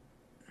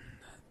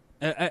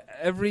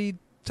 Every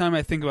time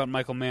I think about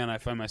Michael Mann, I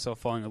find myself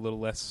falling a little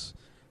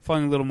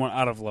more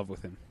out of love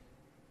with him.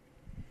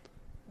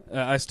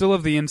 I still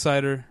love The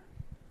Insider.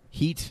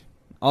 Heat.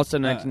 Also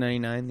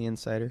 1999, The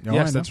Insider. No,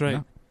 yes, that's right.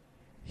 No.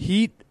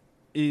 Heat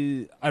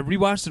is. I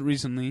rewatched it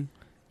recently.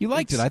 You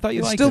liked it. I thought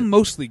you liked it. It's still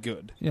mostly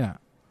good. Yeah.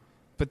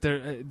 But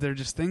there are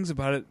just things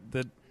about it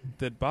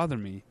that bother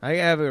me. I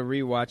have a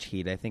rewatch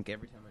Heat. I think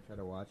every time I try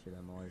to watch it,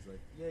 I'm always like,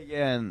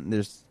 yeah, and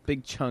there's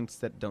big chunks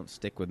that don't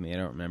stick with me. I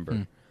don't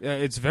remember. Yeah,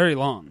 it's very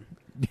long.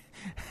 You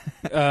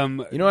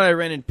know what I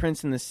rented?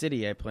 Prince in the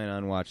City. I plan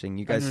on watching.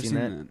 You guys seen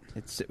that?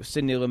 It's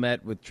Sidney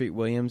Lumet with Treat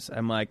Williams.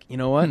 I'm like, you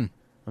know what?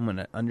 I'm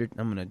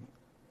gonna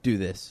do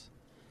this.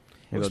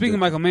 Well, speaking of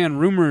Michael Mann,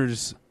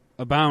 rumors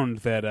abound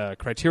that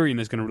Criterion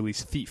is going to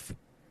release Thief.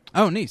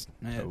 Oh, neat.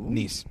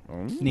 Neat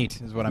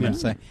is what I meant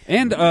to say.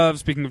 And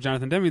speaking of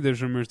Jonathan Demme,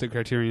 there's rumors that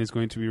Criterion is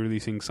going to be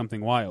releasing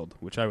Something Wild,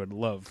 which I would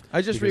love.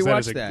 I just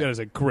rewatched that. That is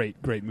a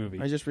great movie.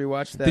 I just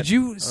rewatched that. Did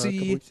you see a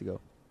couple weeks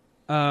ago?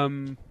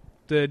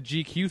 The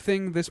GQ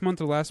thing this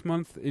month or last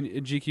month in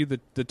GQ,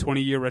 the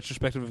 20-year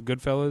retrospective of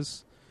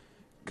Goodfellas?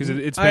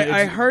 Because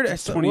I heard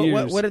 20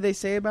 years. What did they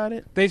say about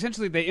it? They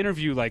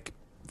interview like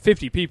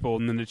 50 people,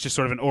 and then it's just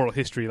sort of an oral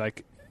history,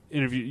 like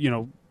interview, you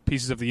know,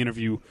 pieces of the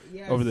interview.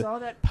 Yeah, I saw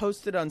that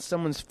posted on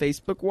someone's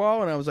Facebook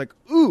wall, and I was like,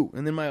 ooh,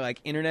 and then my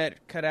like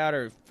internet cut out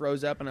or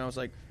froze up, and I was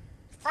like,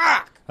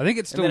 fuck. I think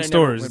it's still in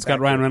stores. It's got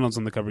Ryan Reynolds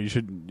on the cover. You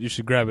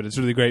should grab it. It's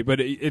really great. But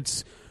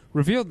it's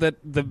revealed that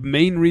the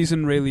main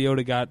reason Ray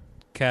Liotta got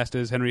cast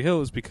as Henry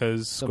Hill is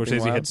because Something Scorsese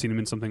Wild? had seen him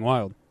in Something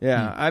Wild.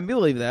 Yeah, I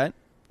believe that.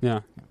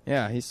 Yeah.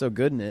 Yeah, he's so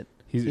good in it.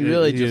 He He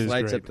really is just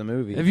lights great. up the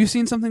movie. Have you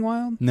seen Something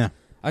Wild? No.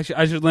 I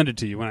should lend it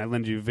to you when I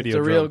lend you video.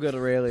 It's a real drug.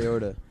 good Ray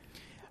Liotta.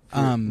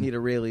 Need a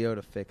Ray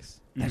Liotta fix.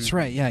 That's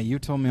right. Yeah, you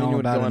told me Then all you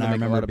would about go it. on And to I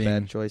make a remember lot of being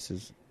bad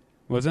choices,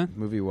 Was it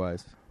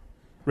movie-wise.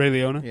 Ray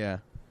Liotta? Yeah.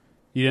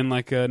 You didn't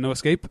like No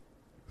Escape?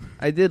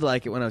 I did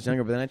like it when I was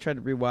younger, but then I tried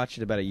to rewatch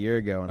it about a year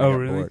ago, and I got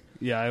really? bored.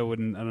 Yeah, I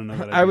wouldn't. I don't know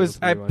that.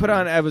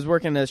 I was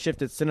working a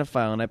shift at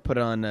Cinephile, and I put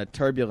on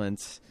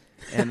Turbulence,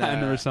 and I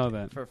never saw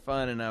that. for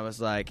fun, and I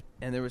was like,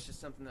 and there was just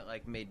something that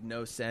like made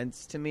no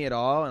sense to me at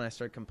all, and I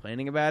started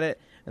complaining about it,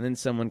 and then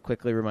someone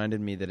quickly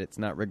reminded me that it's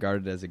not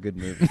regarded as a good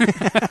movie.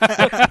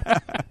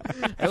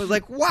 I was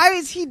like, why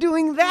is he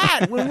doing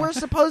that when we're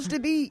supposed to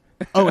be?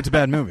 Oh, it's a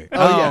bad movie.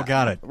 Yeah.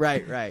 Got it.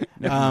 Right.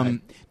 Never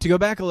mind. To go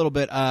back a little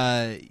bit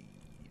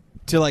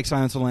to like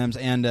Silence of the Lambs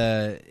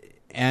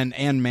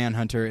and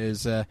Manhunter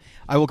is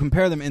I will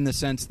compare them in the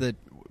sense that,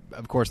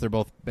 of course, they're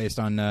both based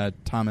on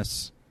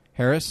Thomas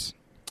Harris.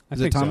 I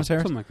Is think it Thomas so.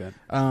 Harris? Something like that.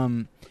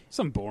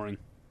 Some boring.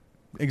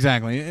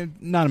 Exactly.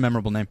 Not a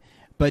memorable name.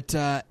 But,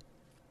 and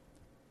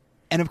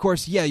of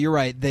course, yeah, you're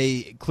right.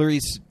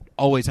 Clarice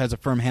always has a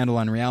firm handle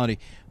on reality.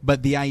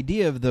 But the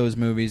idea of those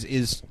movies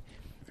is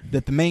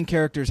that the main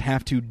characters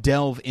have to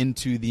delve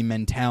into the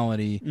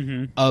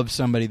mentality of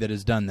somebody that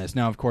has done this.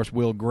 Now, of course,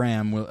 Will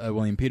Graham,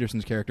 William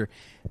Peterson's character,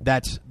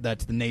 that's the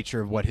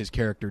nature of what his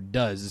character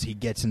does, is he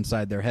gets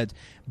inside their heads.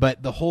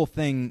 But the whole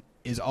thing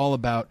is all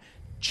about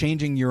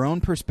changing your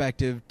own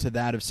perspective to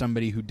that of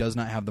somebody who does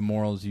not have the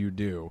morals you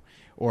do,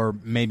 or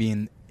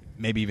maybe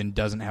even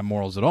doesn't have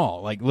morals at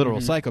all, like literal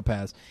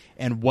psychopaths,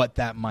 and what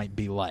that might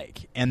be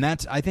like. And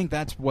I think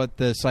that's what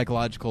the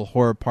psychological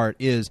horror part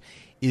is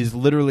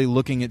literally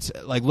looking at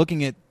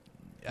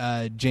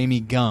Jamie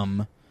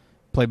Gum,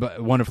 played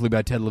wonderfully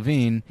by Ted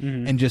Levine,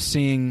 and just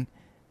seeing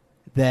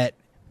that,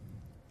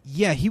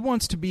 yeah, he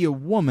wants to be a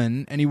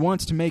woman, and he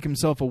wants to make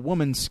himself a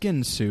woman's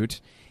skin suit.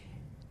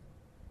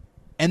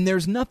 And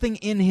there's nothing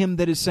in him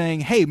that is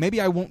saying, hey,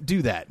 maybe I won't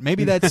do that.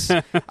 Maybe that's,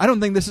 I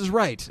don't think this is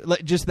right.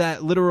 Just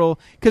that literal,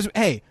 because,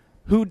 hey,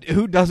 who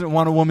doesn't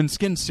want a woman's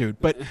skin suit?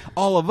 But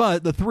all of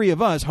us, the three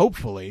of us,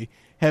 hopefully,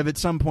 have at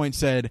some point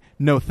said,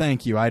 no,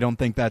 thank you. I don't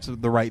think that's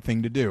the right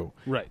thing to do.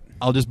 Right.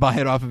 I'll just buy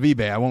it off of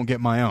eBay. I won't get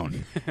my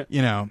own.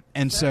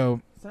 And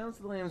so. Silence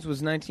of the Lambs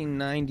was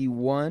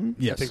 1991.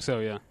 Yes. I think so,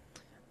 yeah.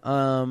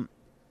 And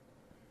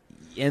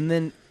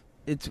then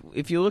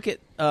if you look at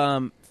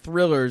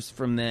thrillers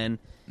from then,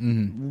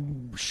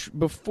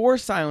 before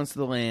Silence of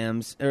the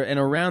Lambs, and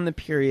around the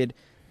period,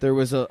 there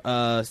was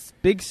a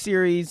big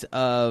series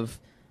of,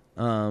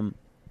 person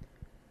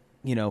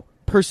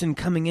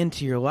coming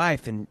into your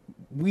life and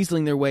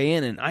weaseling their way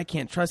in, and I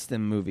Can't Trust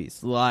Them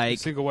movies, like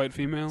Single White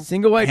Female,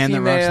 Hand That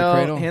Rocks the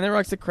Cradle, Hand That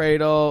Rocks the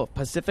Cradle,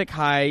 Pacific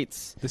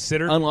Heights, The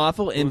Sitter,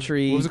 Unlawful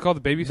Entry. What was it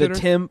called? The Babysitter? The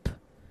Temp.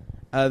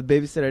 The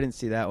Babysitter, I didn't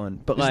see that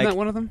one. But Isn't that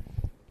one of them?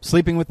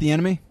 Sleeping with the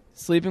Enemy?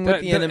 Sleeping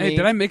with the Enemy. Hey,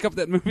 did I make up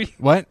that movie?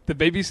 What? The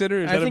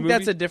Babysitter? I think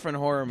that's a different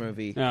horror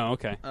movie. Oh,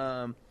 okay.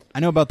 I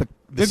know about the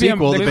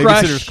sequel, The The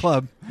Crush. Babysitter's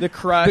Club. The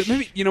Crush.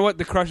 Maybe, you know what?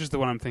 The Crush is the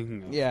one I'm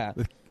thinking of. Yeah.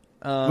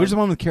 Which is the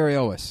one with Carrie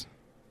Elwes?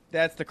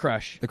 That's The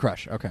Crush. The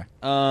Crush, okay.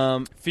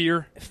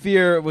 Fear.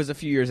 Fear was a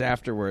few years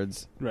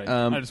afterwards. Right.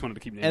 I just wanted to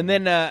keep naming and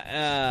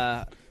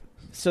then,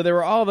 so there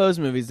were all those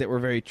movies that were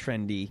very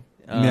trendy.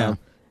 Yeah.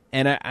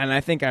 And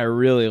I think I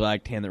really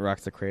liked Hand That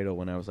Rocks the Cradle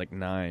when I was like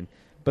 9.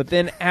 But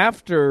then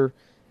after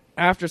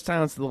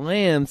Silence of the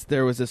Lambs,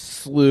 there was a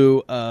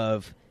slew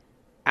of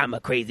I'm a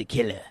crazy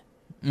killer.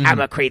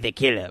 I'm a crazy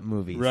killer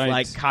movies. Right.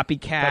 Like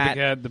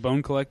Copycat, The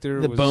Bone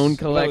Collector. The Bone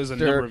Collector. That was a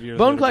number of years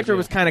Bone later, Collector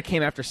but yeah.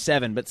 came after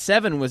 7, but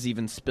 7 was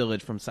even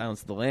spillage from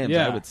Silence of the Lambs,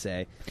 Yeah. I would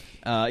say.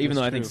 Even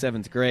though I think true.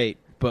 7's great.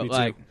 But Me too.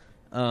 like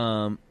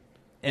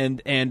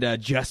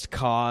and Just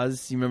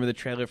Cause. You remember the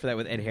trailer for that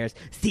with Ed Harris?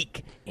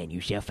 Seek and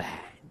you shall find.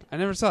 I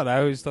never saw it. I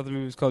always thought the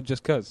movie was called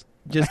Just Cuz.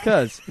 Just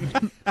Cause.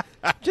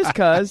 Just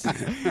Cause.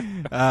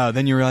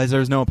 Then you realize there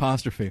was no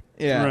apostrophe.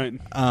 Yeah. Right.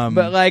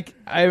 But like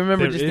I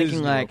remember There just is thinking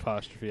no like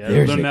apostrophe. I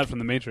there's learned a- that from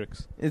The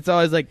Matrix. it's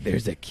always like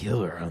there's a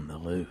killer on the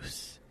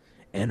loose.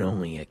 And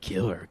only a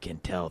killer can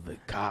tell the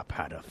cop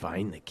how to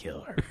find the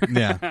killer.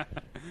 Yeah.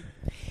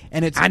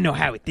 And it's I know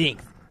how he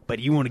thinks, but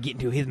you want to get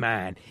into his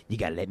mind, you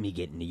got to let me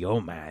get into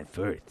your mind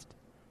first.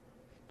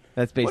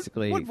 That's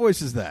basically what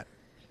voice is that?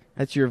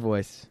 That's your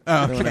voice.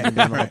 Oh, The one okay. I've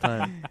been doing the whole Right.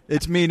 time.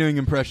 It's me doing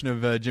impression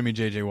of Jimmy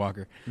J.J.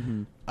 Walker.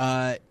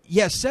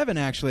 Yeah, 7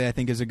 actually I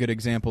think is a good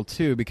example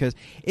too, because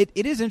it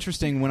is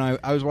interesting when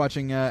I was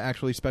watching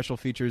actually special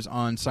features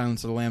on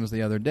Silence of the Lambs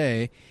the other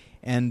day,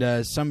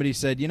 and somebody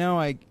said,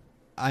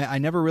 I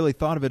never really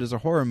thought of it as a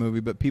horror movie,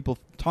 but people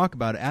talk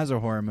about it as a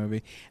horror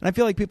movie. And I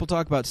feel like people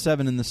talk about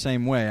 7 in the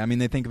same way. I mean,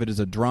 they think of it as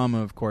a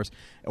drama, of course,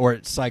 or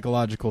a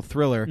psychological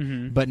thriller,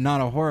 but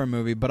not a horror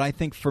movie. But I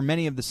think for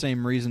many of the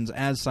same reasons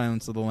as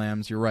Silence of the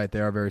Lambs, you're right,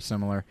 they are very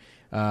similar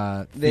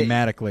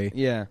thematically.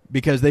 Yeah.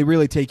 Because they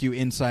really take you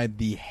inside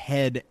the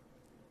head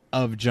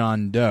of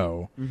John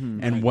Doe Mm-hmm.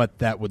 and what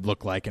that would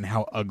look like and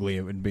how ugly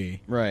it would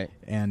be. Right.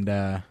 And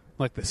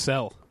Like The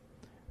Cell.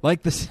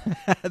 like the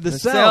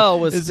Cell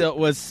was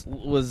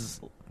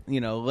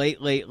late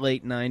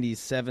 90s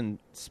 7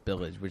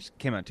 spillage, which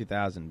came out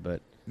 2000.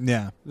 But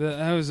yeah.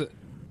 Did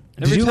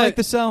you like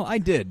The Cell? I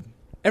did.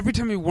 Every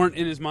time we weren't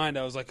in his mind,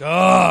 I was like,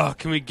 "Oh,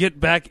 can we get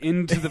back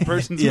into the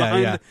person's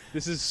mind? Yeah.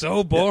 This is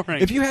so boring."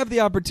 If you have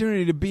the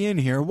opportunity to be in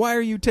here, why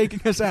are you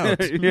taking us out?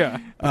 Yeah.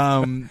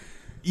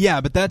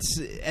 Yeah, but that's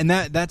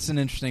an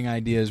interesting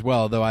idea as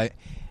well. Though I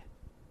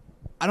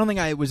don't think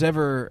I was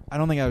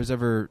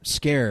ever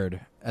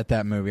scared at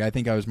that movie. I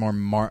think I was more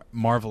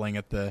marveling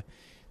at the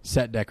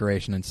set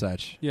decoration and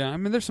such. Yeah, I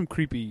mean, there's some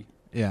creepy.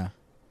 Yeah.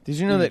 did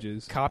you know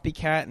images. that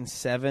Copycat and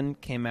Seven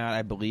came out,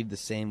 I believe, the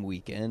same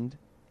weekend?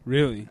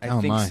 Really? I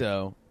Oh, think my.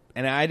 so.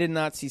 And I did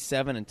not see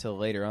Seven until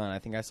later on. I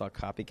think I saw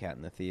Copycat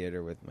in the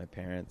theater with my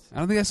parents. I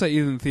don't think I saw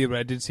either in the theater, but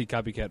I did see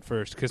Copycat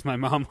first because my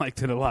mom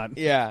liked it a lot.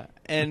 Yeah,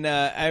 and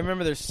I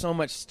remember there's so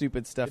much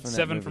stupid stuff It's in that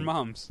 7 movie. for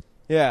moms.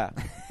 Yeah,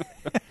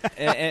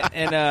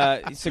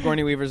 and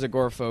Sigourney Weaver's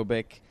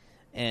agoraphobic,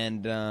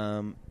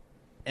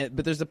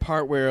 but there's a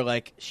part where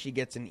like she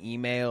gets an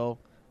email,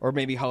 or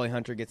maybe Holly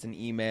Hunter gets an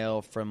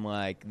email from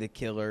like the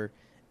killer,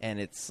 and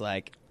it's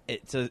like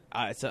it's a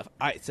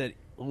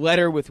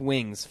letter with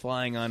wings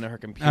flying onto her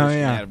computer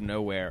screen out of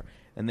nowhere,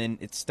 and then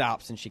it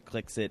stops and she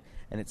clicks it,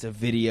 and it's a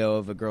video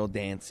of a girl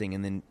dancing,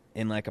 and then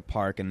in like a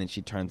park, and then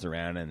she turns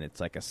around and it's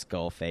like a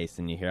skull face,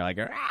 and you hear like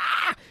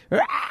 "Rah!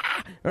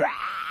 Rah! Rah!"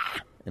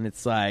 and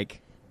it's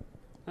like,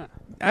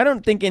 I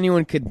don't think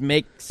anyone could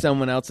make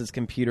someone else's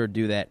computer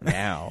do that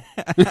now.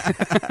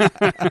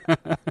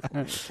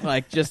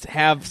 Like just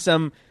have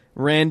some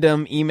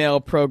random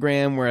email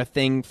program where a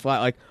thing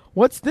like,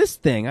 what's this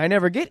thing? I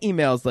never get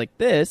emails like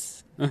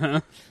this.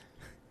 Uh-huh.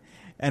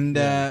 And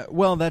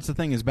well, that's the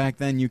thing is back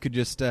then you could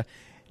just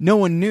no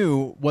one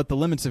knew what the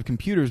limits of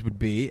computers would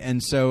be,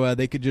 and so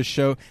they could just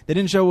show. They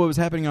didn't show what was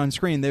happening on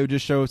screen. They would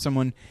just show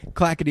someone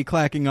clackety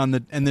clacking on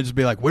the, and then just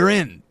be like, "We're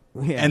in,"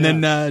 and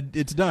then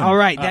it's done. All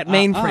right, that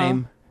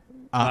mainframe.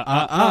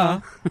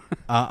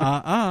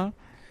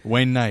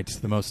 Wayne Knight,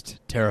 the most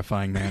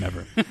terrifying man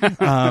ever.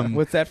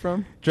 What's that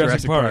from?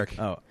 Jurassic Park.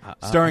 Oh,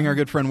 Starring our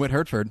good friend Whit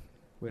Hertford.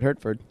 Whit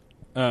Hertford.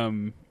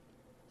 What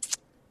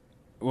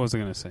was I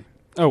going to say?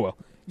 Oh, well.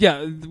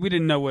 Yeah, we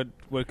didn't know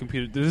what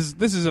computer...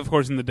 This is, of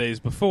course, in the days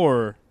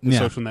before the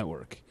social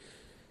network.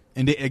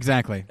 Indeed,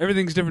 exactly.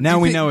 Everything's different. Now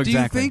we know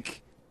exactly. Do you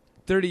think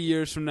 30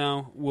 years from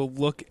now we'll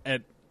look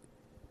at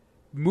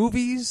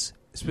movies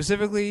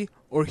specifically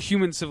or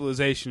human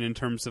civilization in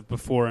terms of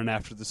before and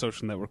after the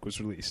social network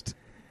was released?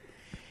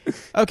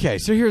 Okay,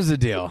 so here's the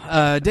deal.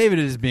 David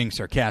is being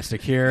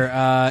sarcastic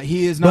here.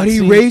 He is not. But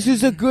he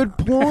raises a good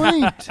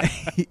point.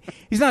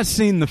 He's not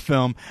seen the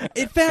film.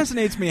 It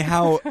fascinates me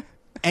how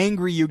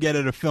angry you get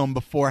at a film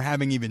before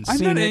having even seen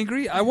it. I'm not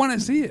angry. I want to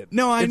see it.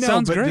 No, I know. It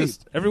sounds but great.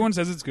 Just, everyone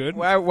says it's good.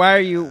 Why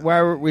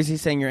was he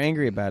saying you're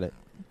angry about it?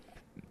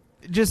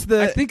 Just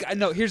the. I think I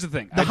know. Here's the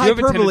thing. The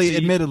hyperbole,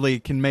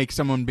 admittedly, can make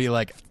someone be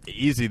like,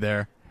 "Easy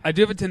there." I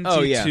do have a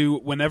tendency to,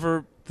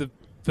 whenever the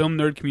film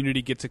nerd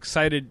community gets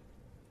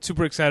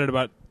super excited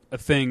about a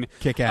thing,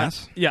 kick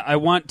ass. I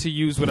want to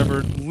use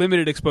whatever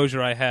limited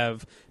exposure I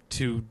have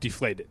to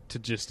deflate it, to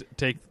just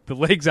take the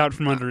legs out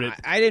from under it.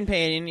 I didn't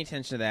pay any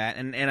attention to that,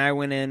 and I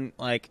went in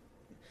like,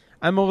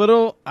 I'm a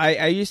little.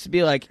 I used to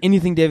be like,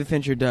 anything David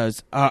Fincher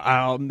does,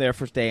 I'm there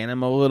for stay, and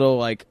I'm a little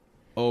like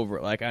over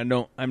it. Like I'm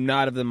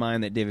not of the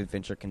mind that David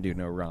Fincher can do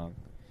no wrong.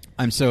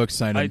 I'm so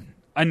excited.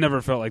 I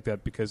never felt like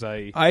that because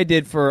I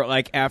did for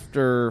like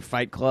after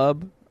Fight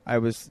Club. I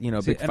was big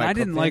Fight Club. And I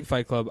didn't fan. like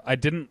Fight Club.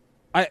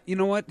 You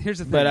know what? Here's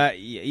the thing. But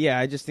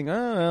I just think,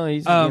 oh well,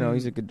 he's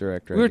he's a good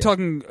director. We were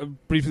talking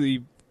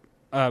briefly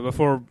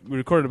before we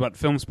recorded about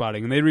film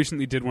spotting, and they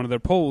recently did one of their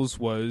polls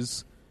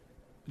was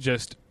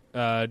just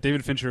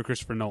David Fincher or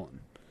Christopher Nolan,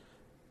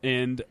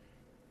 and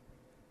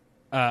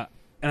I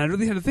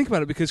really had to think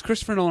about it because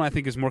Christopher Nolan I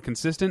think is more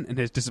consistent and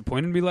has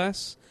disappointed me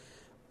less.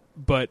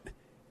 But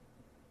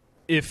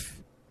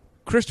if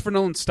Christopher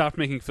Nolan stopped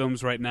making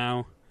films right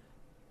now,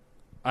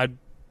 I'd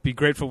be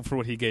grateful for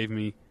what he gave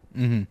me.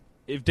 Mm-hmm.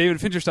 If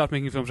David Fincher stopped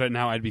making films right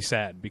now, I'd be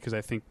sad because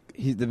I think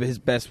his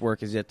best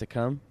work is yet to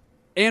come.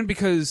 And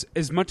because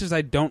as much as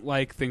I don't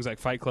like things like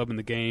Fight Club in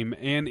the Game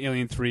and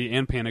Alien 3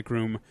 and Panic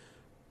Room,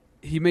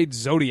 he made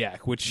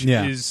Zodiac, which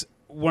is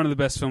one of the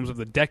best films of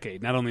the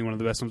decade, not only one of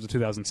the best films of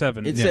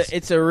 2007.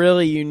 It's a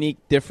really unique,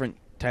 different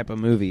type of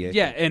movie.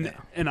 And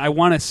I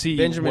want to see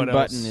Benjamin what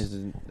Button else.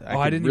 is.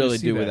 I didn't really even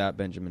see do that. without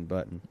Benjamin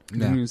Button. I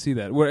didn't even see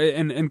that.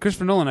 And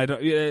Christopher Nolan, I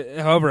don't.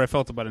 However, I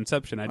felt about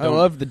Inception. I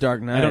love The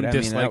Dark Knight. I don't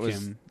dislike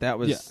him. That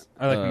was.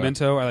 I like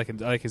Memento. I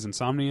like his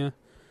Insomnia.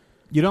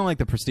 You don't like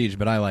The Prestige,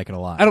 but I like it a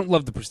lot. I don't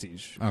love The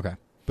Prestige. Okay.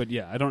 But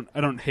yeah, I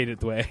don't hate it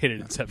the way I hated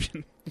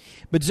Inception.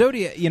 But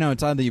Zodiac,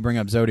 it's odd that you bring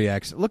up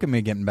Zodiac. Look at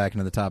me getting back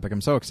into the topic.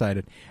 I'm so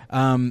excited.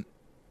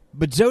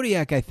 But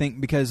Zodiac, I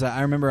think, because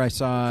I remember I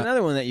saw... It's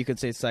another one that you could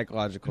say is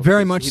psychological.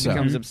 Very much he so.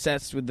 becomes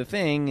obsessed with the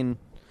thing.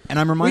 And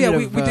I'm reminded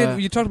of... we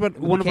did. You talked about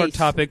one of our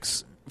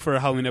topics for a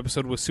Halloween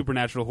episode was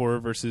supernatural horror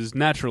versus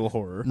natural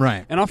horror.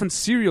 Right. And often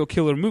serial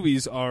killer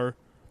movies are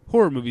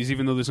horror movies,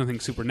 even though there's nothing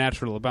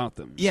supernatural about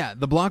them. Yeah,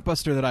 the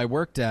Blockbuster that I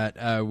worked at,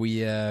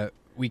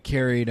 we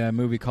carried a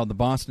movie called The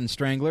Boston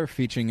Strangler,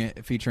 featuring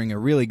a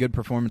really good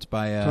performance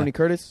by Tony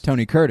Curtis.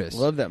 Tony Curtis.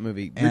 Love that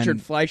movie. And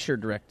Richard Fleischer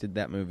directed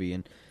that movie,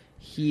 and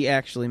he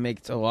actually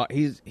makes a lot.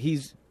 He's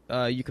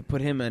you could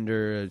put him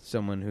under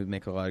someone who'd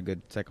make a lot of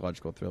good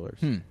psychological thrillers.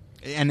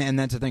 And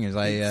that's the thing is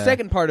the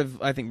second part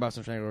of I think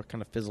Boston Strangler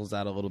kind of fizzles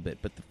out a little bit,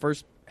 but the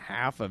first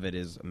half of it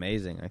is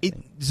amazing. I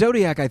think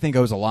Zodiac I think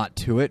owes a lot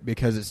to it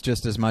because it's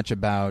just as much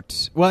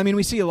about. Well, I mean,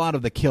 we see a lot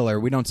of the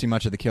killer. We don't see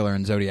much of the killer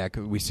in Zodiac.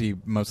 We see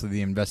mostly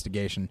the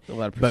investigation, a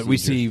lot of but we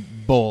see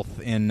both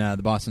in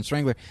the Boston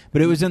Strangler.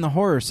 But it was in the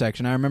horror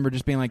section. I remember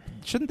just being like,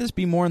 shouldn't this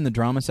be more in the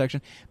drama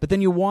section? But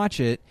then you watch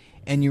it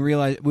and you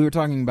realize we were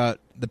talking about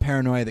the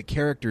paranoia that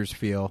characters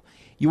feel.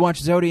 You watch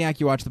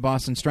Zodiac, you watch the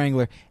Boston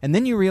Strangler, and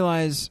then you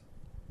realize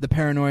the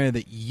paranoia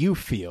that you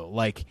feel,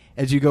 like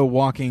as you go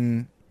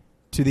walking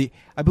to the.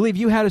 I believe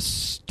you had a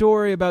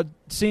story about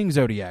seeing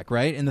Zodiac,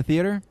 right, in the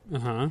theater,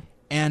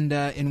 and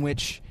in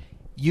which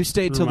you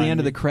stayed till the end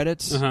of the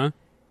credits,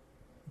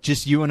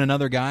 just you and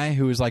another guy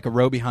who was like a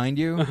row behind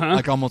you,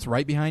 like almost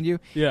right behind you,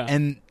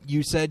 and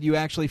you said you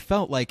actually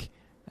felt like,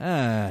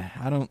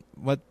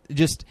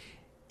 just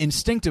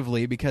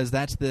instinctively because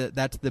that's the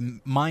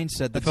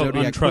mindset that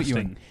Zodiac put you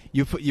in.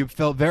 You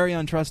felt very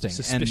untrusting,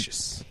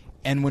 suspicious.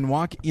 And when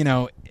when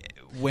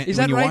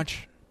you right?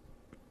 watch,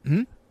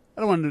 I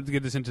don't want to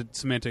get this into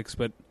semantics,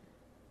 but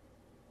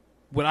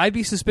would I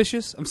be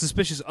suspicious? I'm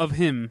suspicious of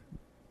him,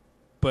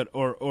 but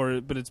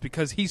it's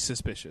because he's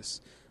suspicious.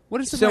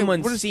 What is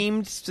someone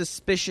seemed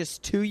suspicious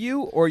to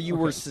you, or you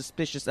were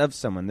suspicious of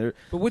someone? There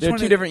are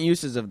two different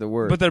uses of the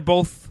word, but they're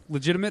both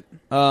legitimate.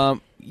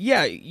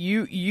 Yeah,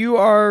 you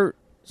are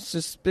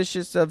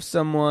suspicious of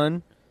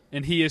someone,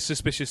 and he is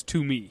suspicious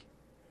to me.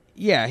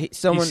 Yeah, he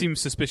seems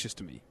suspicious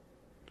to me.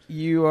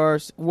 You are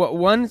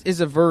one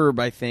is a verb,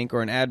 I think,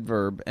 or an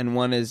adverb, and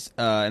one is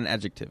an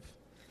adjective.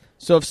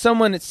 So if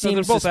someone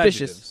seems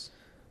suspicious, adjectives.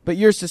 But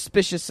you're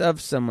suspicious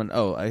of someone.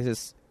 Oh,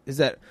 is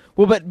that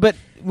well? But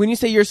when you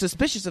say you're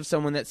suspicious of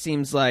someone, that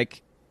seems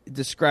like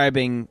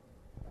describing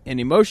an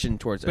emotion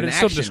towards. But an it's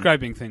action. still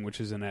describing thing, which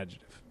is an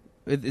adjective.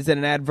 Is that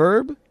an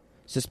adverb?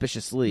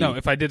 Suspiciously. No,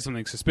 if I did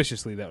something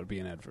suspiciously, that would be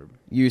an adverb.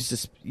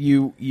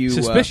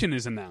 Suspicion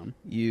is a noun.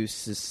 You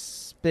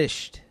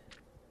suspicted.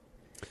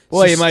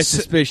 Boy, am I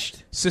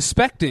suspicious.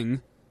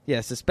 Suspecting.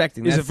 Yeah,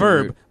 suspecting is a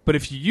verb, but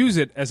if you use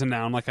it as a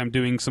noun, like I'm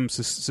doing some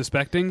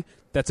suspecting,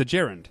 that's a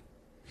gerund.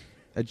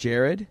 A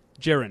gerund?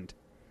 Gerund.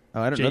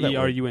 Oh, I don't know that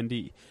word.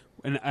 Gerund.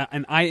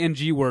 An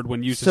ing word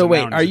when used as a noun. So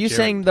wait, are you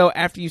saying though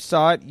after you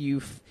saw it,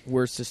 you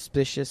were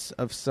suspicious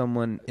of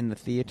someone in the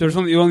theater? There's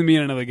only me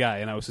and another guy,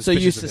 and I was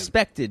suspicious. So you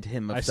suspected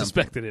him of something. I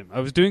suspected him. I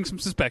was doing some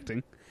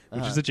suspecting,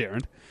 which is a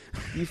gerund.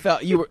 You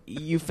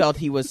felt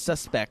he was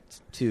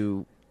suspect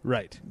to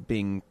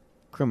being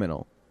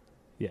criminal.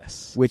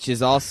 Yes. Which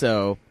is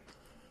also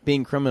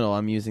being criminal.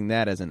 I'm using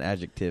that as an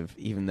adjective,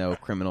 even though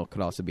criminal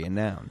could also be a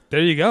noun.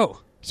 There you go.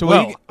 So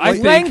I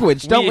think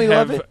language, don't we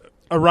love it?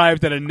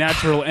 Arrived at a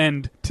natural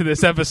end to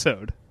this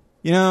episode.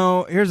 You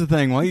know, here's the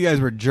thing. While you guys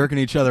were jerking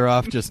each other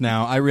off just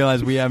now, I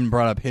realized we haven't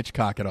brought up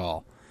Hitchcock at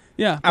all.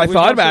 Yeah, I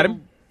thought about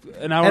him.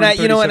 An hour and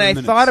I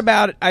thought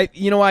about it. I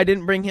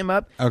didn't bring him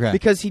up. Okay.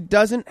 Because he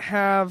doesn't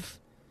have.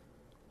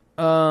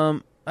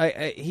 The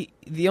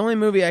only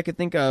movie I could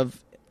think of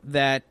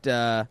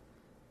that.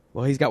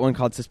 He's got one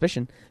called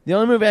Suspicion. The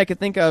only movie I could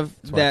think of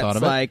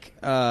that's like.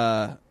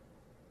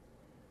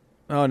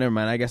 Oh, never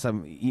mind. I guess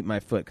I'm eating my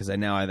foot because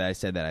now that I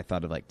said that, I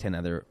thought of like 10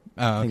 other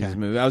things in this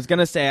movie. I was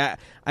gonna say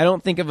I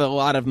don't think of a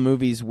lot of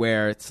movies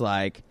where it's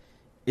like,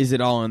 is it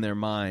all in their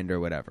mind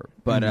or whatever?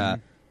 But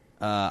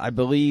I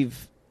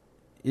believe,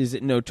 is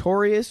it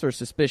Notorious or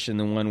Suspicion,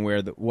 the one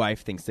where the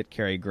wife thinks that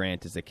Cary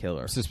Grant is a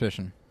killer?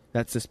 Suspicion.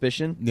 That's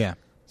Suspicion? Yeah.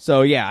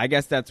 So yeah, I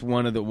guess that's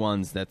one of the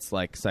ones that's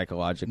like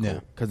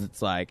psychological because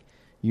it's like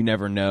you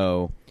never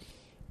know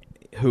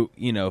who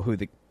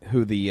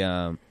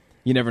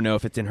you never know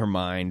if it's in her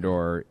mind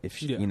or if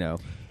she,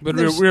 But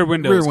Rear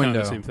Window is kind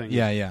of the same thing.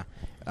 Yeah.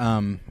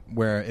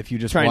 Where if you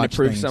just trying watch to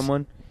prove things,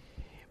 someone.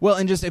 Well,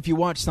 and just if you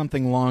watch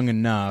something long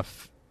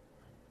enough,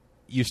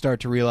 you start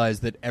to realize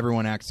that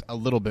everyone acts a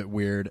little bit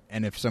weird,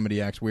 and if somebody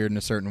acts weird in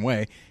a certain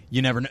way,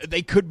 you never know.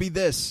 They could be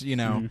this,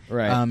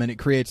 right? And it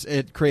creates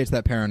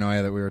that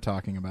paranoia that we were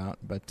talking about.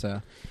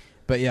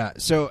 But yeah.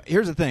 So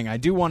here's the thing. I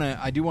do want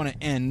to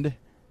end.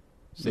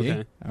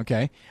 See?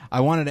 Okay.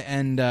 I wanted to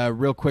end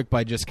real quick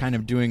by just kind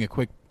of doing a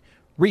quick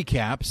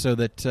recap so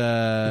that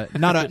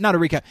not a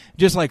recap,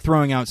 just like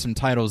throwing out some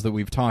titles that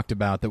we've talked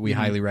about that we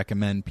highly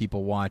recommend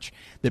people watch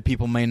that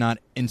people may not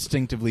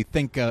instinctively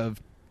think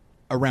of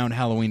around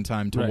Halloween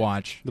time to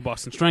watch. The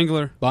Boston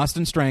Strangler.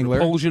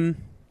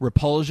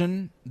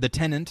 Repulsion, The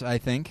Tenant, I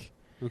think.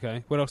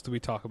 Okay. What else did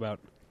we talk about?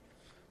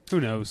 Who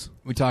knows?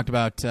 We talked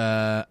about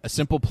A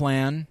Simple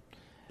Plan.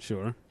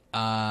 Sure.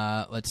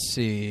 Let's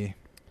see.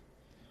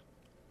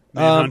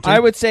 I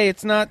would say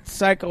it's not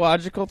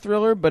psychological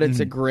thriller, but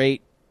it's a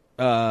great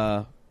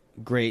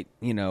great,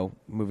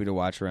 movie to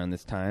watch around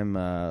this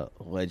time.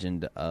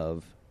 Legend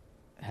of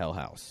Hell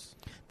House.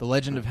 The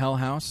Legend of Hell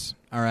House.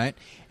 All right.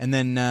 And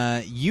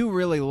then you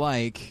really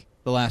like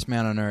The Last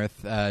Man on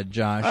Earth,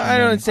 Josh. I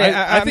don't say.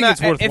 I think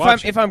it's worth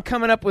watching. If I'm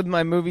coming up with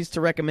my movies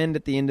to recommend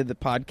at the end of the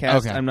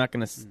podcast, I'm not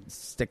going to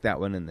stick that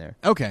one in there.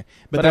 Okay.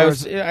 But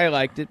I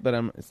liked it, but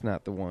it's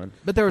not the one.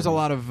 But there was a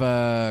lot of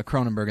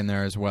Cronenberg in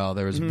there as well.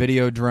 There was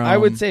Videodrome. I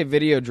would say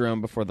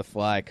Videodrome before The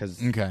Fly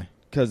because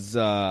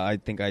I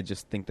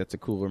just think that's a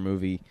cooler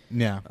movie.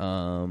 Yeah.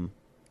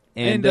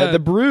 And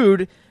The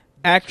Brood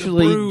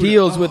actually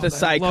deals with a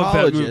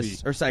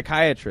psychologist or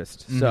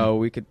psychiatrist. Mm-hmm.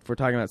 So if we're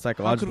talking about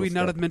psychological How could we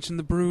not stuff. have mentioned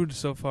The Brood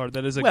so far?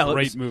 That is a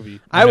great movie.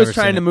 I was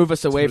trying to move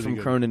us away really from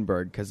good.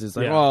 Cronenberg because it's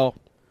like, well,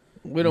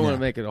 we don't want to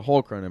make it a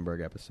whole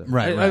Cronenberg episode.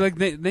 Right.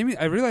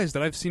 I realized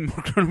that I've seen more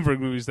Cronenberg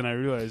movies than I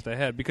realized I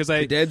had because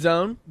The Dead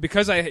Zone?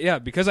 Because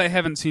I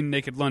haven't seen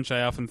Naked Lunch,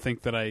 I often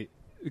think that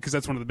because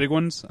that's one of the big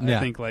ones. I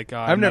think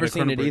I've never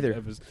seen it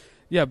either.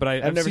 But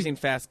I've never seen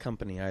Fast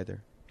Company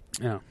either.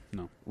 Yeah,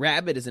 no.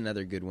 Rabbit is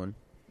another good one.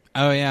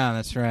 Oh yeah,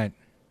 that's right.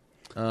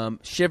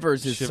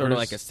 Shivers is sort of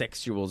like a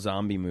sexual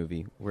zombie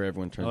movie where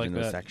everyone turns into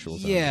a sexual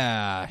zombie.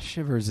 Yeah,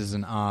 Shivers is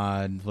an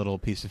odd little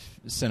piece of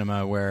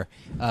cinema where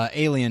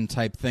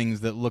alien-type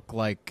things that look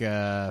like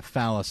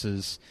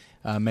phalluses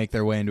make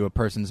their way into a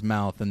person's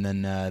mouth, and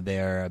then they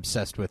are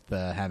obsessed with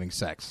having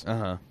sex.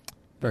 Uh-huh.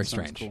 Very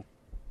strange. Cool.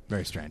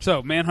 Very strange.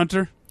 So,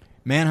 Manhunter.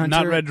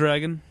 Not Red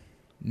Dragon.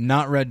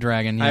 Not Red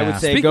Dragon, yeah. I would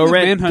say Speaking go of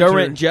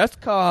rent Just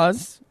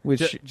Cause.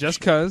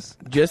 Just Cause.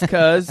 Just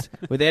Cause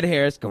with Ed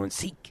Harris going,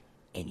 seek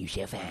and you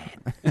shall find.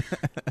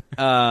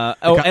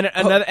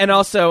 And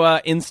also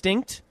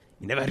Instinct.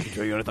 You never had to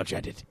control your own thoughts, you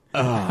had it.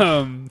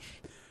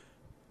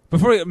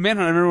 Before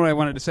Manhunter, I remember what I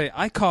wanted to say.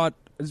 I caught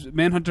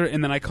Manhunter,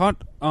 and then I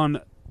caught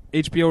on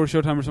HBO or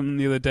Showtime or something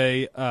the other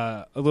day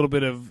a little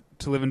bit of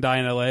To Live and Die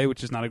in L.A.,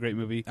 which is not a great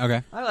movie.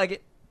 Okay. I like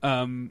it.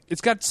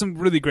 It's got some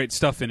really great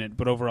stuff in it,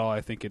 but overall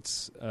I think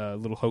it's a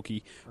little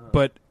hokey.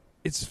 But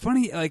it's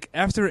funny, like,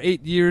 after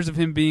 8 years of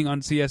him being on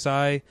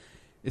CSI,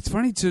 it's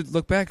funny to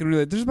look back and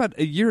realize there's about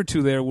a year or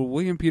two there where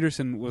William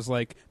Peterson was,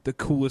 like, the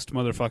coolest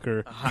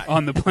motherfucker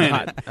on the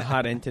planet. A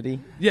hot entity.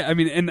 Yeah, I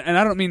mean, and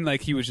I don't mean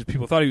like he was just,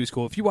 people thought he was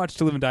cool. If you watch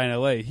To Live and Die in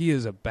L.A., he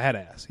is a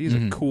badass. He's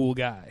a cool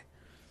guy.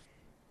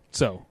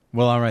 So...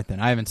 Well, all right then.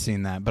 I haven't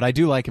seen that, but I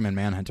do like him in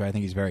Manhunter. I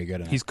think he's very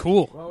good in it. He's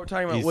cool. Well, we're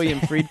talking about William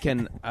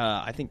Friedkin.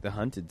 I think The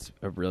Hunted's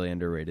a really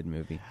underrated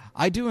movie.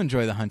 I do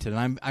enjoy The Hunted,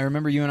 and I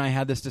remember you and I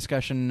had this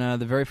discussion the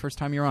very first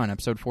time you were on,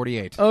 episode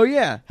 48. Oh,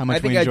 yeah. How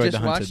much we enjoyed The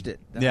Hunted. I think I just watched it.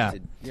 The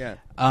Hunted. Yeah.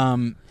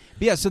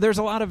 But yeah, so there's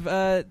a lot of,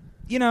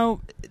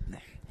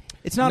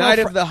 it's not... Night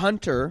of the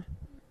Hunter.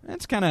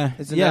 That's kind of...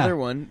 It's another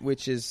one,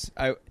 which is...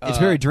 it's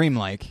very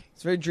dreamlike.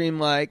 It's very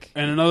dreamlike.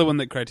 And another one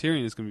that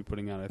Criterion is going to be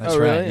putting out, I think. That's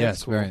right, really?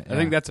 yes. Cool. Very, I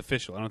think that's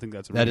official. I don't think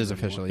that's a That is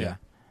official, one. yeah.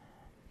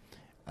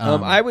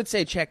 I would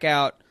say check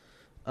out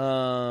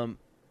some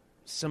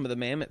of the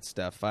Mammoth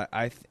stuff.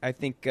 I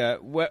think...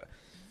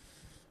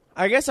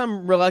 I guess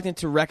I'm reluctant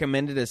to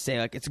recommend it as say,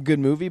 like, it's a good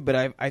movie,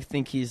 but I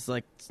think he's,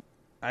 like...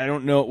 I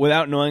don't know...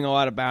 Without knowing a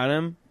lot about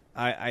him,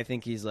 I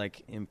think he's,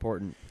 like,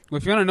 important. Well,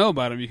 if you want to know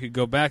about him, you could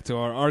go back to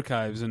our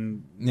archives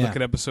and look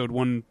at episode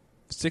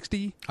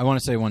 160. I want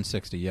to say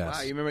 160, yes.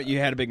 Wow, you remember you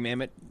had a big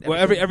Mammoth episode? Well,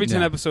 every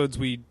 10 episodes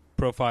we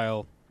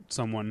profile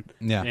someone.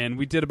 Yeah. And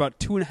we did about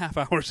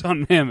 2.5 hours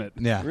on Mammoth.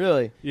 Yeah.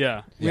 Really?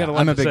 Yeah. We had a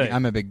lot to say.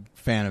 I'm a big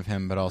fan of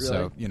him, but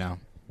also,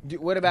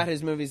 what about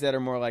his movies that are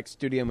more like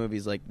studio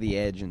movies, like The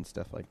Edge and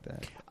stuff like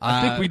that?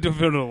 I think we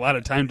devoted a lot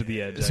of time to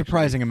The Edge. A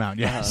surprising amount,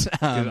 yes.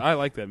 I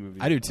like that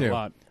movie. I do too. A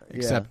lot.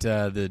 Except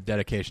the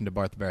dedication to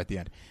Bart the Bear at the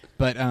end.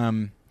 But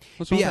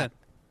what's wrong with that?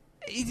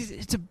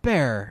 It's a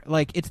bear.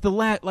 Like it's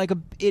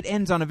it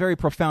ends on a very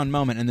profound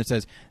moment, and it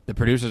says the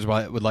producers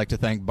would like to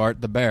thank Bart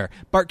the Bear.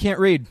 Bart can't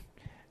read.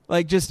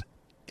 Like just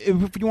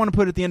if you want to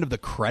put it at the end of the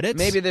credits,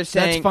 maybe they're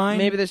saying that's fine.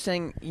 Maybe they're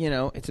saying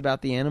it's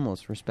about the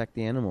animals. Respect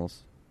the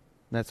animals.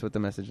 That's what the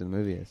message of the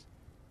movie is.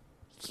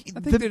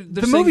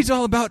 The movie's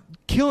all about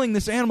killing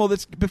this animal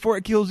that's before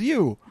it kills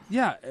you.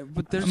 Yeah,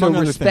 but there's Among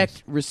other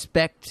things.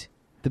 Respect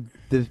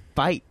the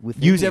fight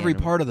with use every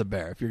part of the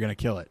bear if you're going to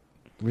kill it.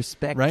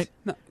 Respect, right?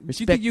 No,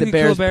 respect the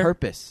bear's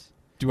purpose.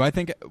 Do I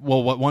think?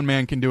 Well, what one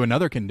man can do,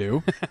 another can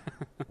do.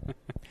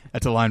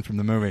 That's a line from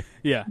the movie.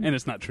 Yeah, and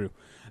it's not true.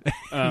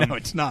 No,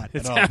 it's not.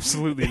 It's at all.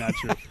 absolutely not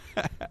true.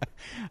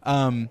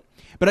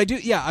 But I do.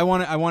 Yeah, I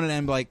want to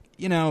end like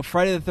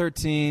Friday the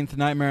 13th,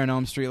 Nightmare on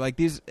Elm Street. Like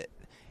these.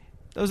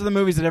 Those are the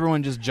movies that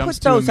everyone just jumps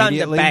to immediately. Put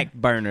those on the back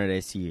burner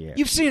this year.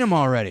 You've seen them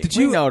already. Did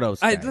you know those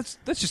guys?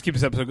 Let's just keep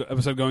this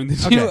episode going.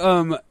 Did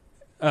you?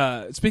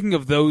 Speaking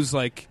of those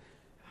like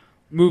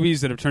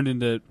movies that have turned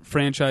into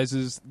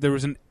franchises, there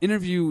was an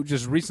interview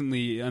just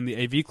recently on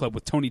the AV Club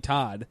with Tony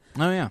Todd.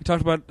 Oh yeah, he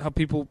talked about how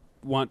people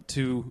want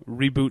to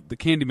reboot the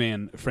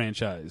Candyman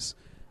franchise.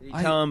 Did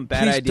you tell him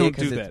bad idea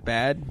because it's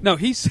bad? No,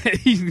 he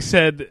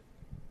said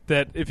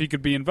that if he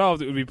could be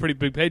involved, it would be a pretty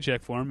big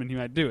paycheck for him, and he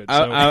might do it.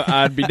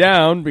 I'd be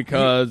down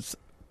because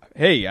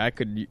hey, I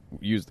could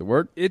use the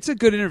word. It's a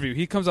good interview.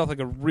 He comes off like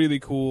a really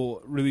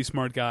cool, really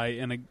smart guy,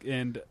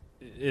 and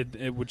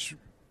it which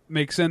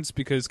makes sense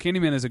because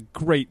Candyman is a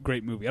great,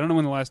 great movie. I don't know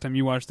when the last time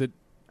you watched it.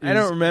 I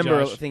don't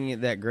remember Josh. thinking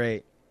it that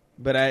great,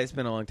 but it's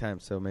been a long time,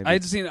 so maybe.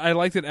 I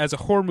liked it as a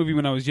horror movie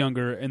when I was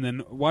younger, and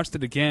then watched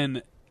it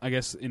again, I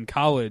guess, in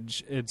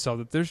college, and saw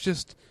that there's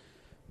just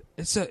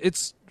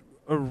it's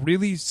a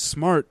really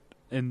smart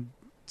and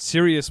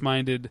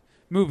serious-minded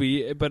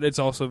movie, but it's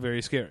also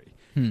very scary.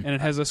 And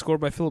it has a score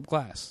by Philip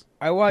Glass.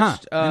 I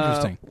watched.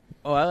 Interesting.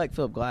 Oh, I like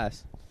Philip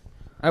Glass.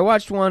 I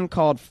watched one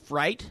called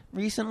Fright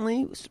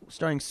recently,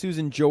 starring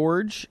Susan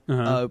George,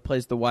 who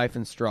plays the wife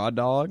in Straw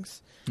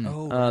Dogs.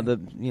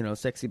 The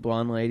sexy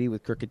blonde lady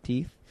with crooked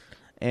teeth.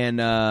 And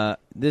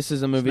this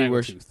is a movie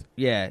where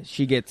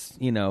she gets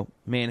manhandled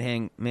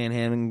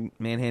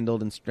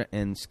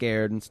and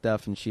scared and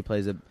stuff, and she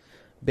plays a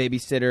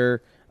babysitter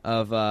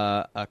of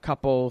a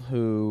couple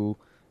who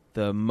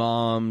the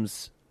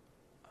mom's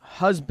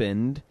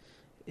husband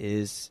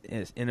is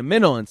in a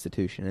mental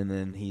institution, and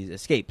then he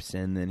escapes,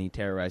 and then he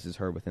terrorizes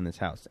her within his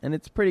house. And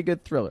it's a pretty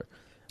good thriller.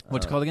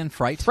 What's it called again?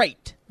 Fright?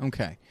 Fright.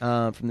 Okay.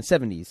 From the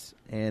 70s,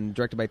 and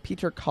directed by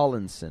Peter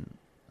Collinson.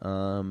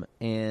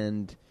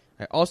 And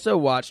I also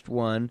watched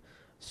one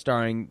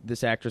starring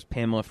this actress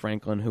Pamela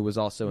Franklin, who was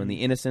also in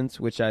The Innocents,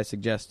 which I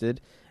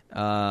suggested,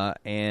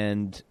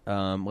 and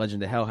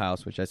Legend of Hell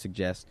House, which I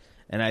suggest.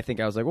 And I think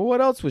I was like, well, what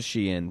else was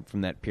she in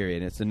from that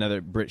period? It's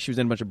another she was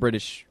in a bunch of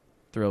British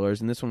thrillers,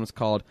 and this one was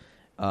called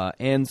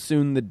And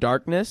Soon the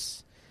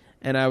Darkness.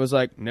 And I was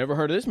like, never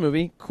heard of this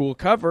movie. Cool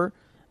cover.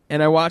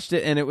 And I watched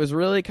it, and it was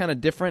really kind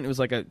of different. It was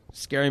like a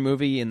scary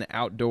movie in the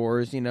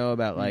outdoors,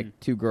 about like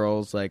two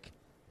girls, like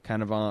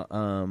kind of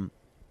on,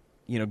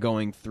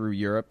 going through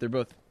Europe. They're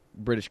both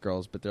British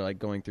girls, but they're like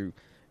going through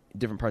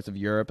different parts of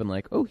Europe, and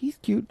like, oh, he's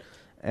cute.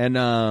 And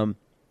I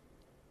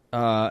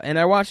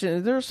watched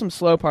it. There were some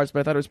slow parts, but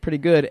I thought it was pretty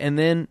good. And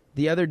then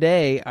the other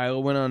day, I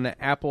went on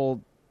to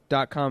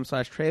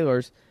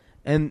apple.com/trailers,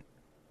 and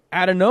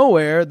out of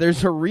nowhere,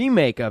 there's a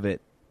remake of it.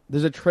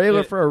 There's a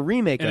trailer for a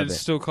remake of it. And it's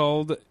still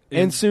called...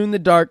 And Soon the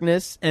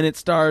Darkness, and it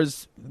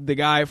stars the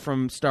guy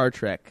from Star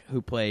Trek who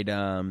played...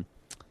 LeVar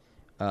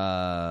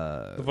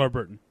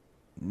Burton.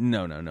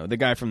 No. The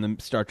guy from the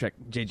Star Trek,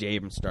 J.J.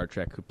 Abrams Star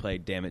Trek, who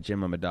played Damn It,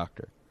 Jim, I'm a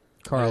Doctor.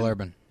 Carl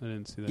Urban. I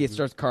didn't see that. Yeah, it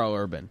stars Carl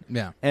Urban.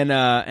 Yeah.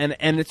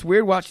 And it's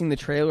weird watching the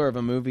trailer of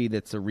a movie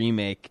that's a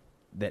remake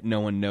that no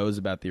one knows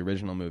about the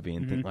original movie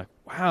and think like,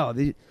 wow,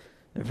 they're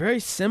very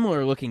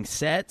similar looking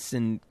sets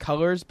and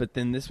colors, but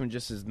then this one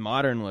just is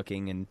modern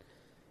looking, and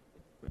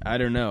I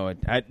don't know. It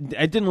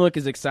didn't look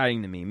as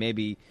exciting to me.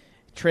 Maybe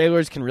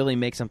trailers can really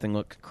make something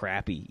look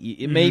crappy.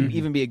 It may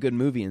even be a good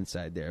movie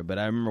inside there, but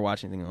I remember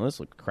watching and thinking, oh, this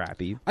looked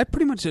crappy. I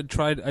pretty much I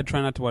try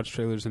not to watch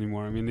trailers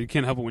anymore. I mean, you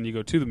can't help it when you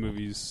go to the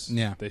movies.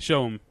 Yeah. They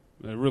show them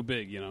real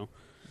big,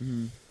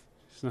 Mm-hmm.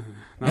 It's not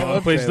a lot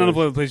of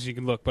places you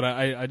can look, but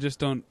I just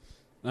don't...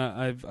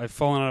 I've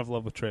fallen out of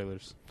love with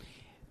trailers.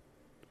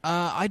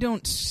 I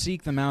don't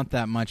seek them out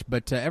that much,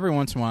 but every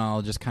once in a while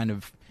I'll just kind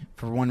of,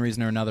 for one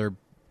reason or another,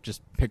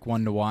 just pick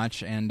one to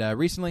watch. And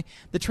recently,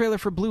 the trailer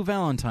for Blue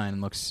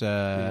Valentine looks...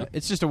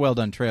 It's just a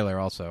well-done trailer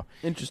also.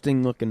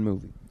 Interesting looking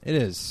movie. It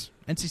is.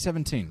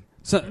 NC-17.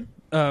 So,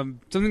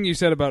 something you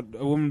said about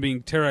a woman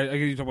being terrorized. I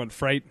guess you talk about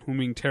Fright, woman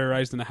being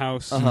terrorized in a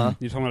house. Uh-huh.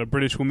 You're talking about a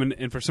British woman,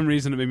 and for some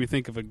reason it made me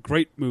think of a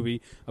great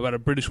movie about a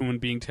British woman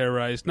being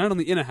terrorized not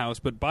only in a house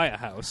but by a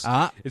house.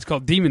 It's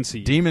called Demon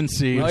Seed. Demon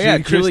Seed. Oh yeah,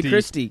 Julie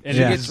Christie. And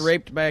she gets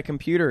raped by a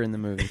computer in the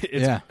movie.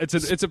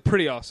 It's a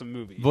pretty awesome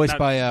movie. Voiced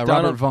by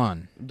Robert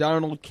Vaughn.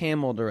 Donald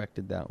Campbell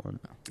directed that one.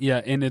 Yeah,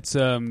 and it's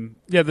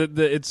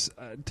it's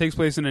takes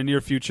place in a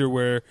near future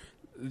where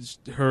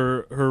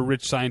her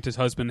rich scientist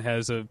husband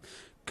has a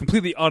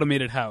completely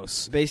automated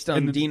house based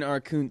on Dean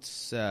R.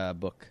 Kuntz's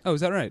book. Oh,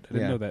 is that right? I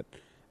didn't know that.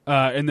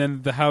 And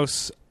then the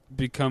house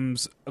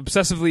becomes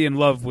obsessively in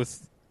love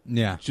with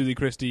Julie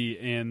Christie,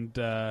 and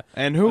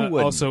who wouldn't?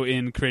 Also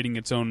in creating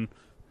its own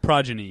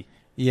progeny.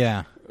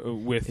 Yeah,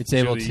 with it's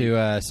able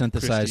to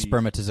synthesize Christie.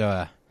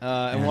 spermatozoa.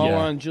 And while we're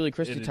on Julie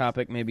Christie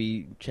topic,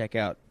 maybe check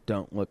out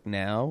Don't Look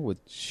Now with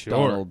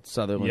Donald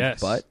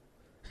Sutherland's butt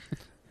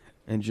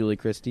and Julie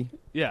Christie.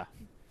 Yeah,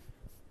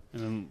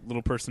 and a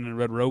little person in a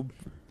red robe.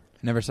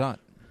 Never saw it.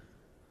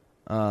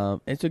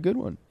 It's a good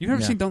one. You've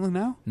never seen Don't Look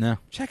Now? No.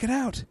 Check it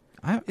out.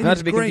 Not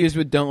to be confused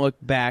with Don't Look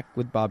Back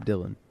with Bob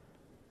Dylan.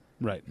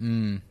 Right.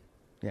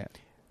 Yeah.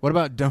 What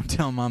about Don't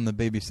Tell Mom the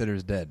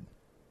Babysitter's Dead?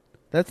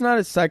 That's not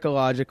as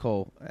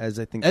psychological as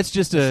I think. That's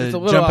just a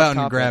jump out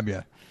and grab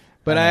you.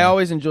 But I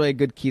always enjoy a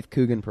good Keith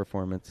Coogan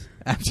performance.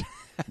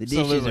 The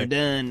dishes are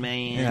done,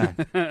 man.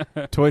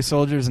 Yeah. Toy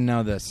Soldiers and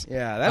now this.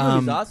 Yeah, that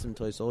movie's awesome,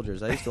 Toy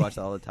Soldiers. I used to watch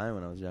that all the time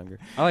when I was younger.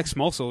 I like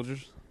Small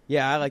Soldiers.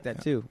 Yeah, I like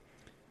that too.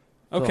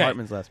 Okay. Phil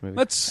Hartman's last movie.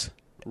 Let's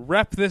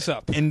wrap this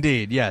up.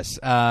 Indeed, yes.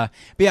 But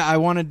yeah, I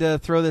wanted to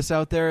throw this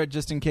out there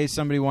just in case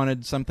somebody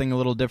wanted something a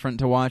little different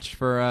to watch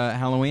for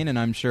Halloween, and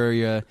I'm sure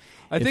you.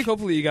 I think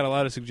hopefully you got a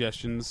lot of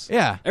suggestions.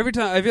 Yeah. I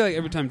feel like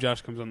every time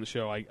Josh comes on the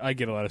show, I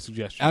get a lot of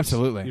suggestions.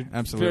 Absolutely. You're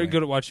Absolutely. very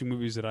good at watching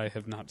movies that I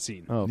have not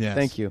seen. Oh, yes.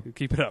 Thank you.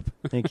 Keep it up.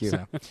 Thank you.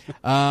 So, Next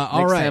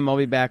right. time I'll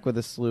be back with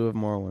a slew of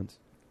more ones.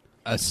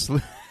 A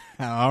slew.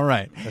 All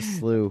right. A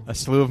slew. A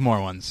slew of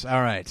more ones.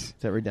 All right. Is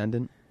that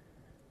redundant?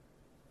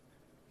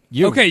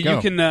 You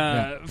go.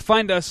 can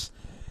find us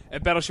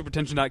at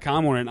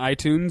battleshippretension.com or in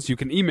iTunes. You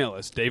can email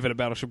us, David at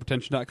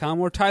battleshippretension.com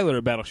or Tyler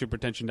at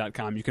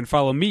battleshippretension.com. You can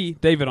follow me,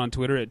 David, on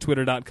Twitter at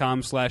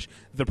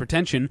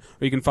twitter.com/thepretension, or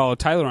you can follow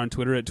Tyler on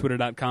Twitter at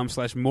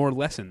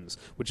twitter.com/morelessons,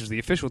 which is the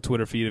official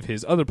Twitter feed of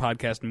his other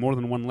podcast, More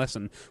Than One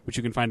Lesson, which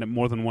you can find at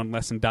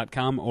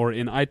morethanonelesson.com or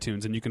in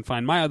iTunes. And you can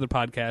find my other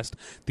podcast,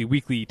 the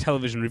weekly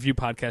television review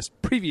podcast,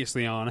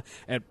 Previously On,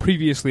 at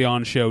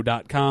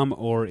previouslyonshow.com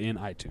or in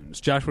iTunes.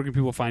 Josh, where can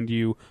people find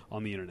you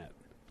on the internet?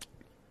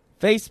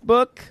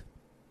 Facebook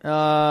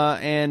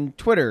and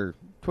Twitter.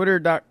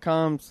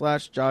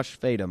 Twitter.com/Josh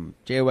Fadem.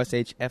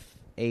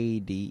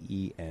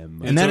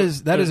 JOSHFADEM. And that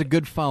is a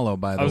good follow,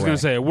 by the way. I was going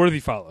to say, a worthy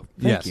follow.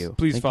 Thank you.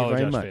 Please Thank follow you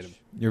very Josh much. Fadem.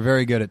 You're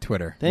very good at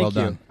Twitter. Thank well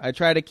you. done. I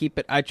try to keep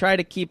it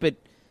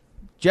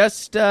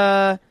just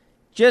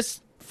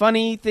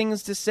funny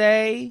things to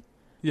say.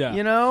 Yeah.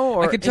 You know,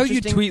 or I can tell you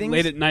interesting tweet things.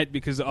 late at night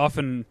because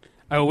often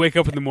I will wake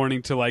up in the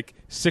morning to like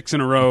 6 in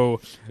a row,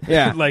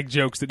 Yeah. like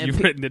jokes that And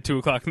you've written at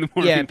 2:00 in the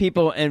morning. Yeah, and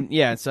people,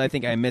 so I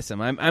think I miss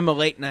them. I'm a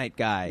late night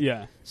guy.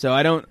 Yeah. So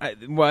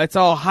it's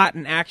all hot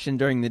in action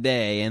during the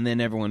day, and then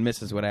everyone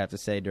misses what I have to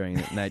say during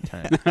the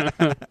nighttime.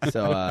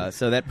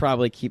 So that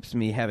probably keeps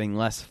me having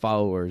less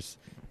followers,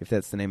 if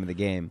that's the name of the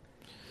game.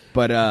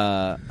 But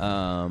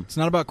It's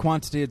not about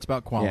quantity; it's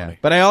about quality. yeah.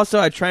 But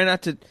I try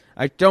not to.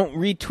 I don't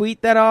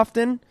retweet that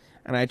often,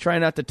 and I try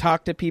not to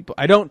talk to people.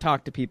 I don't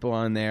talk to people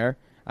on there.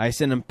 I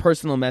send them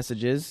personal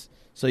messages,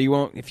 so you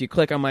won't. If you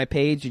click on my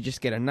page, you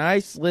just get a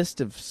nice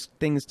list of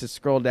things to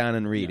scroll down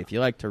and read. Yeah. If you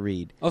like to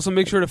read, Also,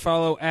 make sure to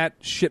follow at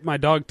Shit My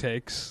Dog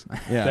Takes.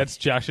 Yeah. That's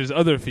Josh's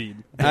other feed.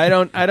 I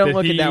don't that look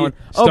at he that one.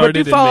 Oh, but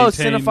do started and follow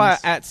maintains. Cinephile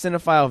at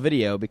Cinephile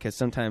Video, because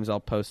sometimes I'll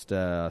post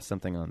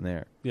something on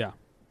there Yeah.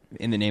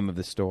 in the name of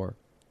the store.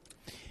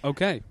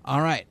 Okay.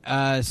 All right.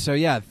 So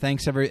yeah,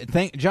 thanks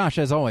Josh,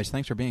 as always.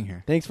 Thanks for being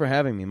here. Thanks for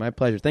having me. My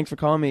pleasure. Thanks for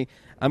calling me.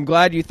 I'm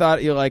glad you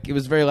thought it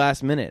was very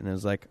last minute, and I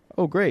was like,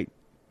 oh great,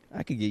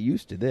 I could get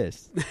used to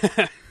this.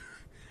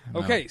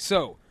 Okay,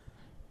 so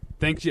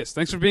thanks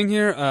for being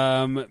here.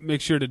 Make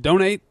sure to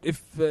donate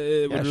if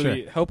it would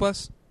really help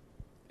us.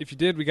 If you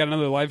did, we got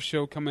another live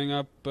show coming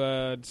up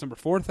December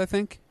 4th, I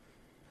think.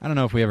 I don't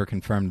know if we ever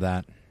confirmed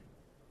that.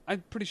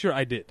 I'm pretty sure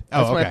I did.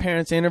 That's okay. my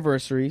parents'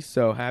 anniversary,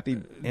 so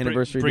happy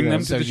anniversary Bring to them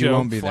them. to the So you show.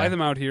 won't be Fly there.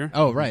 them out here.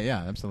 Oh right,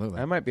 yeah, absolutely.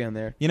 I might be on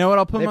there. You know what?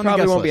 I'll put They them on the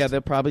probably guest won't be list. out.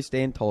 They'll probably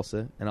stay in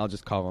Tulsa, and I'll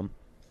just call them.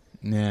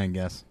 Yeah, I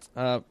guess.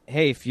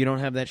 Hey, if you don't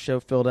have that show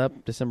filled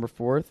up December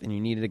 4th and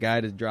you needed a guy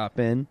to drop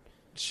in,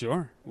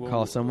 Sure.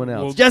 call someone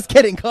else. We'll, Just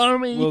kidding. Call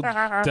me. we'll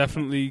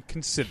definitely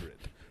consider it.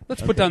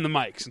 Let's put down the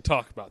mics and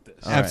talk about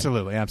this. All right.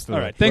 Absolutely. All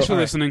right. Thanks for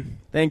listening.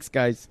 Thanks,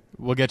 guys.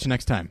 We'll get you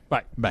next time.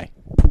 Bye. Bye.